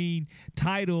coaching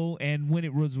title, and when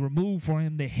it was removed for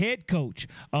him, the head coach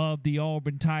of the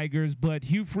Auburn Tigers. But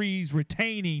Hugh Freeze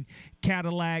retaining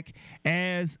Cadillac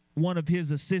as one of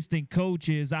his assistant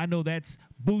coaches, I know that's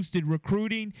boosted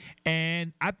recruiting,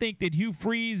 and I think that Hugh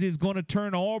Freeze is going to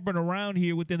turn Auburn around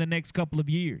here within the next couple of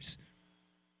years.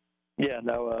 Yeah,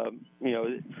 no,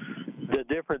 the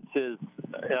difference is,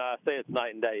 I say it's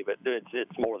night and day, but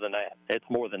it's more than that. It's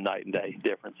more than night and day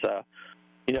difference.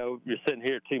 You're sitting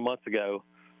here 2.5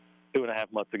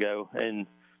 months ago, and,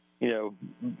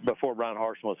 before Brian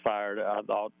Harsin was fired, I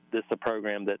thought this is a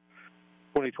program that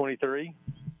 2023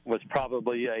 was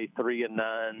probably a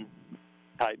 3-9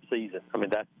 type season. I mean,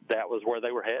 that was where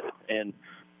they were headed. And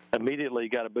immediately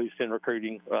got a boost in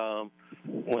recruiting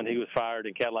when he was fired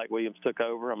and Cadillac Williams took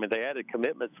over. I mean, they added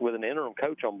commitments with an interim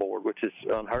coach on board, which is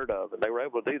unheard of, and they were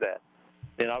able to do that.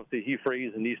 And obviously Hugh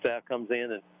Freeze and new staff comes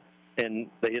in and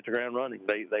they hit the ground running.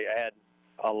 They add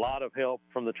a lot of help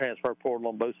from the transfer portal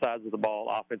on both sides of the ball,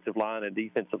 offensive line and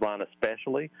defensive line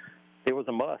especially. It was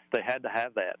a must. They had to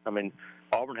have that. I mean,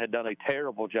 Auburn had done a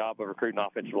terrible job of recruiting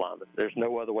offensive linemen. There's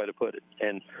no other way to put it.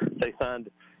 And they signed,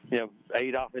 8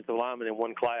 offensive linemen in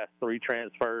one class, 3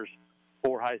 transfers,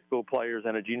 4 high school players,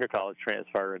 and a junior college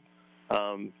transfer.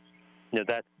 And,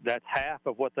 that's half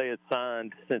of what they had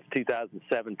signed since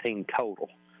 2017 total.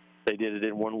 They did it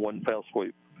in one fell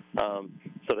swoop.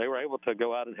 So they were able to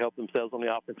go out and help themselves on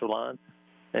the offensive line.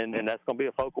 And that's going to be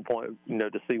a focal point,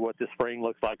 to see what this spring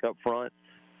looks like up front.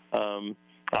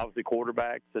 Obviously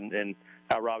quarterbacks and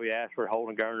how Robbie Ashford,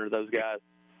 Holden Garner, those guys,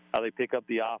 how they pick up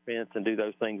the offense and do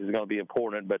those things is going to be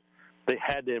important. But they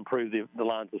had to improve the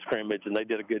lines of scrimmage, and they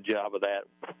did a good job of that,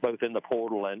 both in the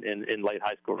portal and in late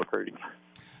high school recruiting.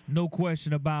 No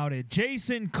question about it.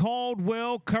 Jason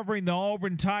Caldwell covering the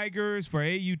Auburn Tigers for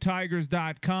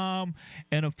AUTigers.com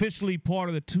and officially part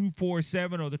of the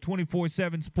 247 or the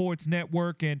 24/7 Sports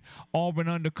Network and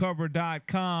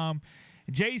AuburnUndercover.com.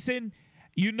 Jason,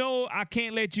 I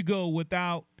can't let you go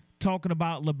without talking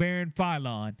about LeBaron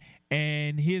Philon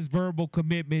and his verbal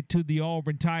commitment to the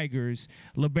Auburn Tigers.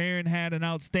 LeBaron had an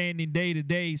outstanding day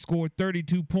today, scored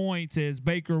 32 points as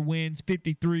Baker wins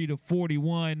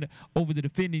 53-41 over the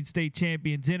defending state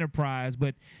champions Enterprise.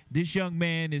 But this young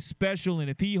man is special, and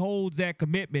if he holds that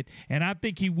commitment, and I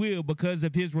think he will because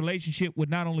of his relationship with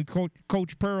not only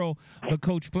Coach Pearl but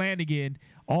Coach Flanagan,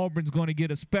 Auburn's going to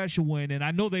get a special win, and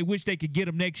I know they wish they could get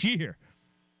him next year.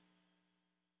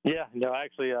 Yeah,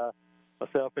 actually,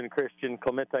 myself and Christian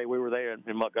Clemente, we were there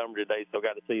in Montgomery today, so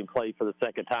got to see him play for the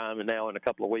second time and now in a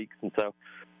couple of weeks. And so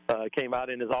came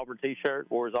out in his Auburn T-shirt,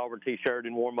 wore his Auburn T-shirt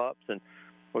in warm-ups, and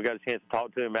we got a chance to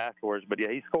talk to him afterwards. But, yeah,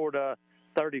 he scored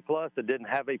 30-plus and didn't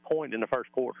have a point in the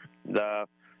first quarter. The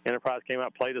Enterprise came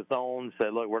out, played a zone,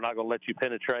 said, look, we're not going to let you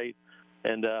penetrate.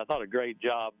 And I thought a great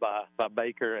job by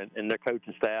Baker and their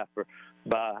coaching staff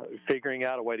by figuring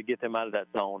out a way to get them out of that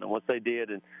zone. And once they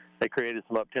did, and they created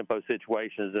some up-tempo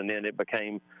situations, and then it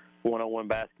became one-on-one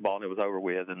basketball, and it was over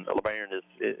with. And LeBaron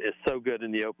is so good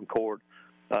in the open court,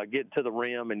 getting to the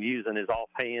rim and using his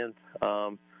offhand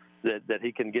that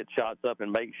he can get shots up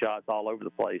and make shots all over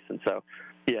the place. And so,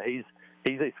 yeah,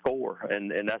 he's a scorer,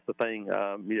 and that's the thing.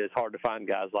 It's hard to find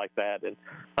guys like that. And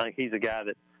I think he's a guy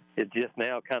that is just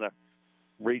now kind of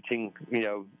reaching,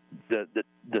 the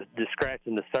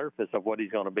scratching the surface of what he's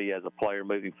going to be as a player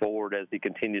moving forward as he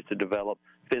continues to develop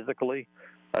physically,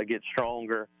 get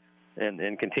stronger,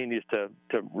 and continues to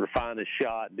refine his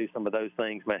shot and do some of those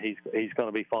things. Man, he's going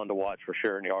to be fun to watch for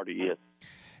sure, and he already is.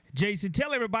 Jason,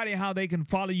 tell everybody how they can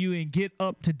follow you and get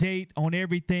up to date on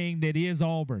everything that is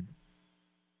Auburn.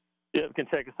 Yeah, you can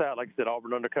check us out. Like I said,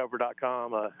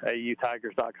 AuburnUndercover.com,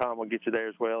 AUTigers.com will get you there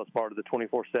as well as part of the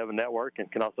 24/7 network,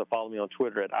 and can also follow me on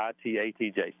Twitter at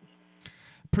ITATJason.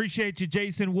 Appreciate you,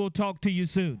 Jason. We'll talk to you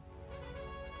soon.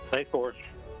 Thanks, Forrest.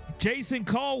 Jason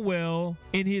Caldwell,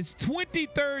 in his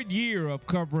 23rd year of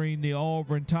covering the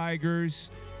Auburn Tigers.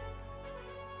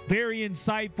 Very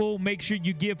insightful. Make sure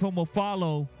you give him a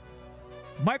follow.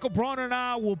 Michael Brauner and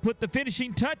I will put the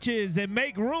finishing touches and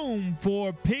make room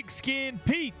for Pigskin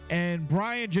Pete and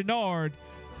Brian Gennard,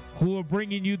 who are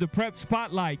bringing you the Prep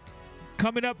Spotlight.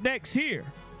 Coming up next here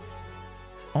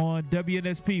on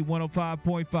WNSP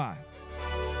 105.5.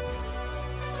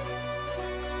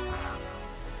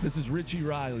 This is Richie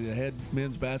Riley, the head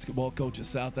men's basketball coach at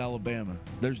South Alabama.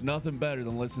 There's nothing better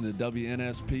than listening to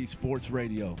WNSP Sports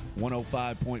Radio,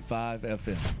 105.5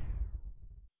 FM.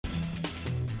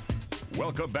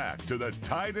 Welcome back to the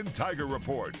Tide and Tiger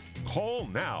Report. Call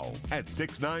now at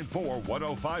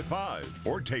 694-1055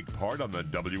 or take part on the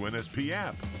WNSP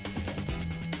app.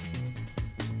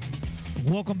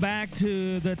 Welcome back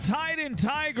to the Tide and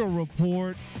Tiger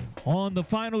Report on the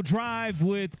final drive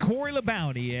with Corey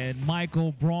LaBounty and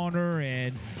Michael Brauner.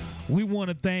 And we want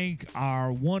to thank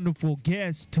our wonderful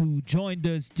guest who joined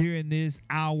us during this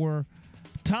hour,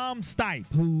 Tom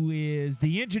Stipe, who is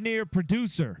the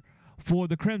engineer-producer for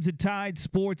the Crimson Tide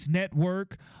Sports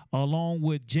Network, along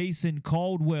with Jason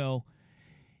Caldwell.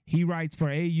 He writes for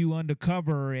AU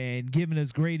Undercover and giving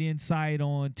us great insight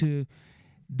on to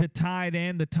the Tide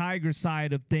and the Tiger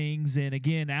side of things. And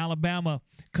again, Alabama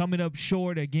coming up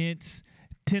short against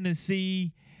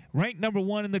Tennessee, ranked number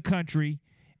 1 in the country,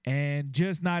 and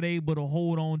just not able to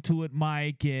hold on to it,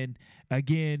 Mike. And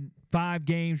again, 5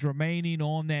 games remaining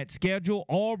on that schedule.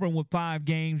 Auburn with 5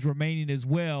 games remaining as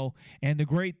well. And the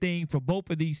great thing for both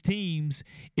of these teams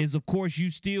is, of course, you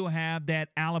still have that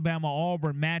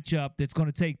Alabama-Auburn matchup that's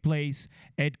going to take place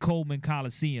at Coleman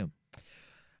Coliseum.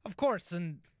 Of course,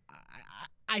 and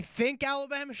I think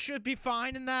Alabama should be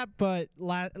fine in that, but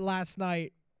last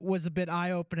night was a bit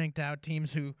eye-opening to how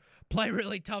teams who play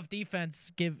really tough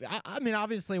defense give. I mean,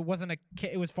 obviously,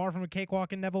 it was far from a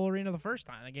cakewalk in Neville Arena the first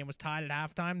time. The game was tied at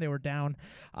halftime. They were down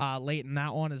late in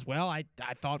that one as well. I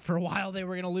thought for a while they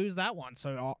were going to lose that one.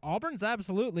 So Auburn's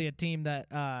absolutely a team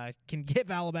that can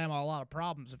give Alabama a lot of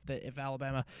problems if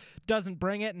Alabama doesn't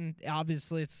bring it. And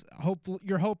obviously,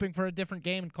 you're hoping for a different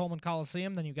game in Coleman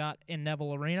Coliseum than you got in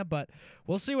Neville Arena. But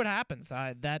we'll see what happens.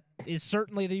 That is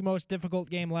certainly the most difficult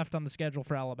game left on the schedule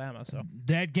for Alabama. So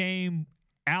that game,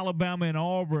 Alabama and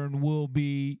Auburn, will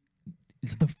be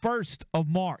the 1st of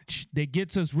March. That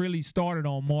gets us really started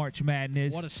on March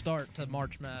Madness. What a start to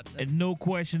March Madness. And no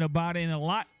question about it. And a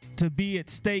lot to be at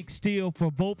stake still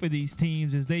for both of these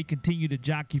teams as they continue to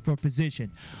jockey for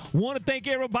position. Want to thank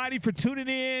everybody for tuning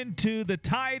in to the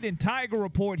Tide and Tiger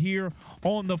Report here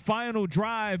on the final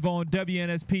drive on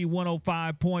WNSP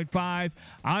 105.5.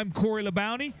 I'm Corey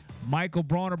LaBounty. Michael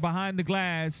Brauner behind the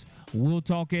glass. We'll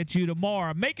talk at you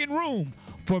tomorrow. Making room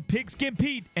for Pigskin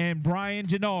Pete and Brian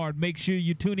Gennard. Make sure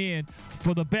you tune in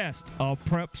for the best of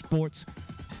prep sports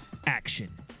action.